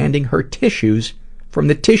I am handing her tissues from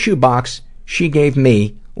the tissue box she gave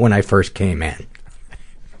me when I first came in.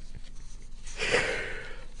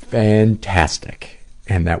 Fantastic.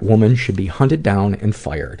 And that woman should be hunted down and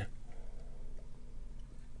fired.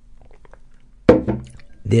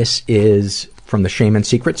 This is from the Shame and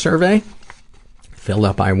Secret survey, filled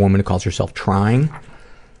out by a woman who calls herself Trying.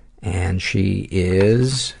 And she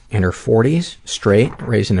is in her 40s, straight,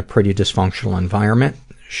 raised in a pretty dysfunctional environment.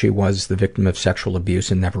 She was the victim of sexual abuse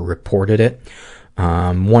and never reported it.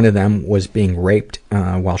 One of them was being raped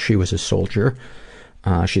while she was a soldier.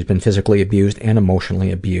 She's been physically abused and emotionally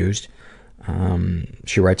abused.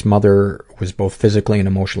 She writes, mother was both physically and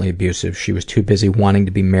emotionally abusive. She was too busy wanting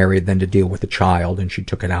to be married than to deal with a child, and she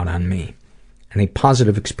took it out on me. Any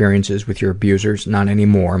positive experiences with your abusers? Not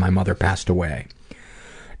anymore. My mother passed away.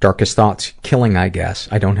 Darkest thoughts? Killing, I guess.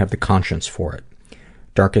 I don't have the conscience for it.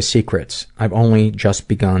 Darkest secrets? I've only just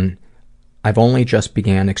began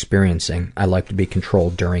experiencing. I like to be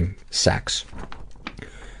controlled during sex.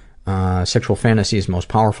 Sexual fantasies most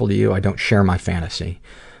powerful to you? I don't share my fantasy.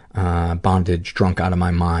 Bondage, drunk out of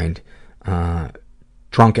my mind.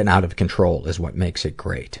 Drunk and out of control is what makes it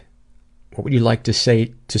great. What would you like to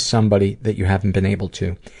say to somebody that you haven't been able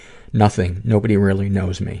to? Nothing. Nobody really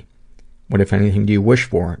knows me. What, if anything, do you wish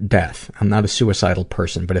for? Death. I'm not a suicidal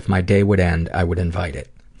person, but if my day would end, I would invite it.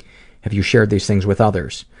 Have you shared these things with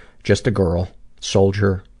others? Just a girl,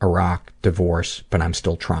 soldier, Iraq, divorce, but I'm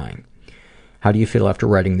still trying. How do you feel after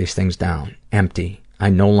writing these things down? Empty.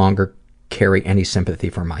 I no longer carry any sympathy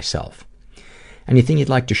for myself. Anything you'd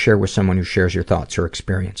like to share with someone who shares your thoughts or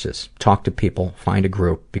experiences? Talk to people, find a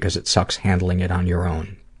group, because it sucks handling it on your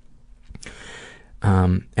own.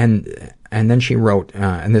 And then she wrote,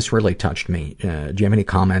 and this really touched me, do you have any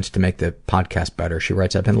comments to make the podcast better? She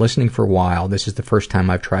writes, I've been listening for a while. This is the first time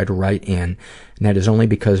I've tried to write in, and that is only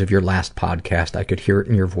because of your last podcast. I could hear it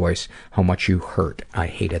in your voice, how much you hurt. I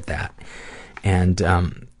hated that. And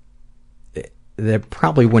there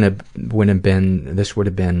probably wouldn't have been, this would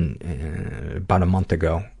have been about a month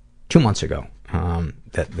ago, 2 months ago,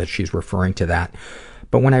 that she's referring to that.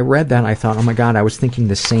 But when I read that, I thought, oh my God, I was thinking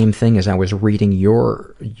the same thing as I was reading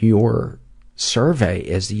your survey,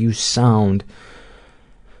 is you sound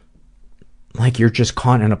like you're just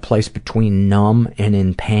caught in a place between numb and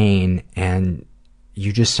in pain, and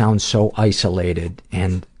you just sound so isolated.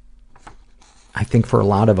 And I think for a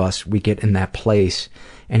lot of us, we get in that place,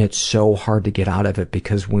 and it's so hard to get out of it,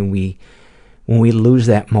 because when we lose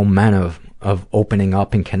that momentum of opening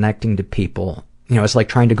up and connecting to people, you know, it's like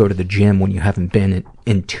trying to go to the gym when you haven't been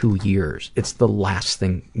in 2 years. It's the last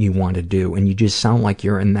thing you want to do, and you just sound like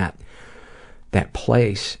you're in that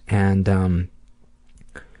place. And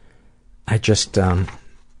I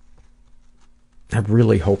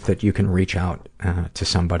really hope that you can reach out to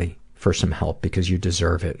somebody for some help, because you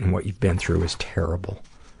deserve it, and what you've been through is terrible,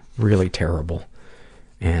 really terrible.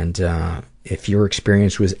 And if your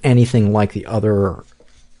experience was anything like the other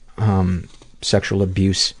sexual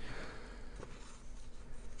abuse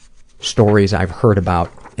stories I've heard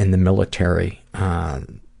about in the military,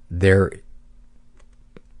 there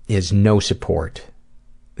is no support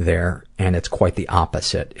there, and it's quite the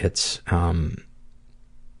opposite. It's can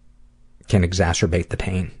exacerbate the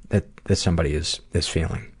pain that somebody is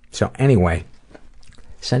feeling. So anyway,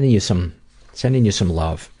 sending you some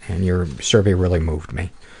love, and your survey really moved me.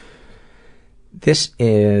 This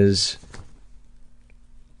is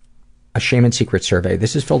a Shame and Secret survey.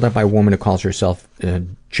 This is filled out by a woman who calls herself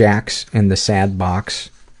Jax in the Sad Box,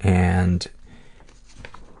 and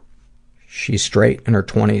she's straight, in her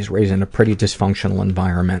 20s, raised in a pretty dysfunctional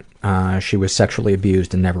environment. She was sexually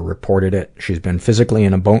abused and never reported it. She's been physically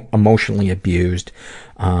and emotionally abused,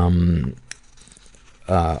 much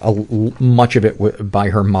of it by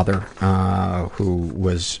her mother, who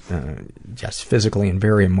was just physically and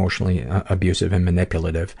very emotionally abusive and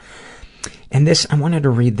manipulative. And I wanted to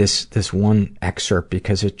read this one excerpt,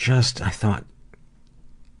 because I thought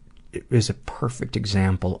it was a perfect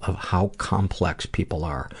example of how complex people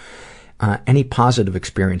are. Any positive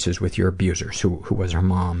experiences with your abusers, who was her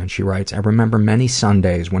mom? And she writes, I remember many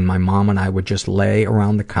Sundays when my mom and I would just lay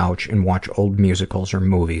around the couch and watch old musicals or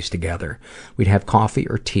movies together. We'd have coffee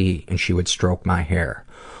or tea, and she would stroke my hair.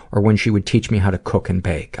 Or when she would teach me how to cook and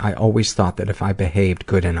bake. I always thought that if I behaved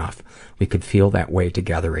good enough, we could feel that way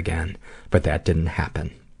together again. But that didn't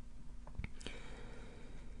happen.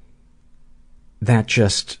 That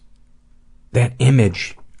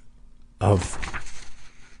image of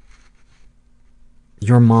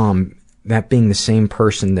your mom, that being the same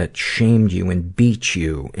person that shamed you and beat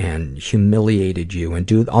you and humiliated you and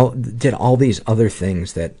did all these other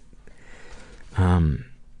things that I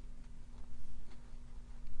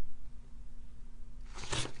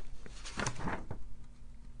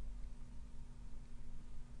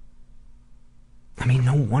mean,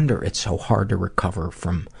 no wonder it's so hard to recover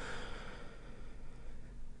from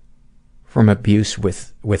abuse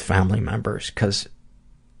with family members, because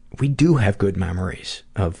we do have good memories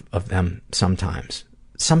of them sometimes.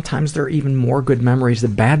 Sometimes there are even more good memories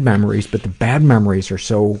than bad memories, but the bad memories are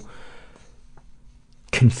so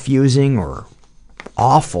confusing or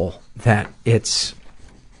awful that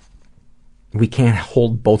we can't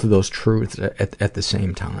hold both of those truths at the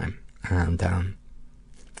same time. And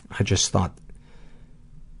I just thought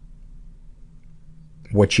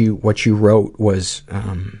what you wrote was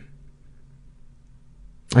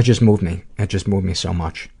it just moved me. It just moved me so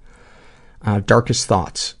much. Darkest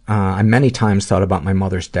thoughts. I many times thought about my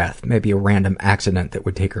mother's death, maybe a random accident that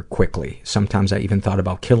would take her quickly. Sometimes I even thought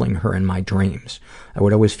about killing her in my dreams. I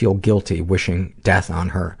would always feel guilty wishing death on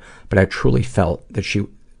her, but I truly felt that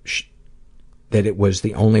that it was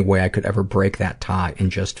the only way I could ever break that tie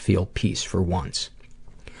and just feel peace for once.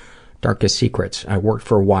 Darkest secrets. I worked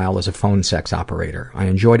for a while as a phone sex operator. I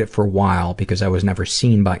enjoyed it for a while because I was never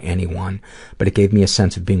seen by anyone, but it gave me a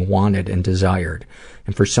sense of being wanted and desired.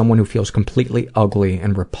 And for someone who feels completely ugly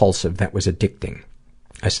and repulsive, that was addicting.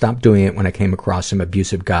 I stopped doing it when I came across some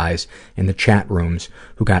abusive guys in the chat rooms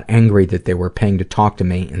who got angry that they were paying to talk to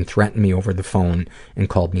me and threatened me over the phone and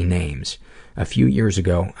called me names. A few years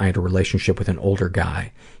ago, I had a relationship with an older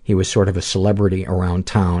guy. He was sort of a celebrity around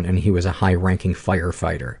town, and he was a high-ranking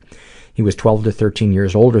firefighter. He was 12 to 13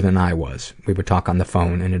 years older than I was. We would talk on the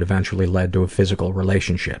phone, and it eventually led to a physical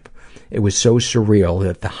relationship. It was so surreal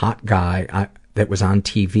that the hot guy that was on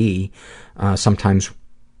TV sometimes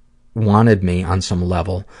wanted me on some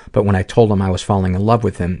level, but when I told him I was falling in love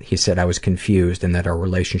with him, he said I was confused and that our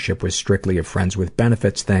relationship was strictly a friends with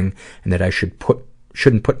benefits thing, and that I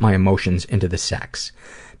shouldn't put my emotions into the sex.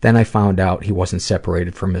 Then I found out he wasn't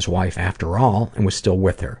separated from his wife after all and was still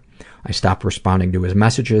with her. I stopped responding to his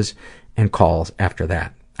messages and calls after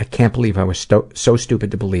that. I can't believe I was so stupid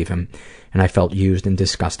to believe him, and I felt used and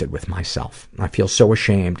disgusted with myself. I feel so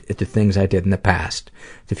ashamed at the things I did in the past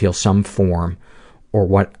to feel some form or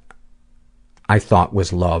what I thought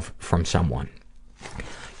was love from someone.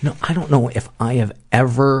 I don't know if I have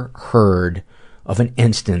ever heard of an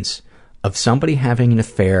instance of somebody having an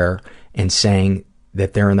affair and saying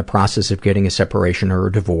that they're in the process of getting a separation or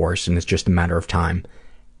a divorce and it's just a matter of time,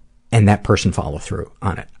 and that person follow through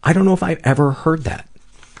on it. I don't know if I've ever heard that.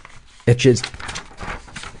 It's just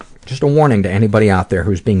a warning to anybody out there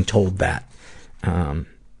who's being told that.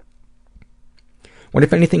 What,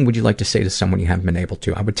 if anything, would you like to say to someone you haven't been able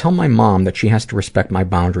to? I would tell my mom that she has to respect my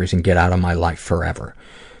boundaries and get out of my life forever.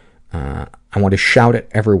 I want to shout at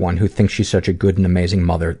everyone who thinks she's such a good and amazing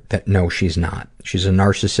mother that no, she's not. She's a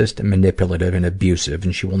narcissist and manipulative and abusive,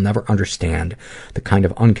 and she will never understand the kind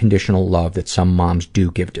of unconditional love that some moms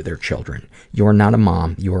do give to their children. You are not a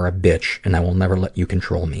mom, you are a bitch, and I will never let you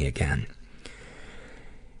control me again.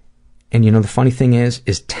 And the funny thing is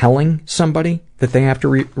telling somebody that they have to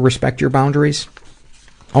respect your boundaries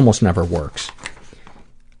almost never works.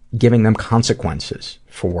 Giving them consequences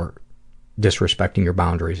for disrespecting your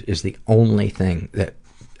boundaries is the only thing that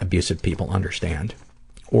abusive people understand,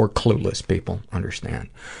 or clueless people understand.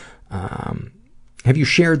 Have you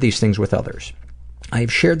shared these things with others? I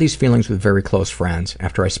have shared these feelings with very close friends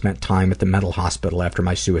after I spent time at the mental hospital after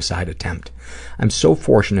my suicide attempt. I'm so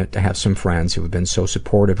fortunate to have some friends who have been so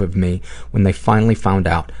supportive of me when they finally found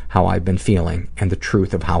out how I've been feeling and the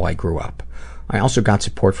truth of how I grew up. I also got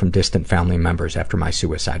support from distant family members after my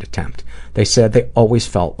suicide attempt. They said they always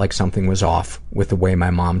felt like something was off with the way my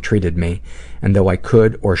mom treated me, and though I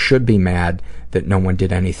could or should be mad that no one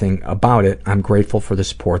did anything about it, I'm grateful for the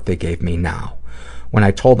support they gave me now. When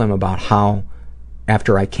I told them about how,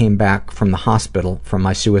 after I came back from the hospital from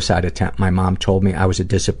my suicide attempt, my mom told me I was a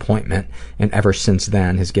disappointment, and ever since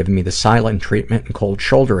then has given me the silent treatment and cold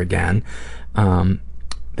shoulder again,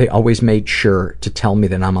 they always made sure to tell me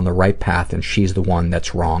that I'm on the right path and she's the one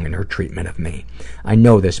that's wrong in her treatment of me. I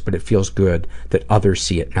know this, but it feels good that others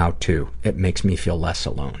see it now too. It makes me feel less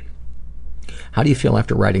alone. How do you feel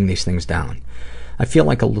after writing these things down? I feel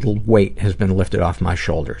like a little weight has been lifted off my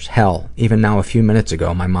shoulders. Hell, even now a few minutes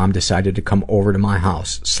ago, my mom decided to come over to my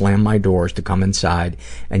house, slam my doors to come inside,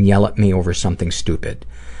 and yell at me over something stupid.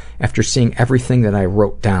 After seeing everything that I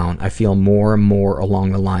wrote down, I feel more and more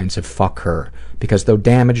along the lines of fuck her, because though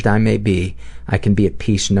damaged I may be, I can be at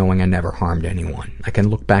peace knowing I never harmed anyone. I can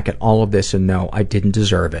look back at all of this and know I didn't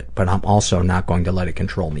deserve it, but I'm also not going to let it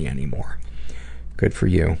control me anymore. Good for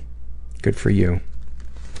you. Good for you.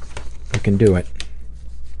 You can do it.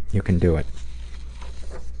 You can do it.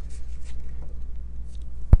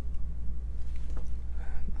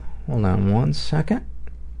 Hold on one second.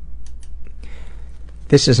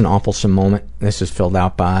 This is an awfulsome moment. This is filled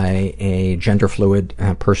out by a gender fluid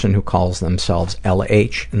person who calls themselves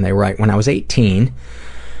LH, and they write, when I was 18,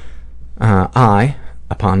 I,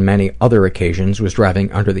 upon many other occasions, was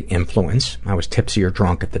driving under the influence. I was tipsy or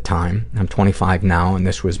drunk at the time. I'm 25 now, and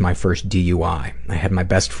this was my first DUI. I had my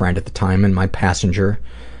best friend at the time and my passenger,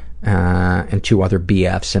 and 2 other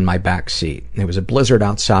BFs in my back seat. It was a blizzard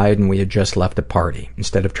outside, and we had just left a party.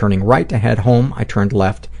 Instead of turning right to head home, I turned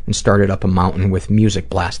left and started up a mountain with music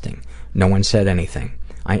blasting. No one said anything.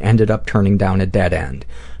 I ended up turning down a dead end.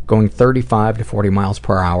 Going 35 to 40 miles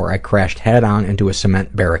per hour, I crashed head-on into a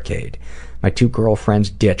cement barricade. My 2 girlfriends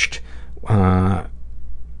ditched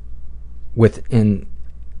with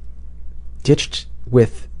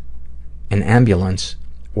an ambulance,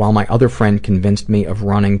 while my other friend convinced me of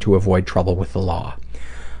running to avoid trouble with the law.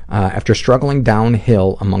 After struggling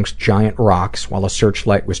downhill amongst giant rocks while a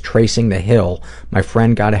searchlight was tracing the hill, my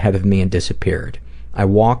friend got ahead of me and disappeared. I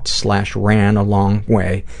walked/ran a long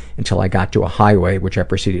way until I got to a highway, which I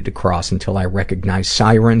proceeded to cross until I recognized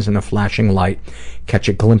sirens and a flashing light catch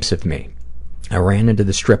a glimpse of me. I ran into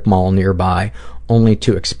the strip mall nearby, only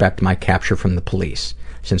to expect my capture from the police.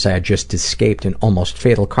 Since I had just escaped an almost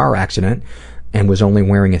fatal car accident and was only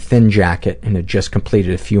wearing a thin jacket and had just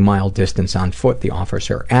completed a few mile distance on foot, the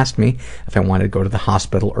officer asked me if I wanted to go to the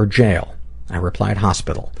hospital or jail. I replied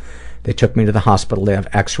hospital. They took me to the hospital to have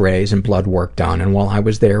x-rays and blood work done, and while I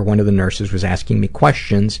was there, one of the nurses was asking me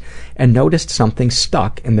questions and noticed something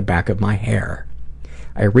stuck in the back of my hair.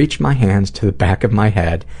 I reached my hands to the back of my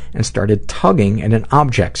head and started tugging at an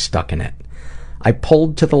object stuck in it. I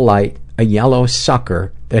pulled to the light a yellow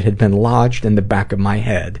sucker that had been lodged in the back of my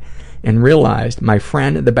head, and realized my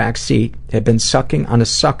friend in the back seat had been sucking on a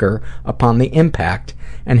sucker upon the impact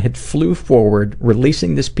and had flew forward,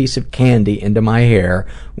 releasing this piece of candy into my hair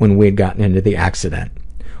when we had gotten into the accident.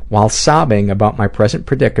 While sobbing about my present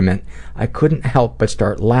predicament, I couldn't help but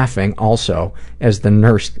start laughing also as the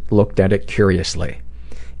nurse looked at it curiously.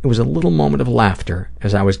 It was a little moment of laughter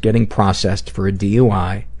as I was getting processed for a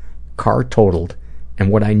DUI, car totaled,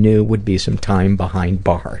 and what I knew would be some time behind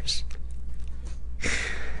bars.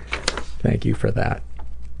 Thank you for that.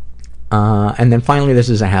 And then finally, this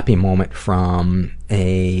is a happy moment from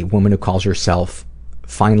a woman who calls herself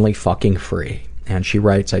Finally Fucking Free. And she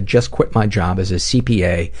writes, I just quit my job as a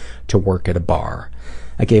CPA to work at a bar.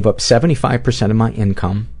 I gave up 75% of my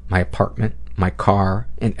income, my apartment, my car,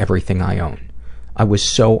 and everything I own. I was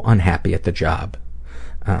so unhappy at the job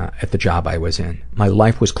I was in. My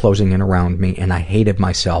life was closing in around me, and I hated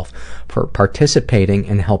myself for participating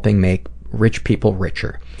in helping make rich people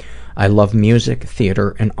richer. I love music,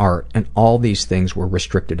 theater, and art, and all these things were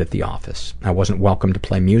restricted at the office. I wasn't welcome to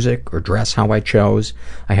play music or dress how I chose.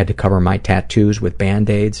 I had to cover my tattoos with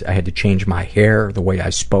Band-Aids. I had to change my hair, the way I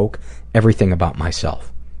spoke, everything about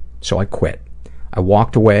myself. So I quit. I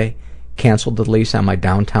walked away, canceled the lease on my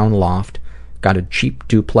downtown loft, got a cheap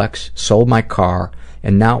duplex, sold my car,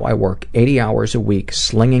 and now I work 80 hours a week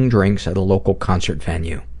slinging drinks at a local concert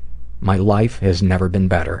venue. My life has never been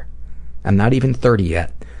better. I'm not even 30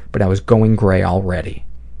 yet, but I was going gray already.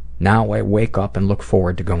 Now I wake up and look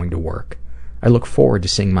forward to going to work. I look forward to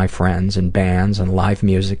seeing my friends and bands and live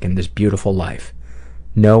music and this beautiful life.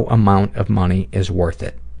 No amount of money is worth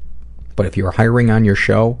it. But if you're hiring on your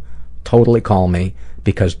show, totally call me,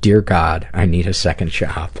 because dear God, I need a second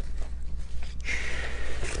job.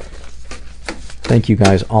 Thank you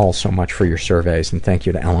guys all so much for your surveys, and thank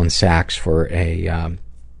you to Ellen Sachs for a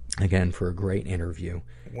great interview.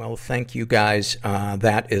 Well, thank you guys.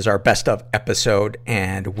 That is our best of episode,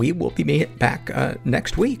 and we will be back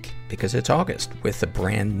next week, because it's August, with a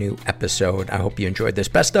brand new episode. I hope you enjoyed this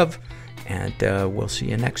best of, and we'll see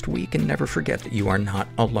you next week. And never forget that you are not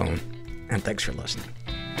alone. And thanks for listening.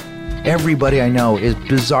 Everybody I know is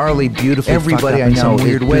bizarrely beautifully Everybody I know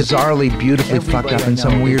is bizarrely beautifully fucked up in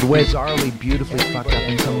some weird way. Bizarrely beautifully fucked up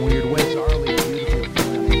in some weird way.